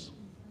predators.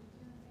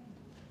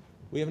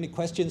 We have any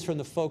questions from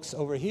the folks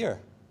over here?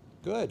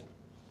 Good.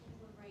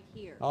 Right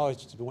here. Oh,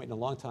 she's been waiting a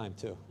long time,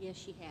 too. Yes,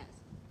 she has.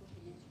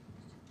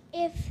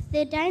 If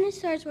the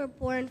dinosaurs were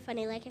born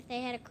funny, like if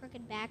they had a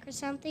crooked back or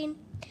something,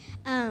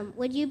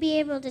 would you be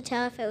able to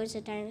tell if it was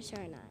a dinosaur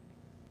or not?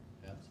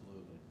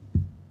 Absolutely.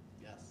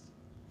 Yes.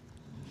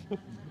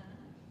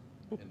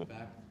 In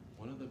fact,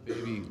 one of the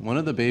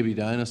baby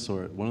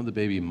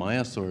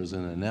Maiasaurs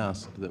in a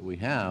nest that we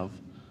have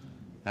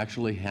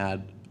actually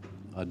had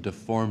a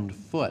deformed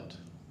foot.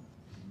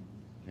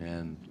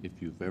 And if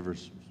you've ever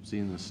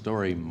seen the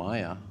story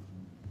Maya,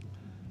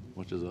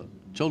 which is a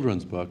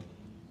children's book,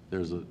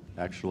 there's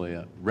actually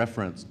a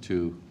reference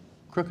to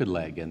crooked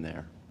leg in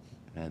there,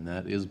 and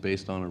that is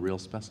based on a real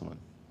specimen.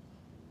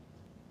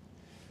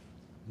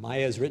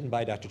 Maya is written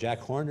by Dr. Jack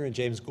Horner and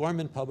James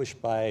Gorman,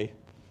 published by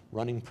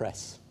Running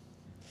Press.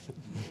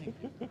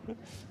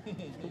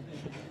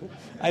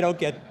 I don't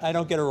get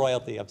a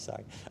royalty, I'm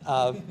sorry.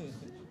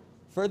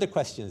 Further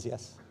questions,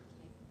 yes?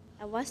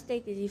 At what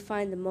state did you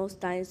find the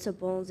most dinosaur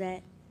bones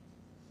at?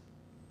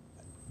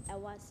 At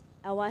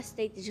what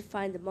state did you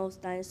find the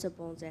most dinosaur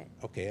bones at?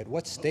 Okay, at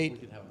what state? We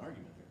could have an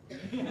argument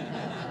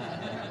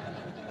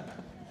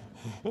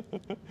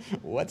here.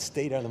 What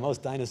state are the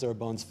most dinosaur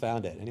bones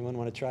found at? Anyone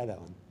want to try that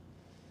one?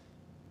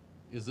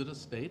 Is it a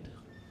state?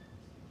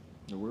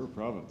 No, we're a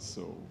province,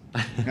 so.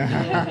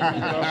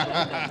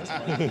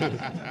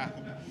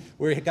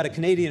 We've got a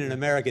Canadian and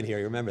American here,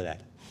 you remember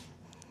that?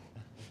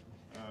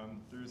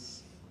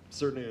 There's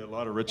certainly a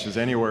lot of riches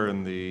anywhere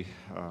in the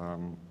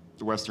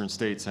western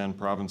states and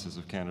provinces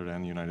of Canada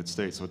and the United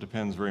States, so it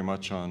depends very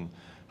much on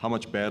how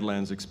much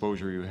badlands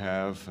exposure you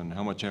have and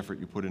how much effort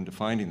you put into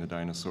finding the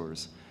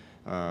dinosaurs.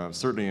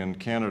 Certainly in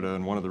Canada,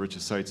 and one of the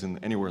richest sites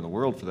anywhere in the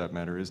world for that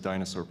matter, is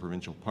Dinosaur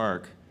Provincial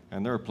Park.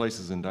 And there are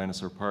places in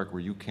Dinosaur Park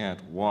where you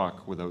can't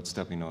walk without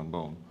stepping on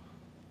bone.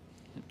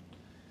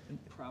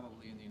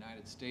 Probably in the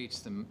United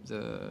States,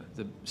 the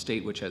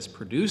state which has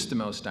produced the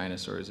most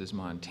dinosaurs is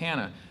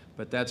Montana,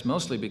 but that's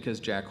mostly because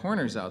Jack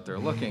Horner's out there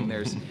looking.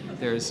 There's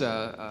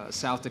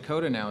South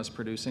Dakota now is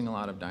producing a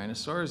lot of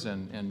dinosaurs,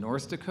 and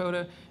North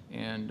Dakota,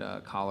 and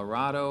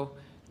Colorado,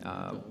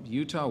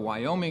 Utah,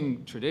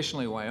 Wyoming.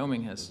 Traditionally,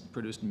 Wyoming has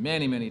produced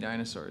many, many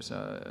dinosaurs.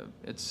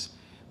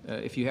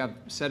 If you have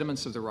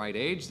sediments of the right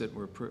age that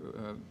were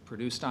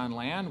produced on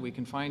land, we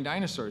can find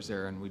dinosaurs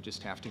there, and we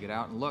just have to get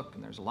out and look.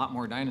 And there's a lot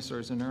more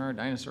dinosaurs than there are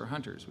dinosaur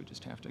hunters. We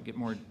just have to get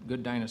more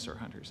good dinosaur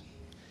hunters.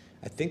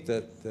 I think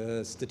that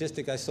the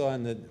statistic I saw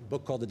in the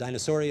book called The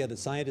Dinosauria that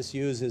scientists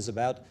use is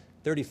about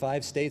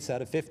 35 states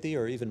out of 50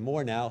 or even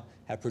more now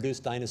have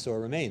produced dinosaur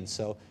remains.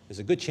 So there's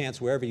a good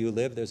chance wherever you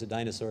live, there's a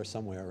dinosaur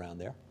somewhere around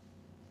there.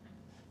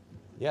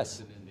 Yes?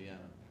 In Indiana.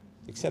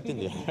 Except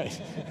India,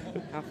 right?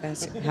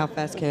 How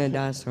fast can a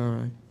dinosaur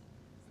run?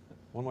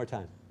 One more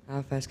time.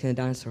 How fast can a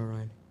dinosaur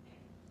run?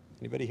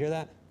 Anybody hear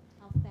that?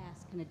 How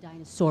fast can a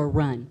dinosaur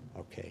run?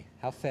 Okay.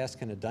 How fast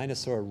can a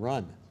dinosaur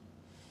run?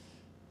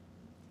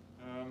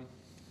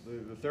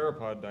 The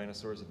theropod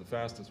dinosaurs are the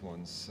fastest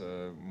ones.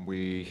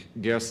 We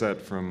guess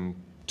that from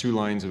two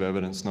lines of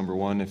evidence. Number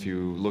one, if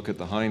you look at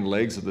the hind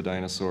legs of the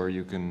dinosaur,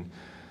 you can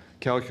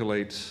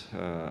calculate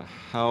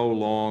how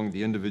long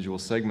the individual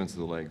segments of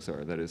the legs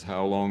are. That is,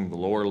 how long the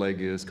lower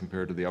leg is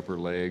compared to the upper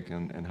leg,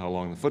 and how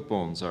long the foot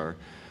bones are.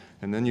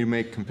 And then you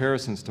make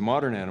comparisons to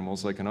modern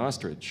animals like an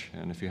ostrich.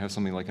 And if you have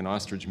something like an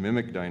ostrich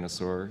mimic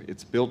dinosaur,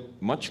 it's built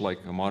much like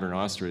a modern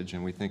ostrich,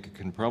 and we think it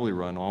can probably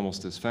run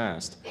almost as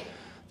fast.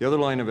 The other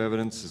line of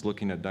evidence is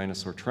looking at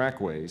dinosaur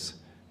trackways.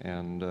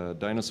 And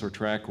dinosaur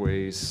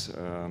trackways,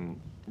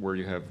 where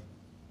you have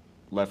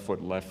left foot,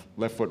 right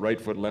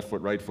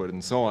foot, right foot,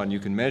 and so on, you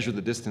can measure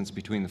the distance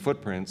between the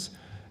footprints,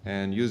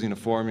 and using a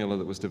formula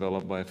that was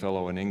developed by a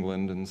fellow in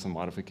England and some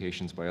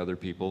modifications by other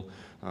people,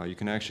 you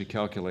can actually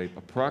calculate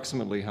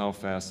approximately how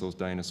fast those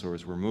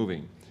dinosaurs were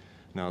moving.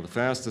 Now, the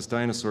fastest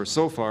dinosaur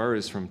so far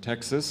is from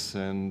Texas,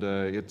 and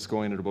it's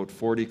going at about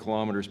 40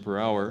 kilometers per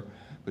hour,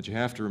 but you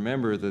have to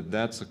remember that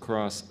that's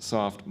across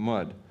soft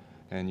mud.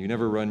 And you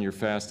never run your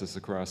fastest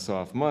across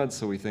soft mud,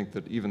 so we think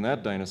that even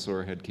that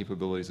dinosaur had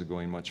capabilities of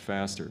going much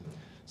faster.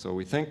 So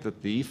we think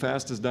that the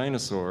fastest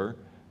dinosaur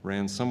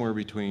ran somewhere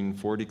between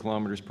 40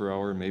 kilometers per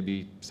hour and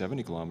maybe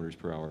 70 kilometers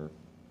per hour.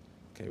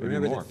 Okay,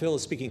 remember that Phil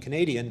is speaking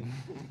Canadian,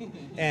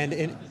 and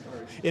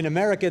in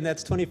American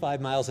that's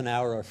 25 miles an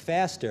hour or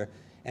faster.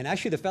 And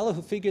actually the fellow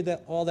who figured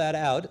all that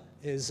out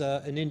is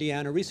an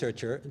Indiana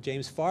researcher,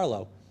 James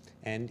Farlow.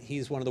 And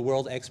he's one of the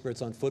world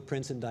experts on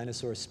footprints and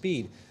dinosaur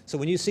speed. So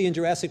when you see in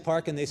Jurassic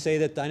Park and they say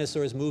that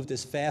dinosaurs moved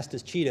as fast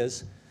as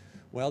cheetahs,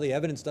 well, the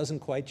evidence doesn't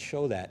quite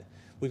show that.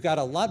 We've got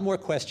a lot more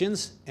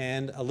questions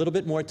and a little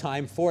bit more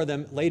time for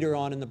them later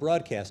on in the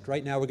broadcast.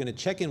 Right now we're going to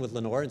check in with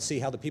Lenore and see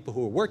how the people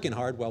who are working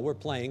hard while we're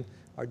playing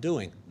are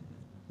doing.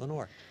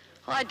 Lenore.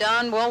 Hi,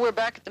 Don. Well, we're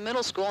back at the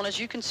middle school, and as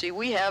you can see,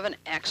 we have an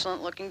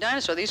excellent-looking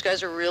dinosaur. These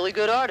guys are really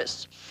good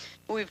artists.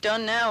 What we've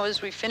done now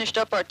is we've finished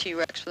up our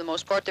T-Rex for the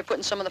most part. They're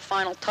putting some of the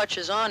final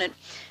touches on it.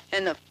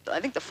 And I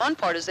think the fun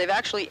part is they've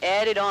actually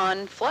added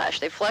on flesh.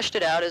 They've fleshed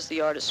it out, as the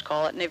artists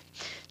call it, and they've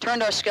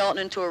turned our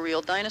skeleton into a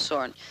real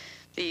dinosaur. And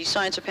the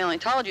science of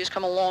paleontology has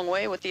come a long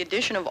way with the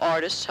addition of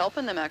artists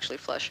helping them actually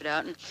flesh it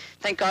out. And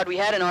thank God we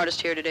had an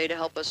artist here today to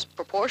help us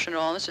proportion it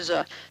all. And this is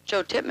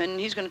Joe Tippman, and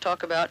he's going to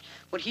talk about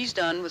what he's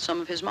done with some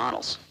of his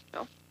models.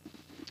 Joe?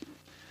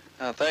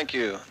 Thank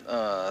you.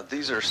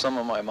 These are some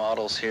of my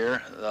models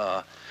here.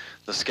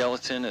 The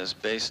skeleton is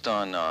based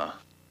on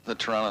the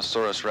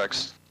Tyrannosaurus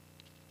Rex,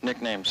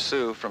 nicknamed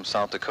Sue, from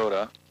South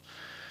Dakota.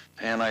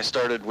 And I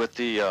started with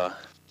the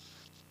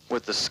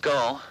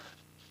skull.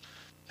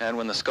 And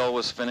when the skull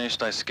was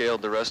finished, I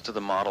scaled the rest of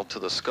the model to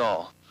the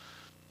skull.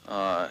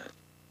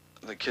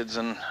 The kids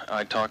and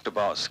I talked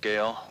about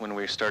scale when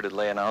we started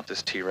laying out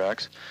this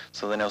T-Rex,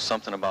 so they know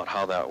something about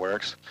how that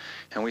works.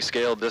 And we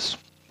scaled this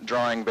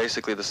drawing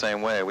basically the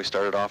same way. We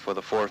started off with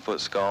a 4-foot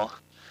skull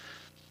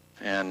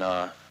and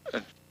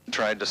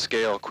tried to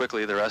scale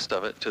quickly the rest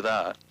of it to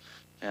that.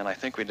 And I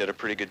think we did a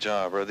pretty good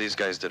job, or these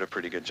guys did a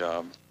pretty good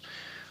job.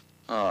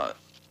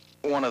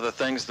 One of the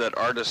things that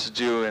artists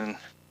do in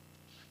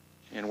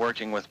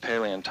working with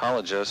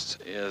paleontologists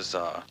is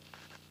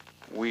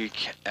we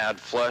add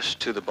flesh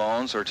to the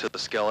bones or to the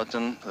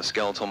skeleton, the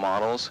skeletal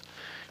models,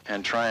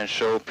 and try and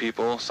show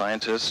people,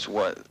 scientists,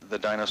 what the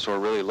dinosaur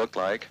really looked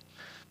like.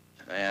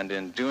 And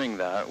in doing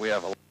that, we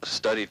have a lot of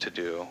study to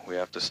do. We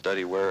have to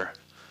study where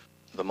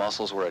the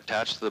muscles were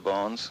attached to the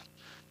bones.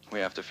 We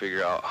have to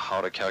figure out how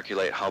to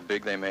calculate how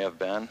big they may have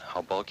been,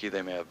 how bulky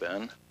they may have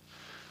been.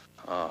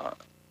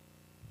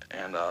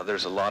 And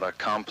there's a lot of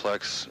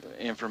complex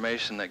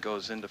information that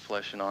goes into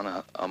fleshing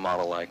on a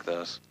model like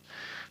this.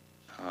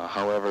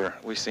 However,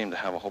 we seem to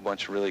have a whole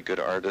bunch of really good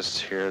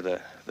artists here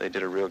that they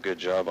did a real good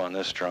job on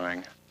this drawing.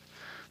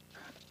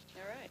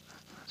 All right.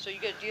 So do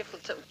you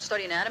have to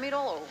study anatomy at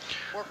all,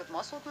 or work with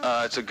muscle groups?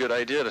 It's a good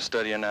idea to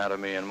study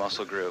anatomy and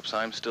muscle groups.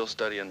 I'm still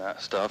studying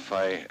that stuff.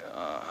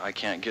 I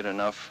can't get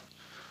enough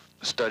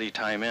study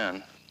time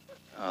in.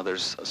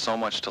 There's so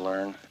much to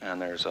learn,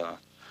 and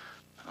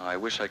I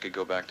wish I could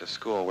go back to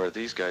school where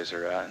these guys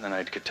are at, and then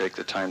I could take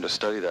the time to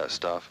study that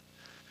stuff.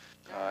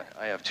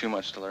 I have too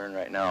much to learn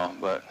right now,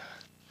 but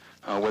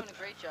doing a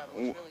great job. It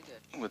was really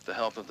good. With the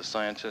help of the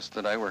scientists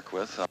that I work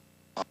with,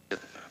 I'll get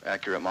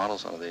accurate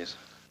models out of these.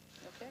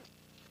 Okay.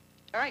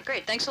 All right,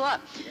 great. Thanks a lot.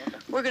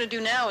 What we're going to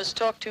do now is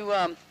talk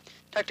to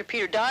Dr.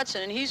 Peter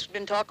Dodson, and he's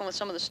been talking with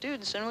some of the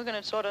students, and we're going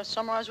to sort of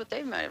summarize what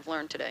they might have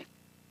learned today.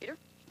 Peter?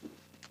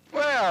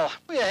 Well,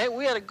 we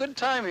had a good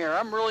time here.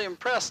 I'm really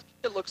impressed.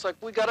 It looks like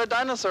we got a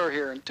dinosaur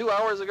here, and 2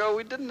 hours ago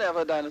we didn't have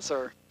a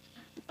dinosaur.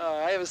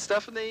 I have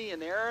Stephanie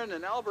and Aaron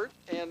and Albert,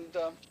 and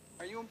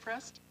are you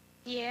impressed?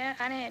 Yeah,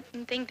 I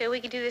didn't think that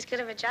we could do this good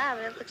of a job.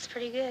 It looks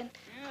pretty good.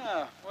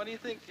 Yeah. What do you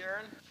think,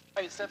 Aaron?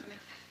 Hey, Stephanie?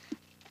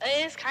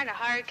 It is kind of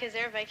hard because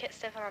everybody kept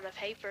stepping on the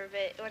paper,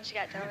 but once you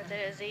got done with it,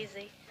 it was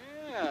easy.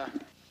 Yeah.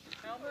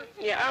 Albert?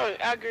 Yeah,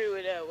 I agree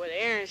with what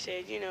Aaron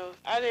said. You know,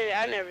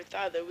 I never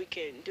thought that we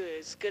could do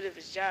as good of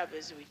a job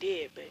as we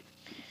did, but...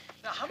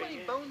 Now, how many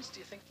bones do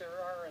you think there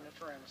are in a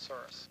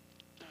Tyrannosaurus?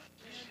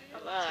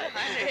 A lot.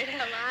 100, a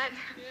lot.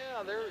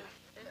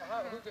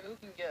 Yeah, who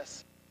can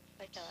guess?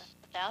 Like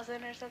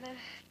 1,000 or something?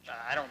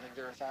 I don't think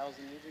there are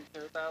 1,000. You think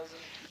there are 1,000?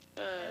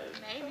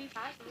 Maybe,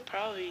 possibly.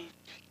 Probably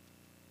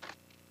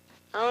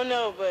I don't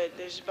know, but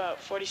there's about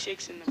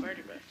 46 in the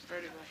vertebrae.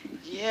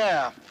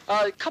 Yeah,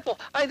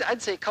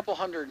 I'd say a couple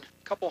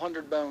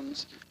hundred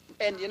bones.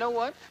 And you know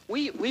what?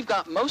 We've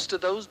got most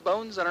of those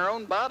bones in our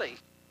own body.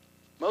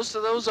 Most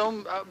of those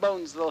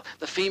bones,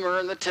 the femur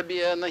and the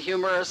tibia and the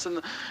humerus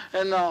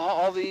and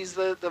all these,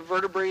 the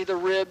vertebrae, the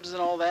ribs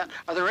and all that.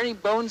 Are there any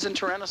bones in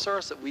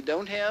Tyrannosaurus that we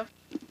don't have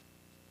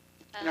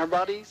in our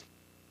bodies?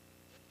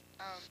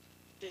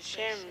 The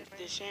chevrons.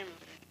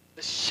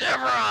 The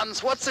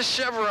chevrons. What's a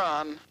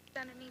chevron? It's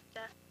underneath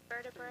the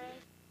vertebrae.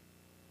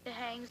 It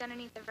hangs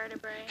underneath the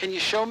vertebrae. Can you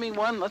show me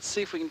one? Let's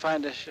see if we can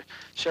find a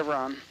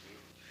chevron.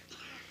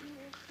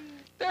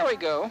 There we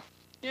go.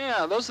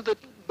 Yeah, those are the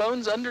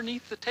bones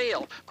underneath the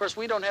tail. Of course,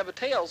 we don't have a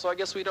tail, so I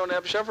guess we don't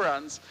have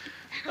chevrons.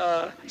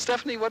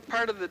 Stephanie, what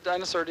part of the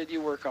dinosaur did you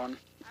work on?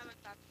 I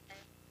worked on the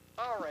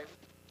tail. All right.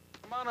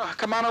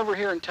 Come on over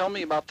here and tell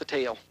me about the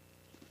tail.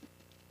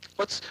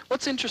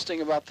 What's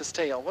interesting about this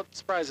tail? What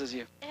surprises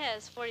you? It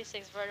has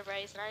 46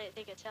 vertebrae, and I didn't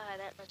think a tail had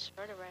that much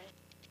vertebrae.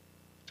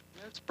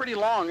 It's pretty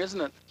long,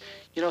 isn't it?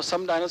 You know,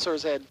 some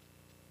dinosaurs had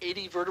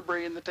 80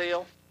 vertebrae in the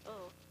tail.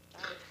 Oh.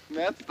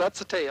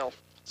 That's a tail.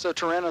 So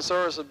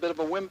Tyrannosaurus is a bit of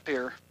a wimp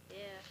here. Yeah.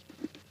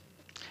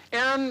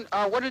 Aaron,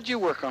 what did you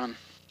work on?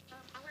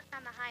 I worked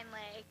on the hind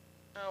leg.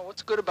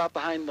 What's good about the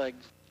hind leg?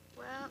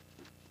 Well,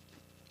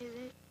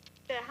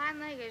 the hind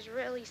leg is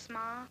really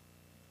small.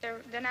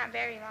 They're not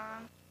very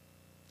long.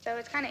 So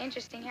it's kind of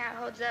interesting how it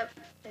holds up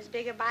as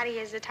big a body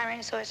as the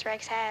Tyrannosaurus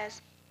Rex has.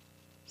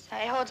 So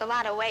it holds a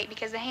lot of weight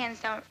because the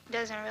hands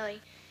doesn't really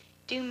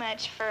do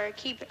much for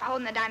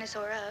holding the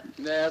dinosaur up.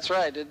 Yeah, that's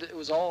right. It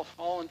was all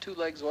on two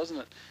legs, wasn't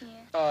it?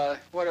 Yeah.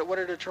 What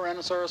did a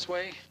Tyrannosaurus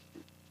weigh?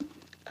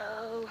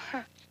 Oh,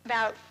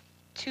 about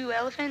 2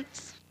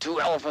 elephants. 2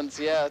 elephants,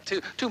 yeah.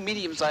 Two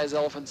medium-sized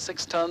elephants,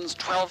 6 tons,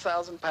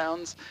 12,000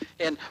 pounds.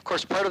 And, of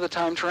course, part of the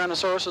time,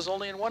 Tyrannosaurus was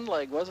only in one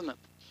leg, wasn't it?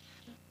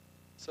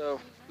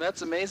 So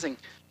that's amazing.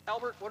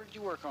 Albert, what did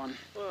you work on?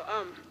 Well,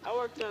 I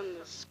worked on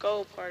the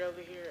skull part over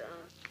here.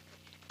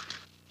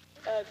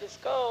 The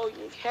skull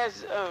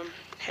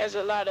has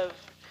a lot of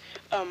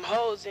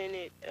holes in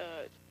it.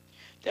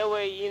 That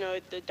way, you know,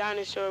 the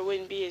dinosaur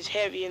wouldn't be as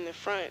heavy in the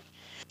front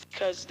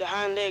because the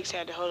hind legs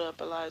had to hold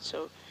up a lot.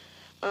 So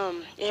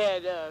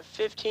it had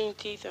 15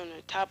 teeth on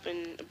the top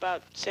and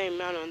about the same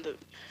amount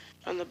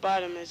on the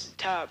bottom as the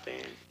top.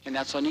 And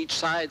that's on each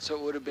side, so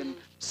it would have been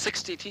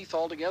 60 teeth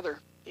altogether.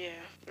 Yeah,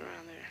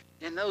 around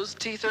there. And those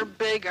teeth are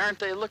big, aren't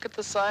they? Look at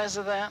the size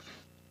of that.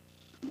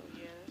 Oh,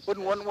 yeah.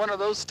 Wouldn't want one of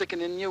those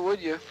sticking in you, would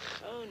you?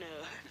 Oh, no.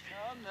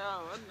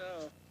 Oh,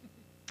 no.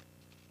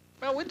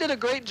 Well, we did a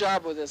great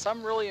job with this.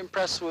 I'm really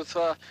impressed with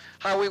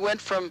how we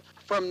went from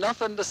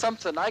nothing to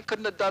something. I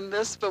couldn't have done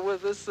this, but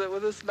with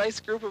this nice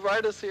group of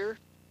artists here,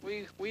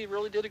 we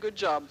really did a good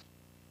job.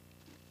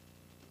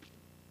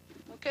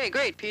 Okay,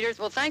 great, Peter.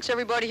 Well, thanks,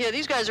 everybody here.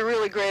 These guys are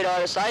really great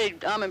artists.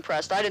 I'm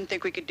impressed. I didn't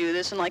think we could do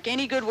this. And like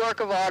any good work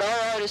of art, our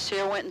artists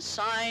here went and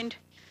signed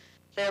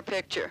their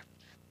picture.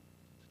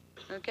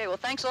 Okay, well,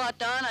 thanks a lot,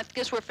 Don. I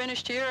guess we're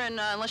finished here, and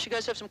unless you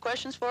guys have some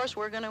questions for us,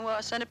 we're going to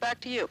send it back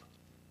to you.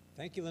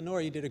 Thank you,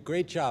 Lenore. You did a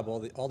great job,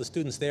 all the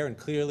students there, and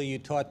clearly you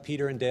taught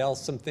Peter and Dale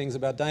some things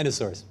about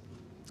dinosaurs.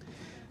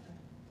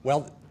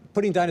 Well,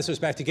 putting dinosaurs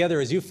back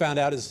together, as you found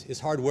out, is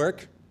hard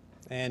work,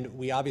 and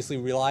we obviously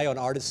rely on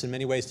artists in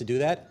many ways to do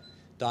that.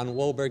 Don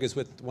Wohlberg is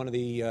with one of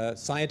the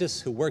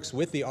scientists who works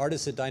with the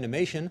artists at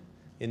Dynamation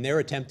in their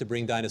attempt to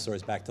bring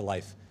dinosaurs back to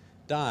life.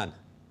 Don.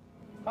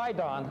 Hi,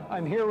 Don.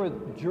 I'm here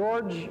with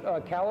George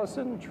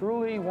Callison,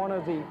 truly one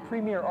of the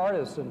premier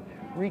artists in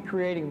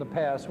recreating the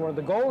past. One of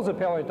the goals of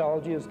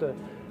paleontology is to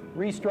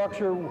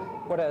restructure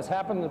what has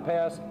happened in the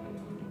past,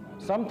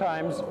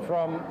 sometimes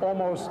from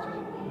almost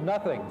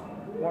nothing.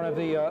 One of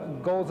the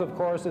goals, of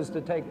course, is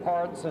to take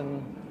parts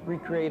and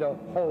recreate a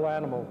whole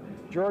animal.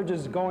 George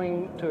is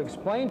going to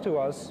explain to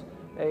us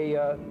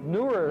a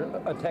newer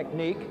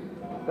technique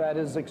that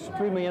is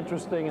extremely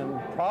interesting and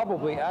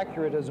probably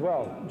accurate as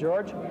well.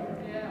 George?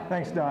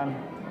 Thanks, Don.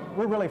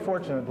 We're really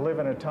fortunate to live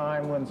in a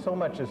time when so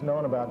much is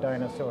known about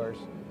dinosaurs.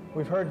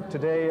 We've heard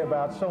today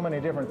about so many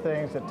different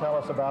things that tell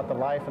us about the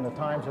life and the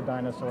times of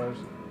dinosaurs.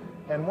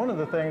 And one of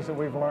the things that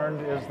we've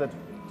learned is that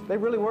they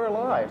really were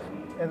alive.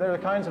 And they're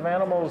the kinds of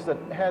animals that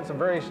had some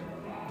very,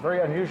 very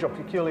unusual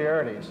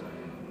peculiarities,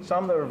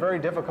 some that were very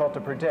difficult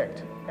to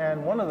predict.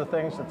 And one of the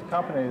things that the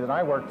company that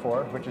I work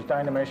for, which is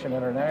Dynamation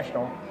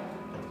International,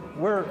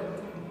 we're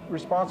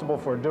responsible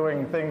for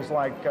doing things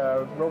like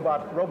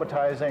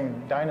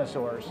robotizing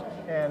dinosaurs.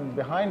 And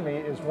behind me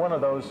is one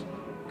of those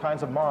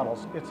kinds of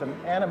models. It's an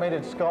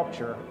animated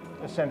sculpture,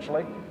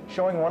 essentially,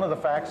 showing one of the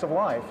facts of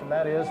life, and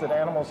that is that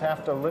animals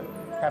have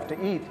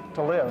to eat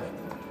to live.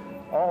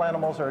 All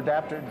animals are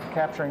adapted to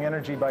capturing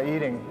energy by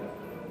eating.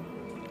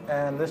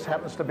 And this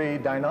happens to be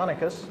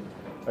Deinonychus,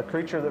 a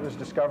creature that was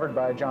discovered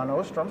by John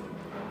Ostrom,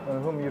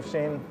 whom you've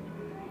seen.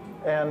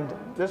 And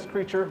this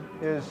creature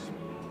is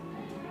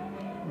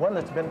one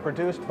that's been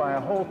produced by a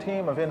whole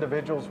team of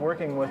individuals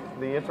working with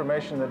the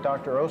information that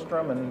Dr.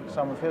 Ostrom and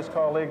some of his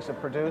colleagues have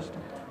produced,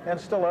 and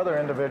still other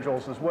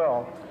individuals as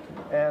well.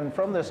 And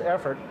from this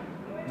effort,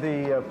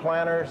 The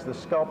planners, the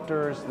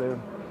sculptors, the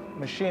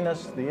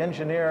machinists, the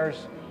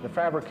engineers, the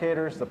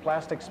fabricators, the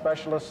plastic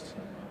specialists,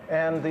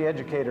 and the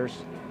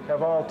educators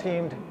have all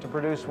teamed to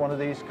produce one of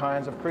these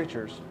kinds of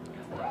creatures.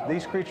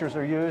 These creatures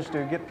are used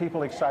to get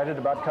people excited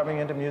about coming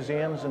into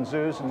museums and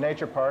zoos and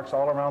nature parks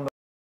all around the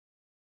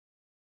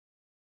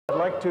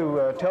world. I'd like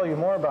to tell you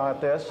more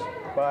about this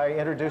by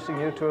introducing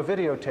you to a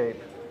videotape,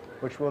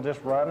 which we'll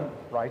just run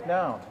right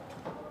now.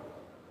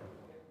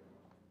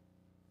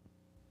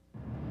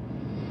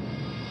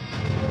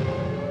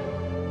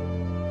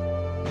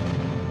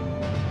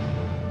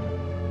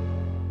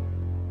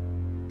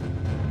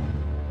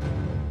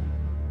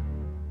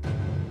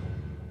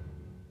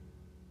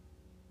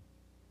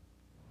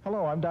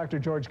 Hello, I'm Dr.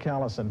 George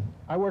Callison.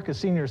 I work as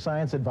Senior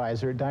Science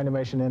Advisor at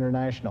Dynamation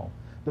International,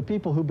 the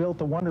people who built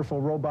the wonderful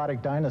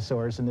robotic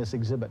dinosaurs in this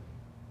exhibit.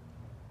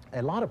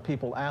 A lot of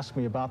people ask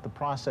me about the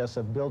process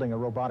of building a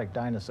robotic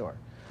dinosaur.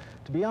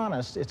 To be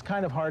honest, it's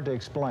kind of hard to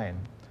explain.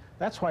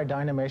 That's why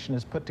Dynamation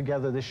has put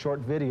together this short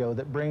video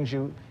that brings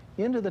you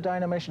into the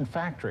Dynamation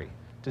factory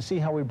to see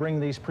how we bring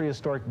these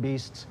prehistoric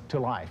beasts to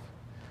life.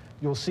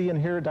 You'll see and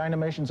hear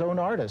Dynamation's own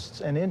artists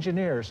and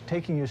engineers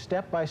taking you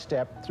step by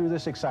step through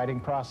this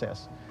exciting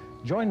process.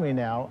 Join me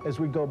now as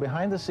we go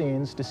behind the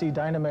scenes to see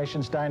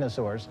Dynamation's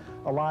dinosaurs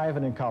alive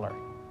and in color.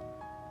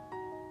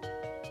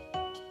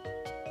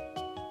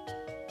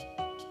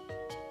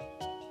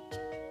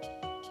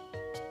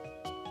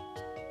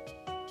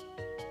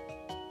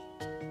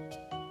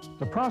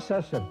 The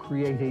process of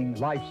creating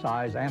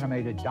life-size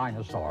animated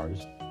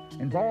dinosaurs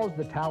involves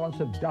the talents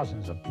of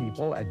dozens of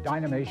people at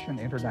Dynamation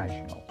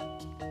International.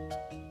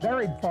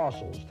 Buried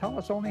fossils tell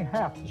us only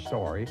half the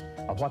story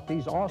of what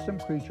these awesome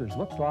creatures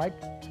looked like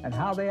and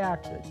how they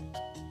acted.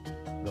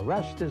 The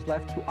rest is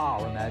left to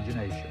our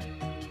imagination.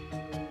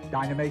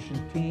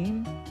 Dynamation's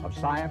team of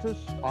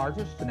scientists,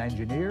 artists, and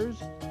engineers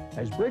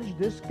has bridged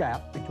this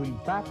gap between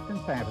fact and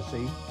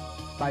fantasy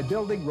by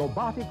building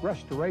robotic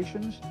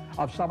restorations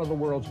of some of the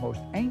world's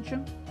most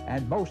ancient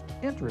and most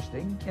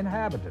interesting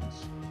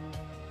inhabitants.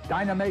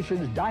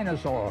 Dynamation's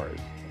dinosaurs,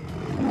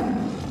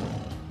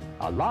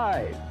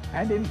 alive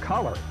and in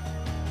color.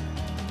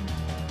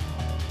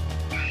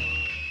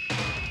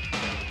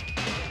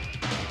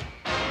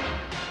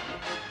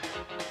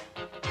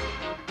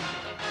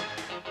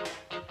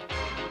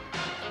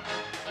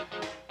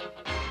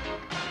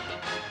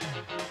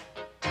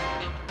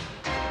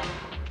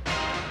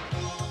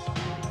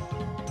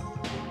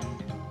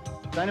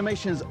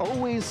 Dynamation has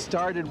always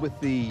started with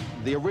the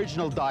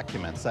original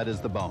documents, that is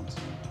the bones.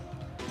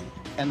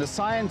 And the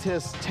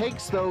scientist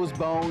takes those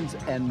bones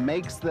and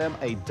makes them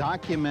a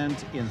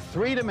document in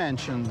 3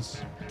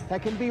 dimensions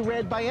that can be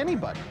read by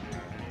anybody.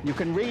 You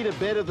can read a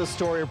bit of the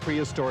story of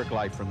prehistoric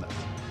life from this.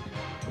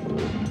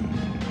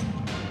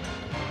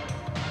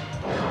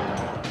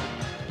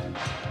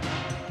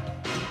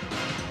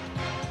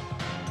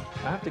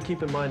 I have to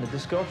keep in mind that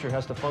this sculpture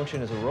has to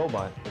function as a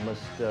robot. It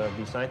must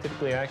be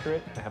scientifically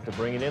accurate. I have to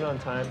bring it in on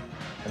time,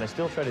 and I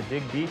still try to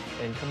dig deep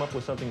and come up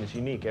with something that's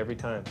unique every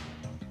time.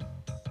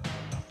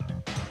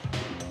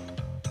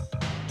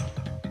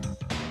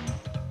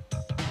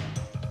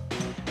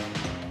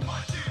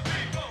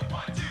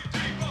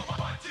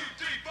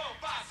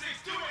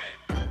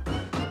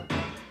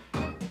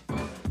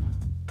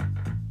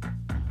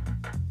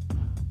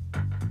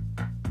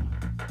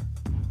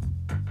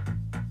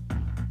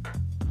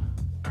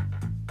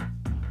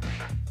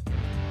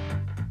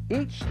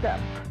 Each step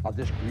of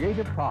this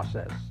creative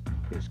process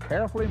is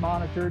carefully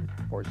monitored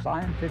for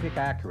scientific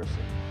accuracy.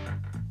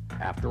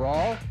 After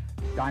all,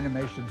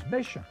 Dynamation's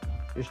mission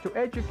is to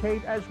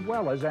educate as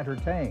well as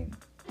entertain.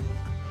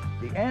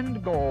 The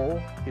end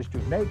goal is to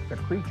make the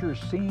creatures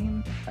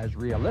seem as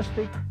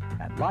realistic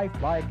and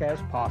lifelike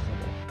as possible.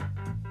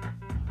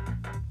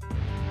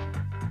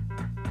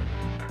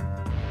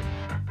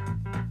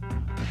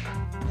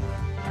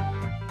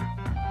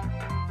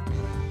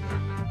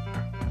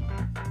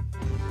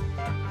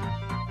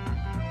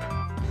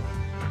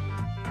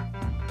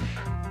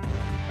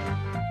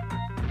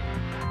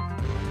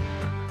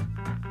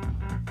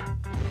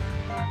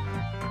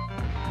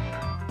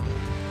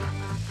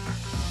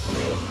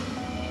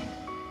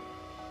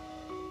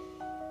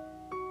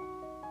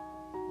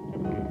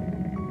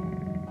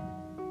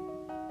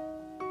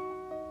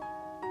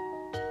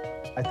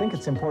 I think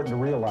it's important to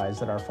realize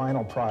that our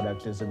final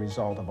product is a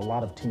result of a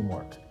lot of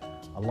teamwork,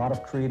 a lot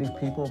of creative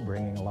people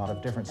bringing a lot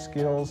of different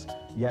skills,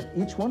 yet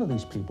each one of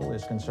these people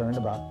is concerned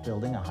about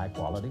building a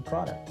high-quality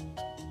product.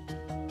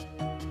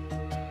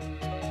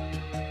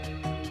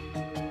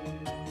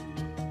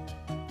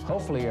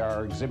 Hopefully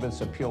our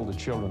exhibits appeal to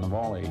children of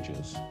all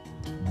ages.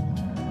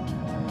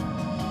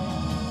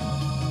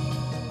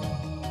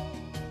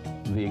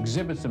 The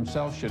exhibits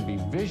themselves should be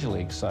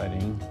visually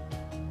exciting,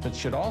 but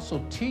should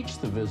also teach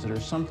the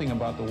visitors something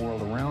about the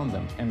world around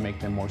them and make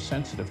them more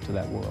sensitive to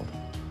that world.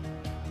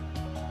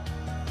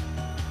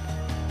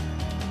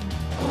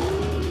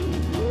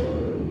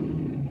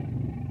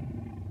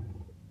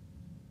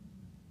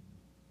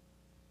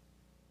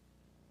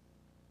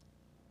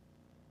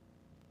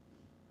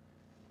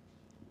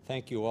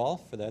 thank you all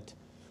for that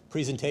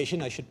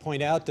presentation. I should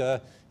point out,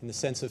 in the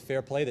sense of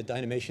fair play, that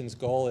Dynametion's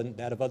goal and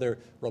that of other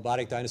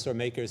robotic dinosaur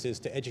makers is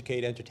to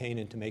educate, entertain,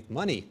 and to make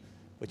money,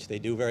 which they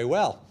do very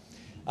well.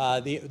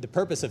 The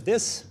purpose of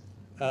this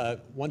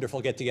wonderful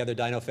get-together,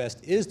 Dino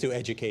Fest, is to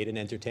educate and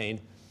entertain.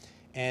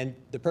 And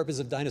the purpose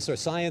of dinosaur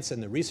science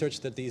and the research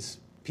that these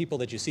people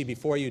that you see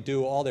before you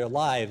do all their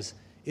lives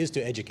is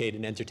to educate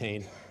and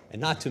entertain and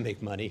not to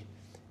make money.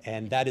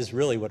 And that is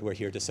really what we're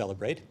here to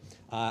celebrate.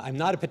 I'm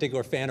not a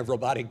particular fan of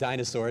robotic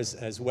dinosaurs,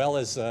 as well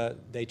as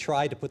they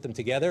try to put them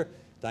together.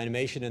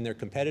 Dynamation and their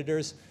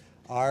competitors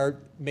are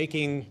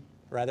making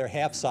rather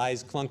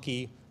half-sized,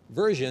 clunky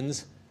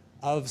versions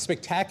of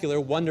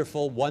spectacular,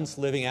 wonderful,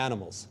 once-living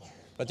animals.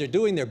 But they're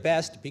doing their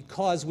best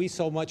because we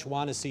so much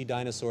want to see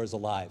dinosaurs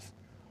alive.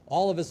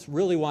 All of us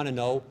really want to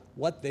know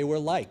what they were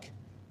like.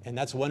 And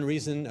that's one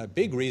reason, a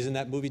big reason,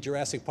 that movie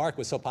Jurassic Park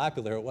was so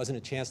popular. It wasn't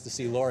a chance to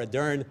see Laura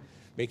Dern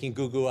making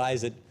goo-goo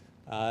eyes at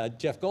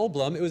Jeff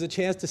Goldblum. It was a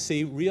chance to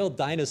see real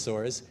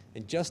dinosaurs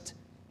and just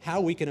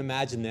how we can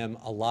imagine them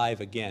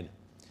alive again.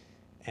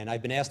 And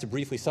I've been asked to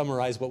briefly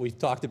summarize what we've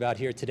talked about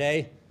here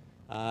today.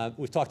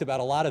 We've talked about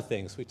a lot of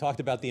things. We've talked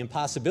about the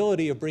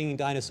impossibility of bringing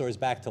dinosaurs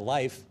back to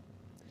life,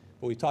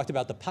 but we've talked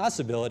about the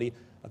possibility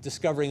of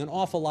discovering an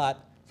awful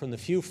lot from the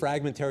few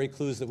fragmentary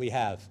clues that we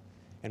have.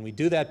 And we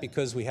do that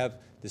because we have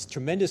this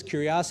tremendous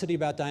curiosity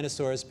about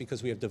dinosaurs,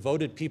 because we have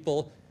devoted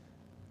people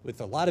with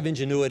a lot of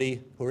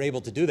ingenuity who are able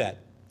to do that.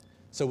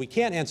 So we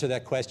can't answer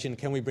that question,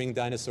 can we bring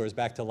dinosaurs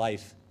back to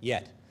life,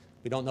 yet?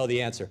 We don't know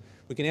the answer.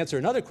 We can answer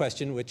another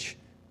question, which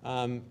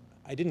I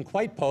didn't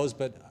quite pose,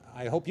 but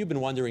I hope you've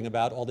been wondering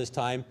about all this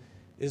time,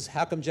 is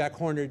how come Jack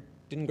Horner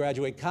didn't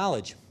graduate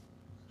college?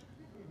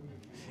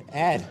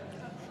 And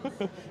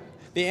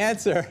the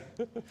answer,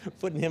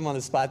 putting him on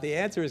the spot, the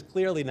answer is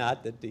clearly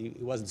not that he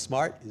wasn't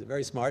smart. He's a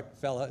very smart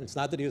fella. It's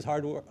not that he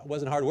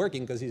wasn't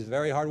hardworking, because he's a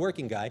very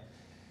hardworking guy.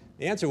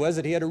 The answer was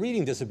that he had a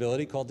reading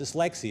disability called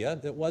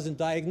dyslexia that wasn't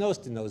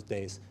diagnosed in those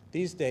days.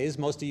 These days,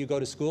 most of you go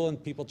to school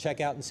and people check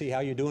out and see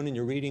how you're doing in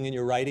your reading and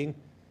your writing,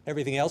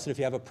 everything else, and if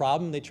you have a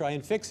problem, they try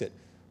and fix it.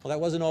 Well,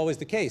 that wasn't always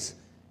the case.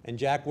 And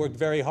Jack worked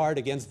very hard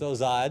against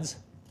those odds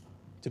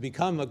to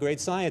become a great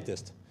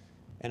scientist.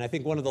 And I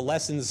think one of the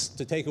lessons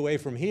to take away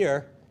from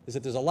here is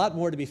that there's a lot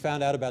more to be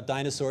found out about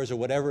dinosaurs or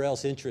whatever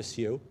else interests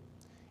you,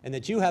 and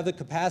that you have the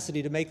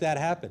capacity to make that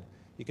happen.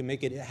 You can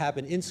make it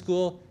happen in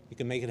school, you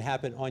can make it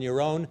happen on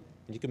your own,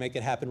 and you can make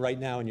it happen right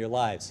now in your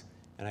lives.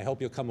 And I hope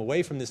you'll come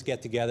away from this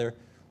get-together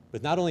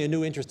with not only a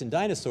new interest in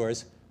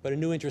dinosaurs, but a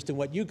new interest in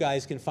what you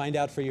guys can find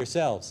out for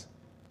yourselves.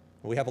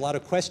 We have a lot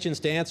of questions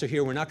to answer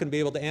here. We're not going to be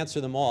able to answer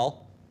them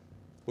all.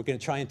 We're going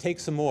to try and take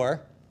some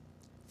more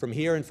from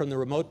here and from the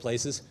remote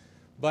places,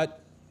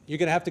 but you're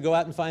going to have to go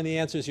out and find the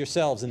answers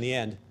yourselves in the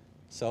end.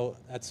 So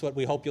that's what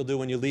we hope you'll do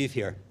when you leave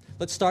here.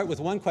 Let's start with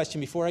one question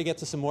before I get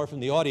to some more from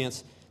the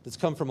audience that's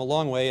come from a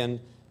long way. And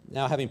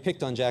now, having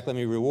picked on Jack, let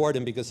me reward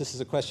him, because this is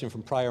a question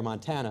from Pryor,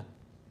 Montana.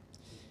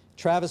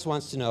 Travis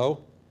wants to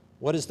know,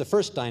 what is the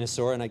first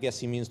dinosaur, and I guess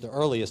he means the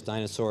earliest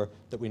dinosaur,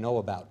 that we know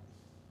about?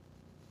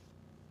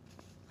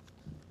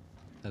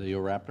 Is that a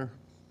Eoraptor?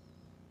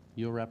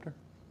 Eoraptor?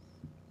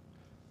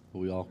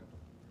 Will we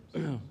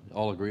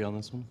all agree on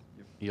this one?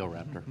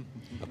 Eoraptor.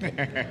 Okay.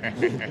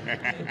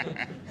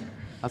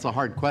 That's a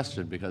hard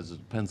question, because it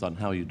depends on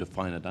how you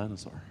define a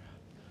dinosaur.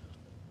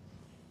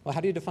 Well,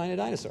 how do you define a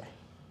dinosaur?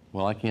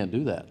 Well, I can't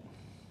do that.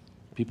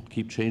 People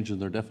keep changing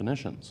their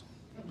definitions.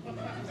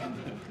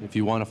 If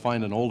you want to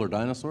find an older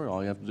dinosaur,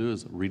 all you have to do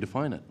is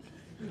redefine it.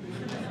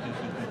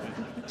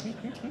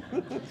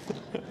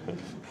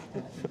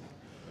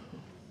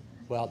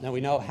 Well, now we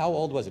know, how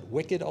old was it?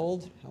 Wicked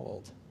old? How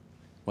old?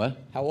 What?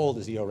 How old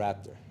is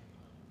Eoraptor?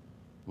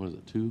 What is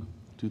it,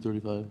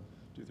 235?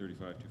 235,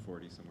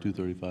 240, somewhere.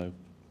 235.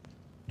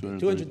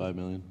 235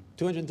 million.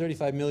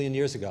 235 million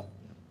years ago.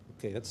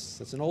 Okay, that's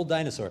an old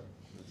dinosaur.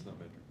 That's not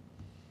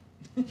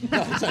metric.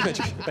 No, it's not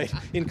metric. But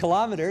in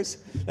kilometers,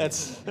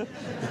 that's...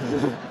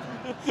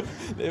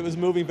 It was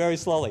moving very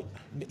slowly.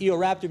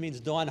 Eoraptor means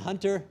dawn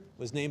hunter.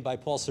 Was named by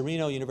Paul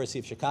Sereno, University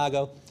of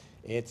Chicago.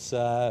 It's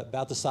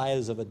about the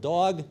size of a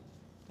dog,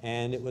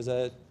 and it was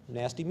a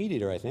nasty meat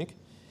eater, I think.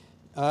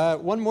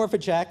 One more for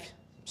Jack.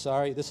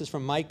 Sorry, this is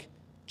from Mike.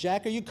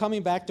 Jack, are you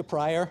coming back to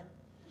Pryor?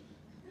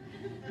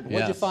 What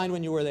did you find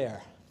when you were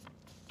there?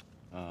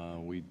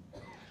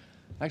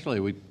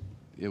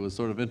 It was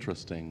sort of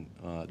interesting.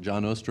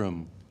 John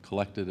Ostrom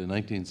collected in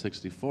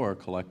 1964,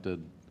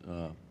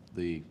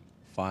 the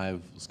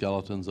 5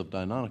 skeletons of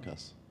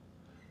Deinonychus.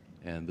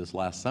 And this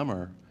last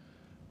summer,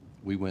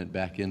 we went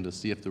back in to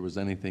see if there was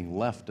anything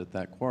left at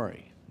that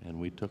quarry. And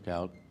we took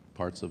out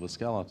parts of a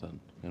skeleton.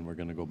 And we're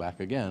going to go back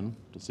again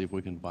to see if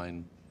we can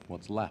find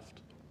what's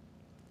left.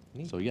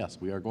 Neat. So yes,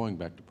 we are going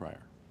back to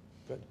Pryor.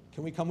 Good.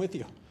 Can we come with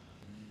you?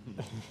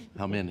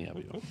 How many of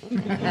you?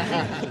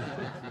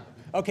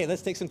 Okay,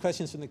 let's take some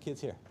questions from the kids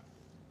here.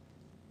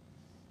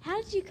 How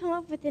did you come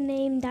up with the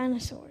name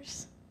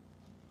dinosaurs?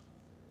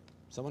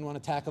 Someone want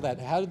to tackle that?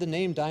 How did the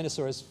name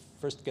dinosaurs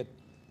first get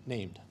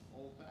named?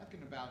 Well, back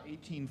in about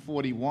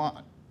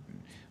 1841,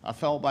 a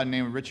fellow by the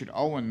name of Richard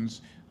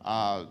Owens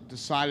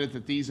decided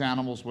that these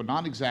animals were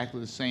not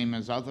exactly the same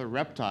as other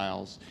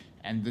reptiles,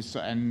 and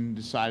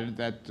decided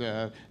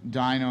that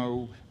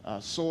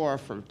dinosaur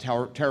for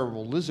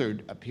terrible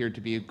lizard appeared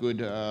to be a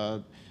good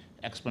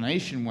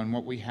explanation, when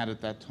what we had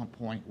at that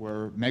point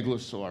were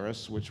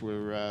megalosaurus, which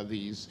were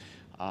these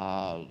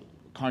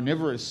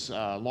carnivorous,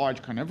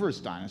 large carnivorous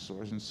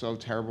dinosaurs, and so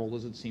terrible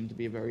lizard seemed to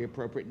be a very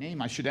appropriate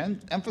name. I should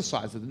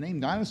emphasize that the name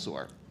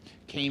dinosaur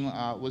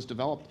was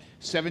developed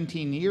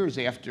 17 years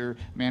after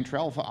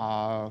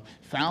Mantrell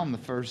found the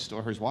first,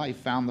 or his wife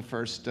found the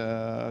first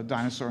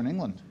dinosaur in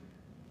England.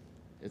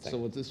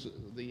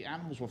 The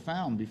animals were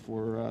found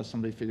before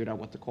somebody figured out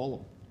what to call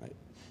them. Right.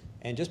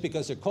 And just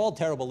because they're called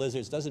terrible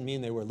lizards doesn't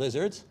mean they were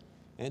lizards,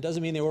 and it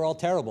doesn't mean they were all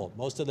terrible.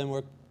 Most of them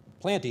were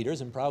plant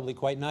eaters and probably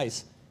quite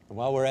nice. And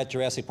while we're at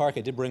Jurassic Park,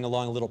 I did bring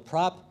along a little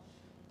prop.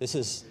 This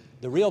is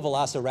the real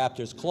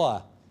velociraptor's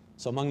claw.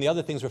 So among the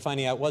other things we're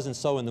finding out wasn't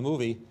so in the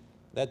movie,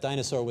 that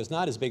dinosaur was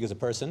not as big as a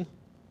person,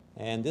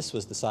 and this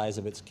was the size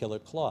of its killer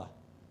claw.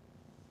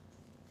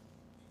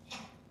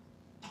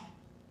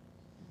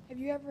 Have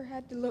you ever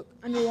had to look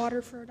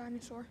underwater for a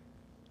dinosaur?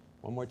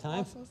 One more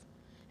time. Fossils?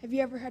 Have you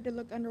ever had to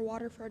look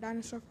underwater for a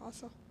dinosaur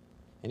fossil?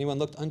 Anyone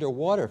looked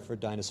underwater for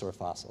dinosaur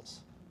fossils?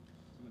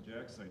 Some of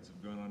Jack's sites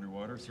have gone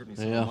underwater. Certainly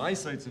some of my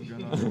sites have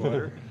gone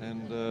underwater.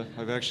 And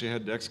I've actually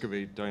had to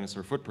excavate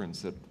dinosaur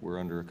footprints that were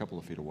under a couple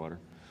of feet of water.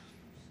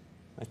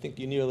 I think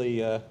you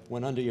nearly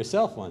went under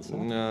yourself once,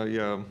 huh?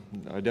 Yeah,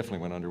 I definitely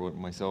went under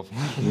myself.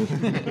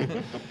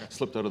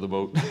 Slipped out of the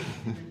boat.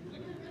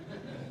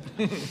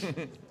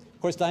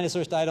 Of course,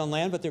 dinosaurs died on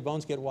land, but their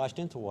bones get washed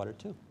into water,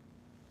 too.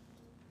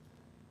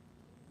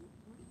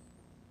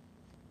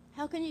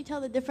 How can you tell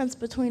the difference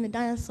between a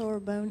dinosaur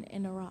bone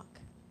and a rock?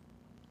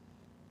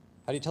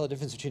 How do you tell the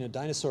difference between a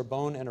dinosaur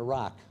bone and a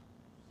rock?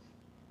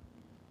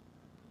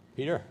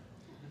 Peter?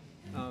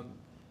 A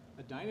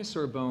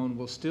dinosaur bone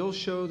will still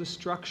show the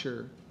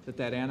structure that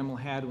that animal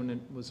had when it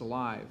was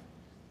alive.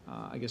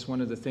 I guess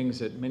one of the things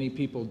that many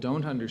people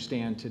don't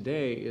understand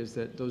today is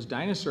that those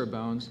dinosaur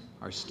bones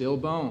are still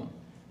bone.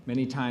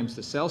 Many times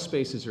the cell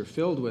spaces are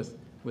filled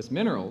with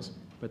minerals,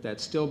 but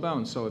that's still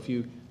bone. So if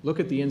you look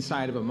at the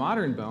inside of a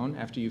modern bone,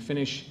 after you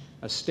finish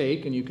a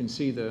steak and you can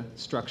see the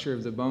structure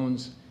of the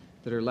bones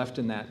that are left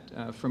in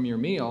that from your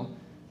meal,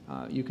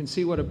 you can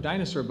see what a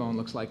dinosaur bone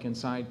looks like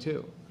inside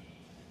too.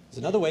 There's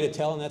another way to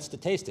tell, and that's to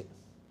taste it.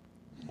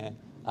 And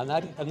I'm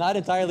not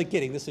entirely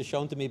kidding. This is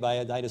shown to me by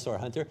a dinosaur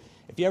hunter.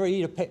 If you ever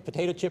eat a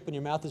potato chip when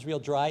your mouth is real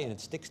dry and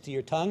it sticks to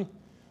your tongue,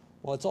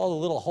 well, it's all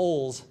the little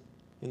holes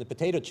in the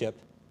potato chip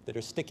that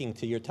are sticking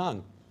to your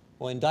tongue.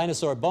 Well, in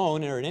dinosaur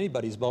bone, or in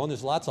anybody's bone,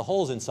 there's lots of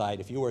holes inside.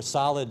 If you were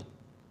solid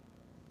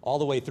all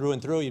the way through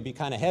and through, you'd be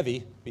kind of heavy.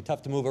 It'd be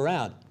tough to move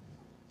around.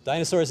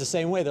 Dinosaurs the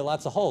same way. There are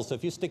lots of holes. So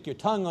if you stick your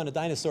tongue on a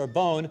dinosaur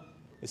bone,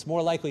 it's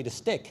more likely to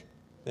stick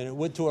than it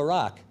would to a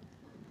rock.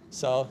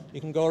 So you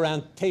can go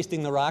around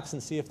tasting the rocks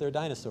and see if they're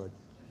dinosaurs.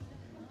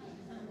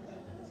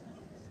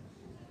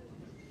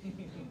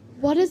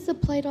 What is the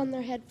plate on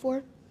their head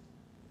for?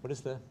 What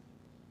is the?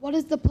 What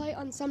is the plate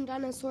on some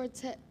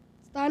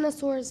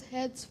dinosaurs'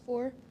 heads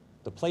for?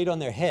 The plate on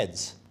their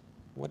heads.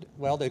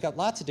 Well, they've got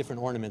lots of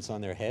different ornaments on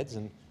their heads,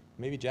 and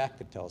maybe Jack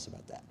could tell us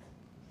about that.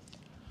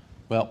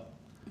 Well,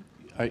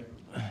 you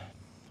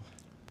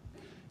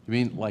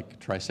mean like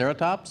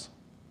Triceratops?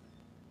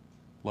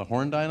 Like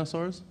horned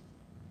dinosaurs?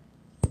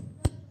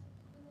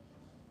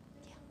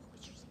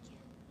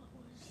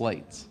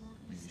 Plates.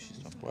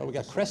 Well, we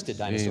got crested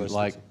dinosaurs.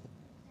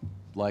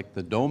 Like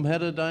the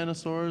dome-headed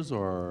dinosaurs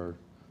or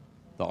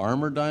the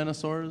armored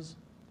dinosaurs?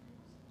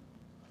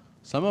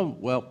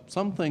 Some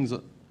things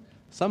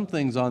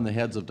on the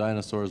heads of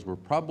dinosaurs were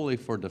probably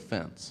for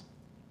defense,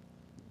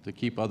 to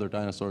keep other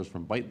dinosaurs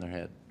from biting their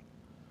head.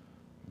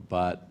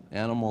 But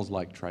animals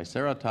like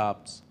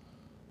Triceratops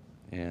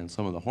and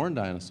some of the horned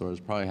dinosaurs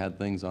probably had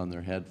things on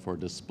their head for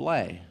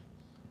display,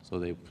 so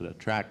they could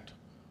attract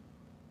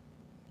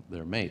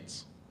their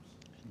mates.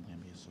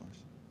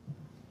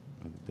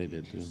 They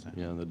did too.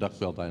 Yeah, and the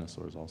duck-billed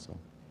dinosaurs also.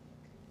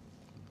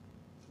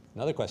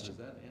 Another question.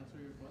 Does that answer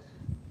your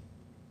question?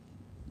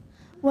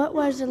 What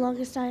was the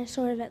longest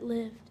dinosaur that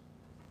lived?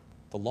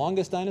 The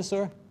longest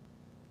dinosaur?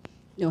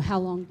 No,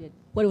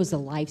 what was the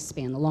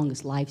lifespan, the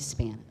longest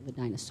lifespan of a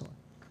dinosaur?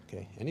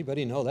 Okay,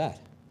 anybody know that?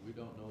 We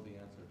don't know the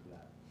answer to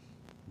that.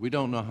 We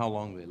don't know how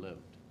long they lived.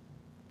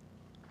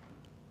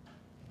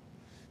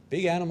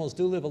 Big animals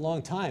do live a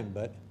long time,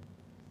 but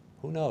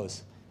who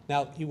knows?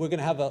 Now, we're going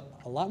to have a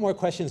lot more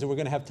questions than we're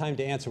going to have time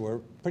to answer. We're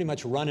pretty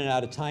much running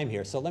out of time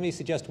here. So let me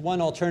suggest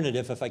one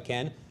alternative, if I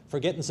can, for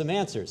getting some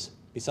answers,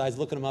 besides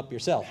looking them up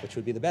yourself, which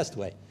would be the best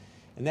way.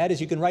 And that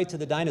is you can write to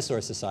the Dinosaur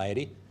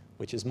Society,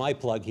 which is my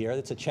plug here.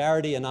 It's a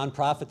charity, a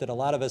nonprofit that a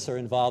lot of us are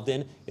involved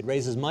in. It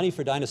raises money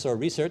for dinosaur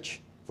research,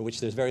 for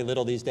which there's very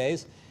little these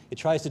days. It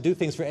tries to do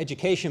things for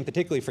education,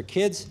 particularly for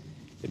kids.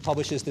 It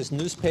publishes this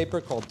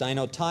newspaper called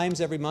Dino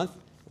Times every month.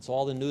 It's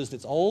all the news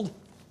that's old.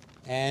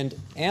 And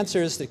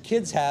answers that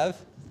kids have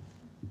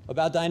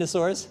about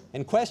dinosaurs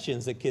and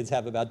questions that kids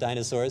have about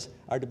dinosaurs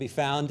are to be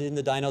found in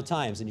the Dino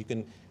Times. And you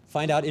can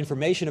find out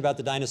information about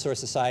the Dinosaur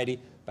Society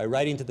by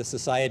writing to the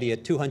Society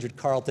at 200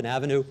 Carlton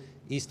Avenue,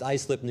 East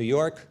Islip, New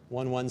York,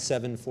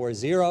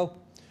 11740,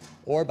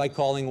 or by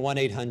calling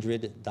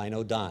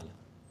 1-800-DINO-DON.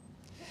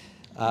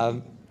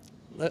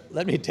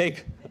 Let me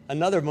take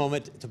another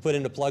moment to put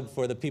in a plug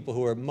for the people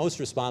who are most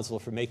responsible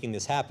for making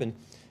this happen.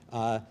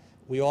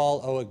 We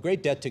all owe a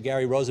great debt to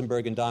Gary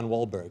Rosenberg and Don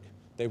Wahlberg.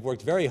 They've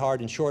worked very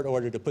hard in short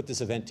order to put this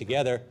event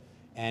together,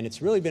 and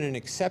it's really been an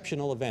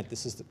exceptional event.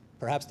 This is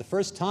perhaps the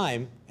first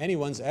time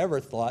anyone's ever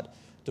thought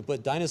to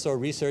put dinosaur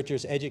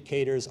researchers,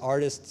 educators,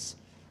 artists,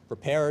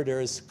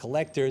 preparators,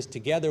 collectors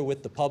together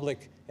with the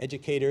public,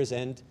 educators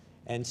and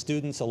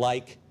students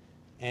alike,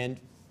 and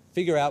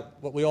figure out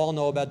what we all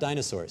know about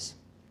dinosaurs.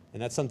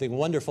 And that's something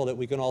wonderful that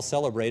we can all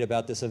celebrate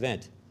about this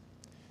event.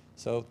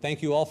 So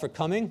thank you all for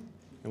coming,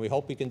 and we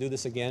hope we can do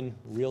this again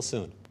real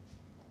soon.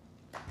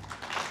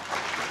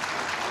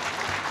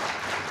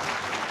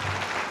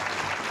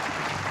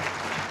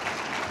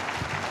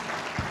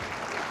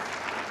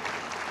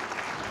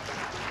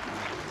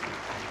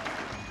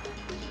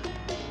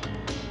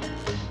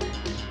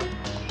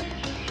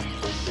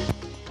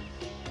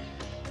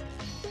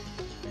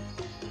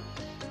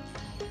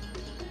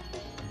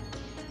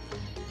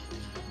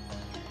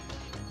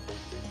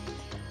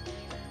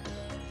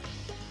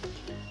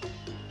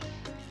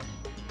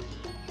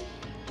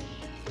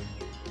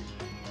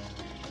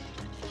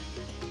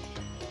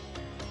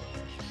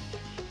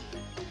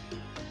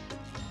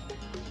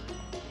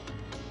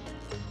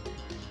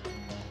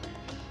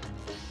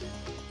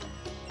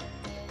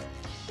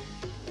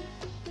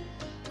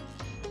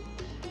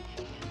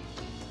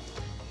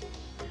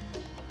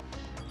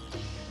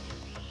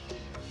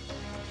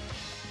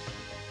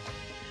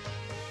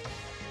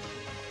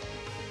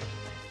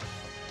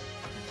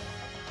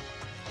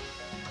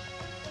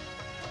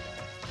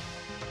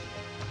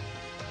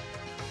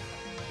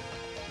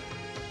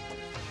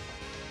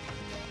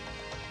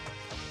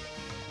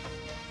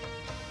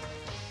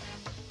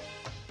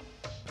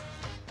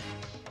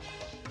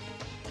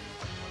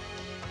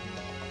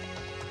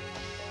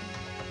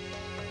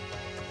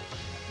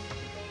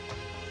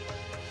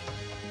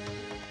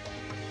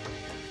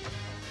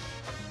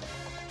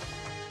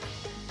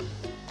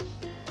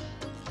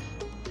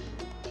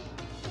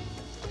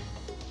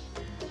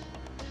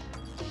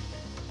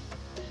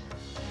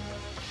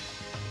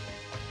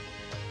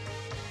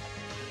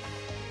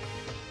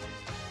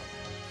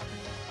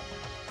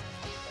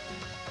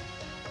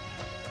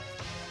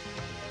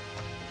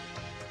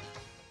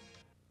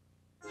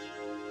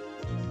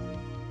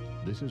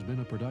 This has been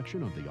a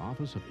production of the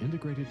Office of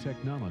Integrated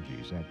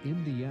Technologies at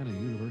Indiana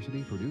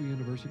University, Purdue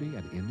University,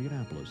 and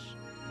Indianapolis.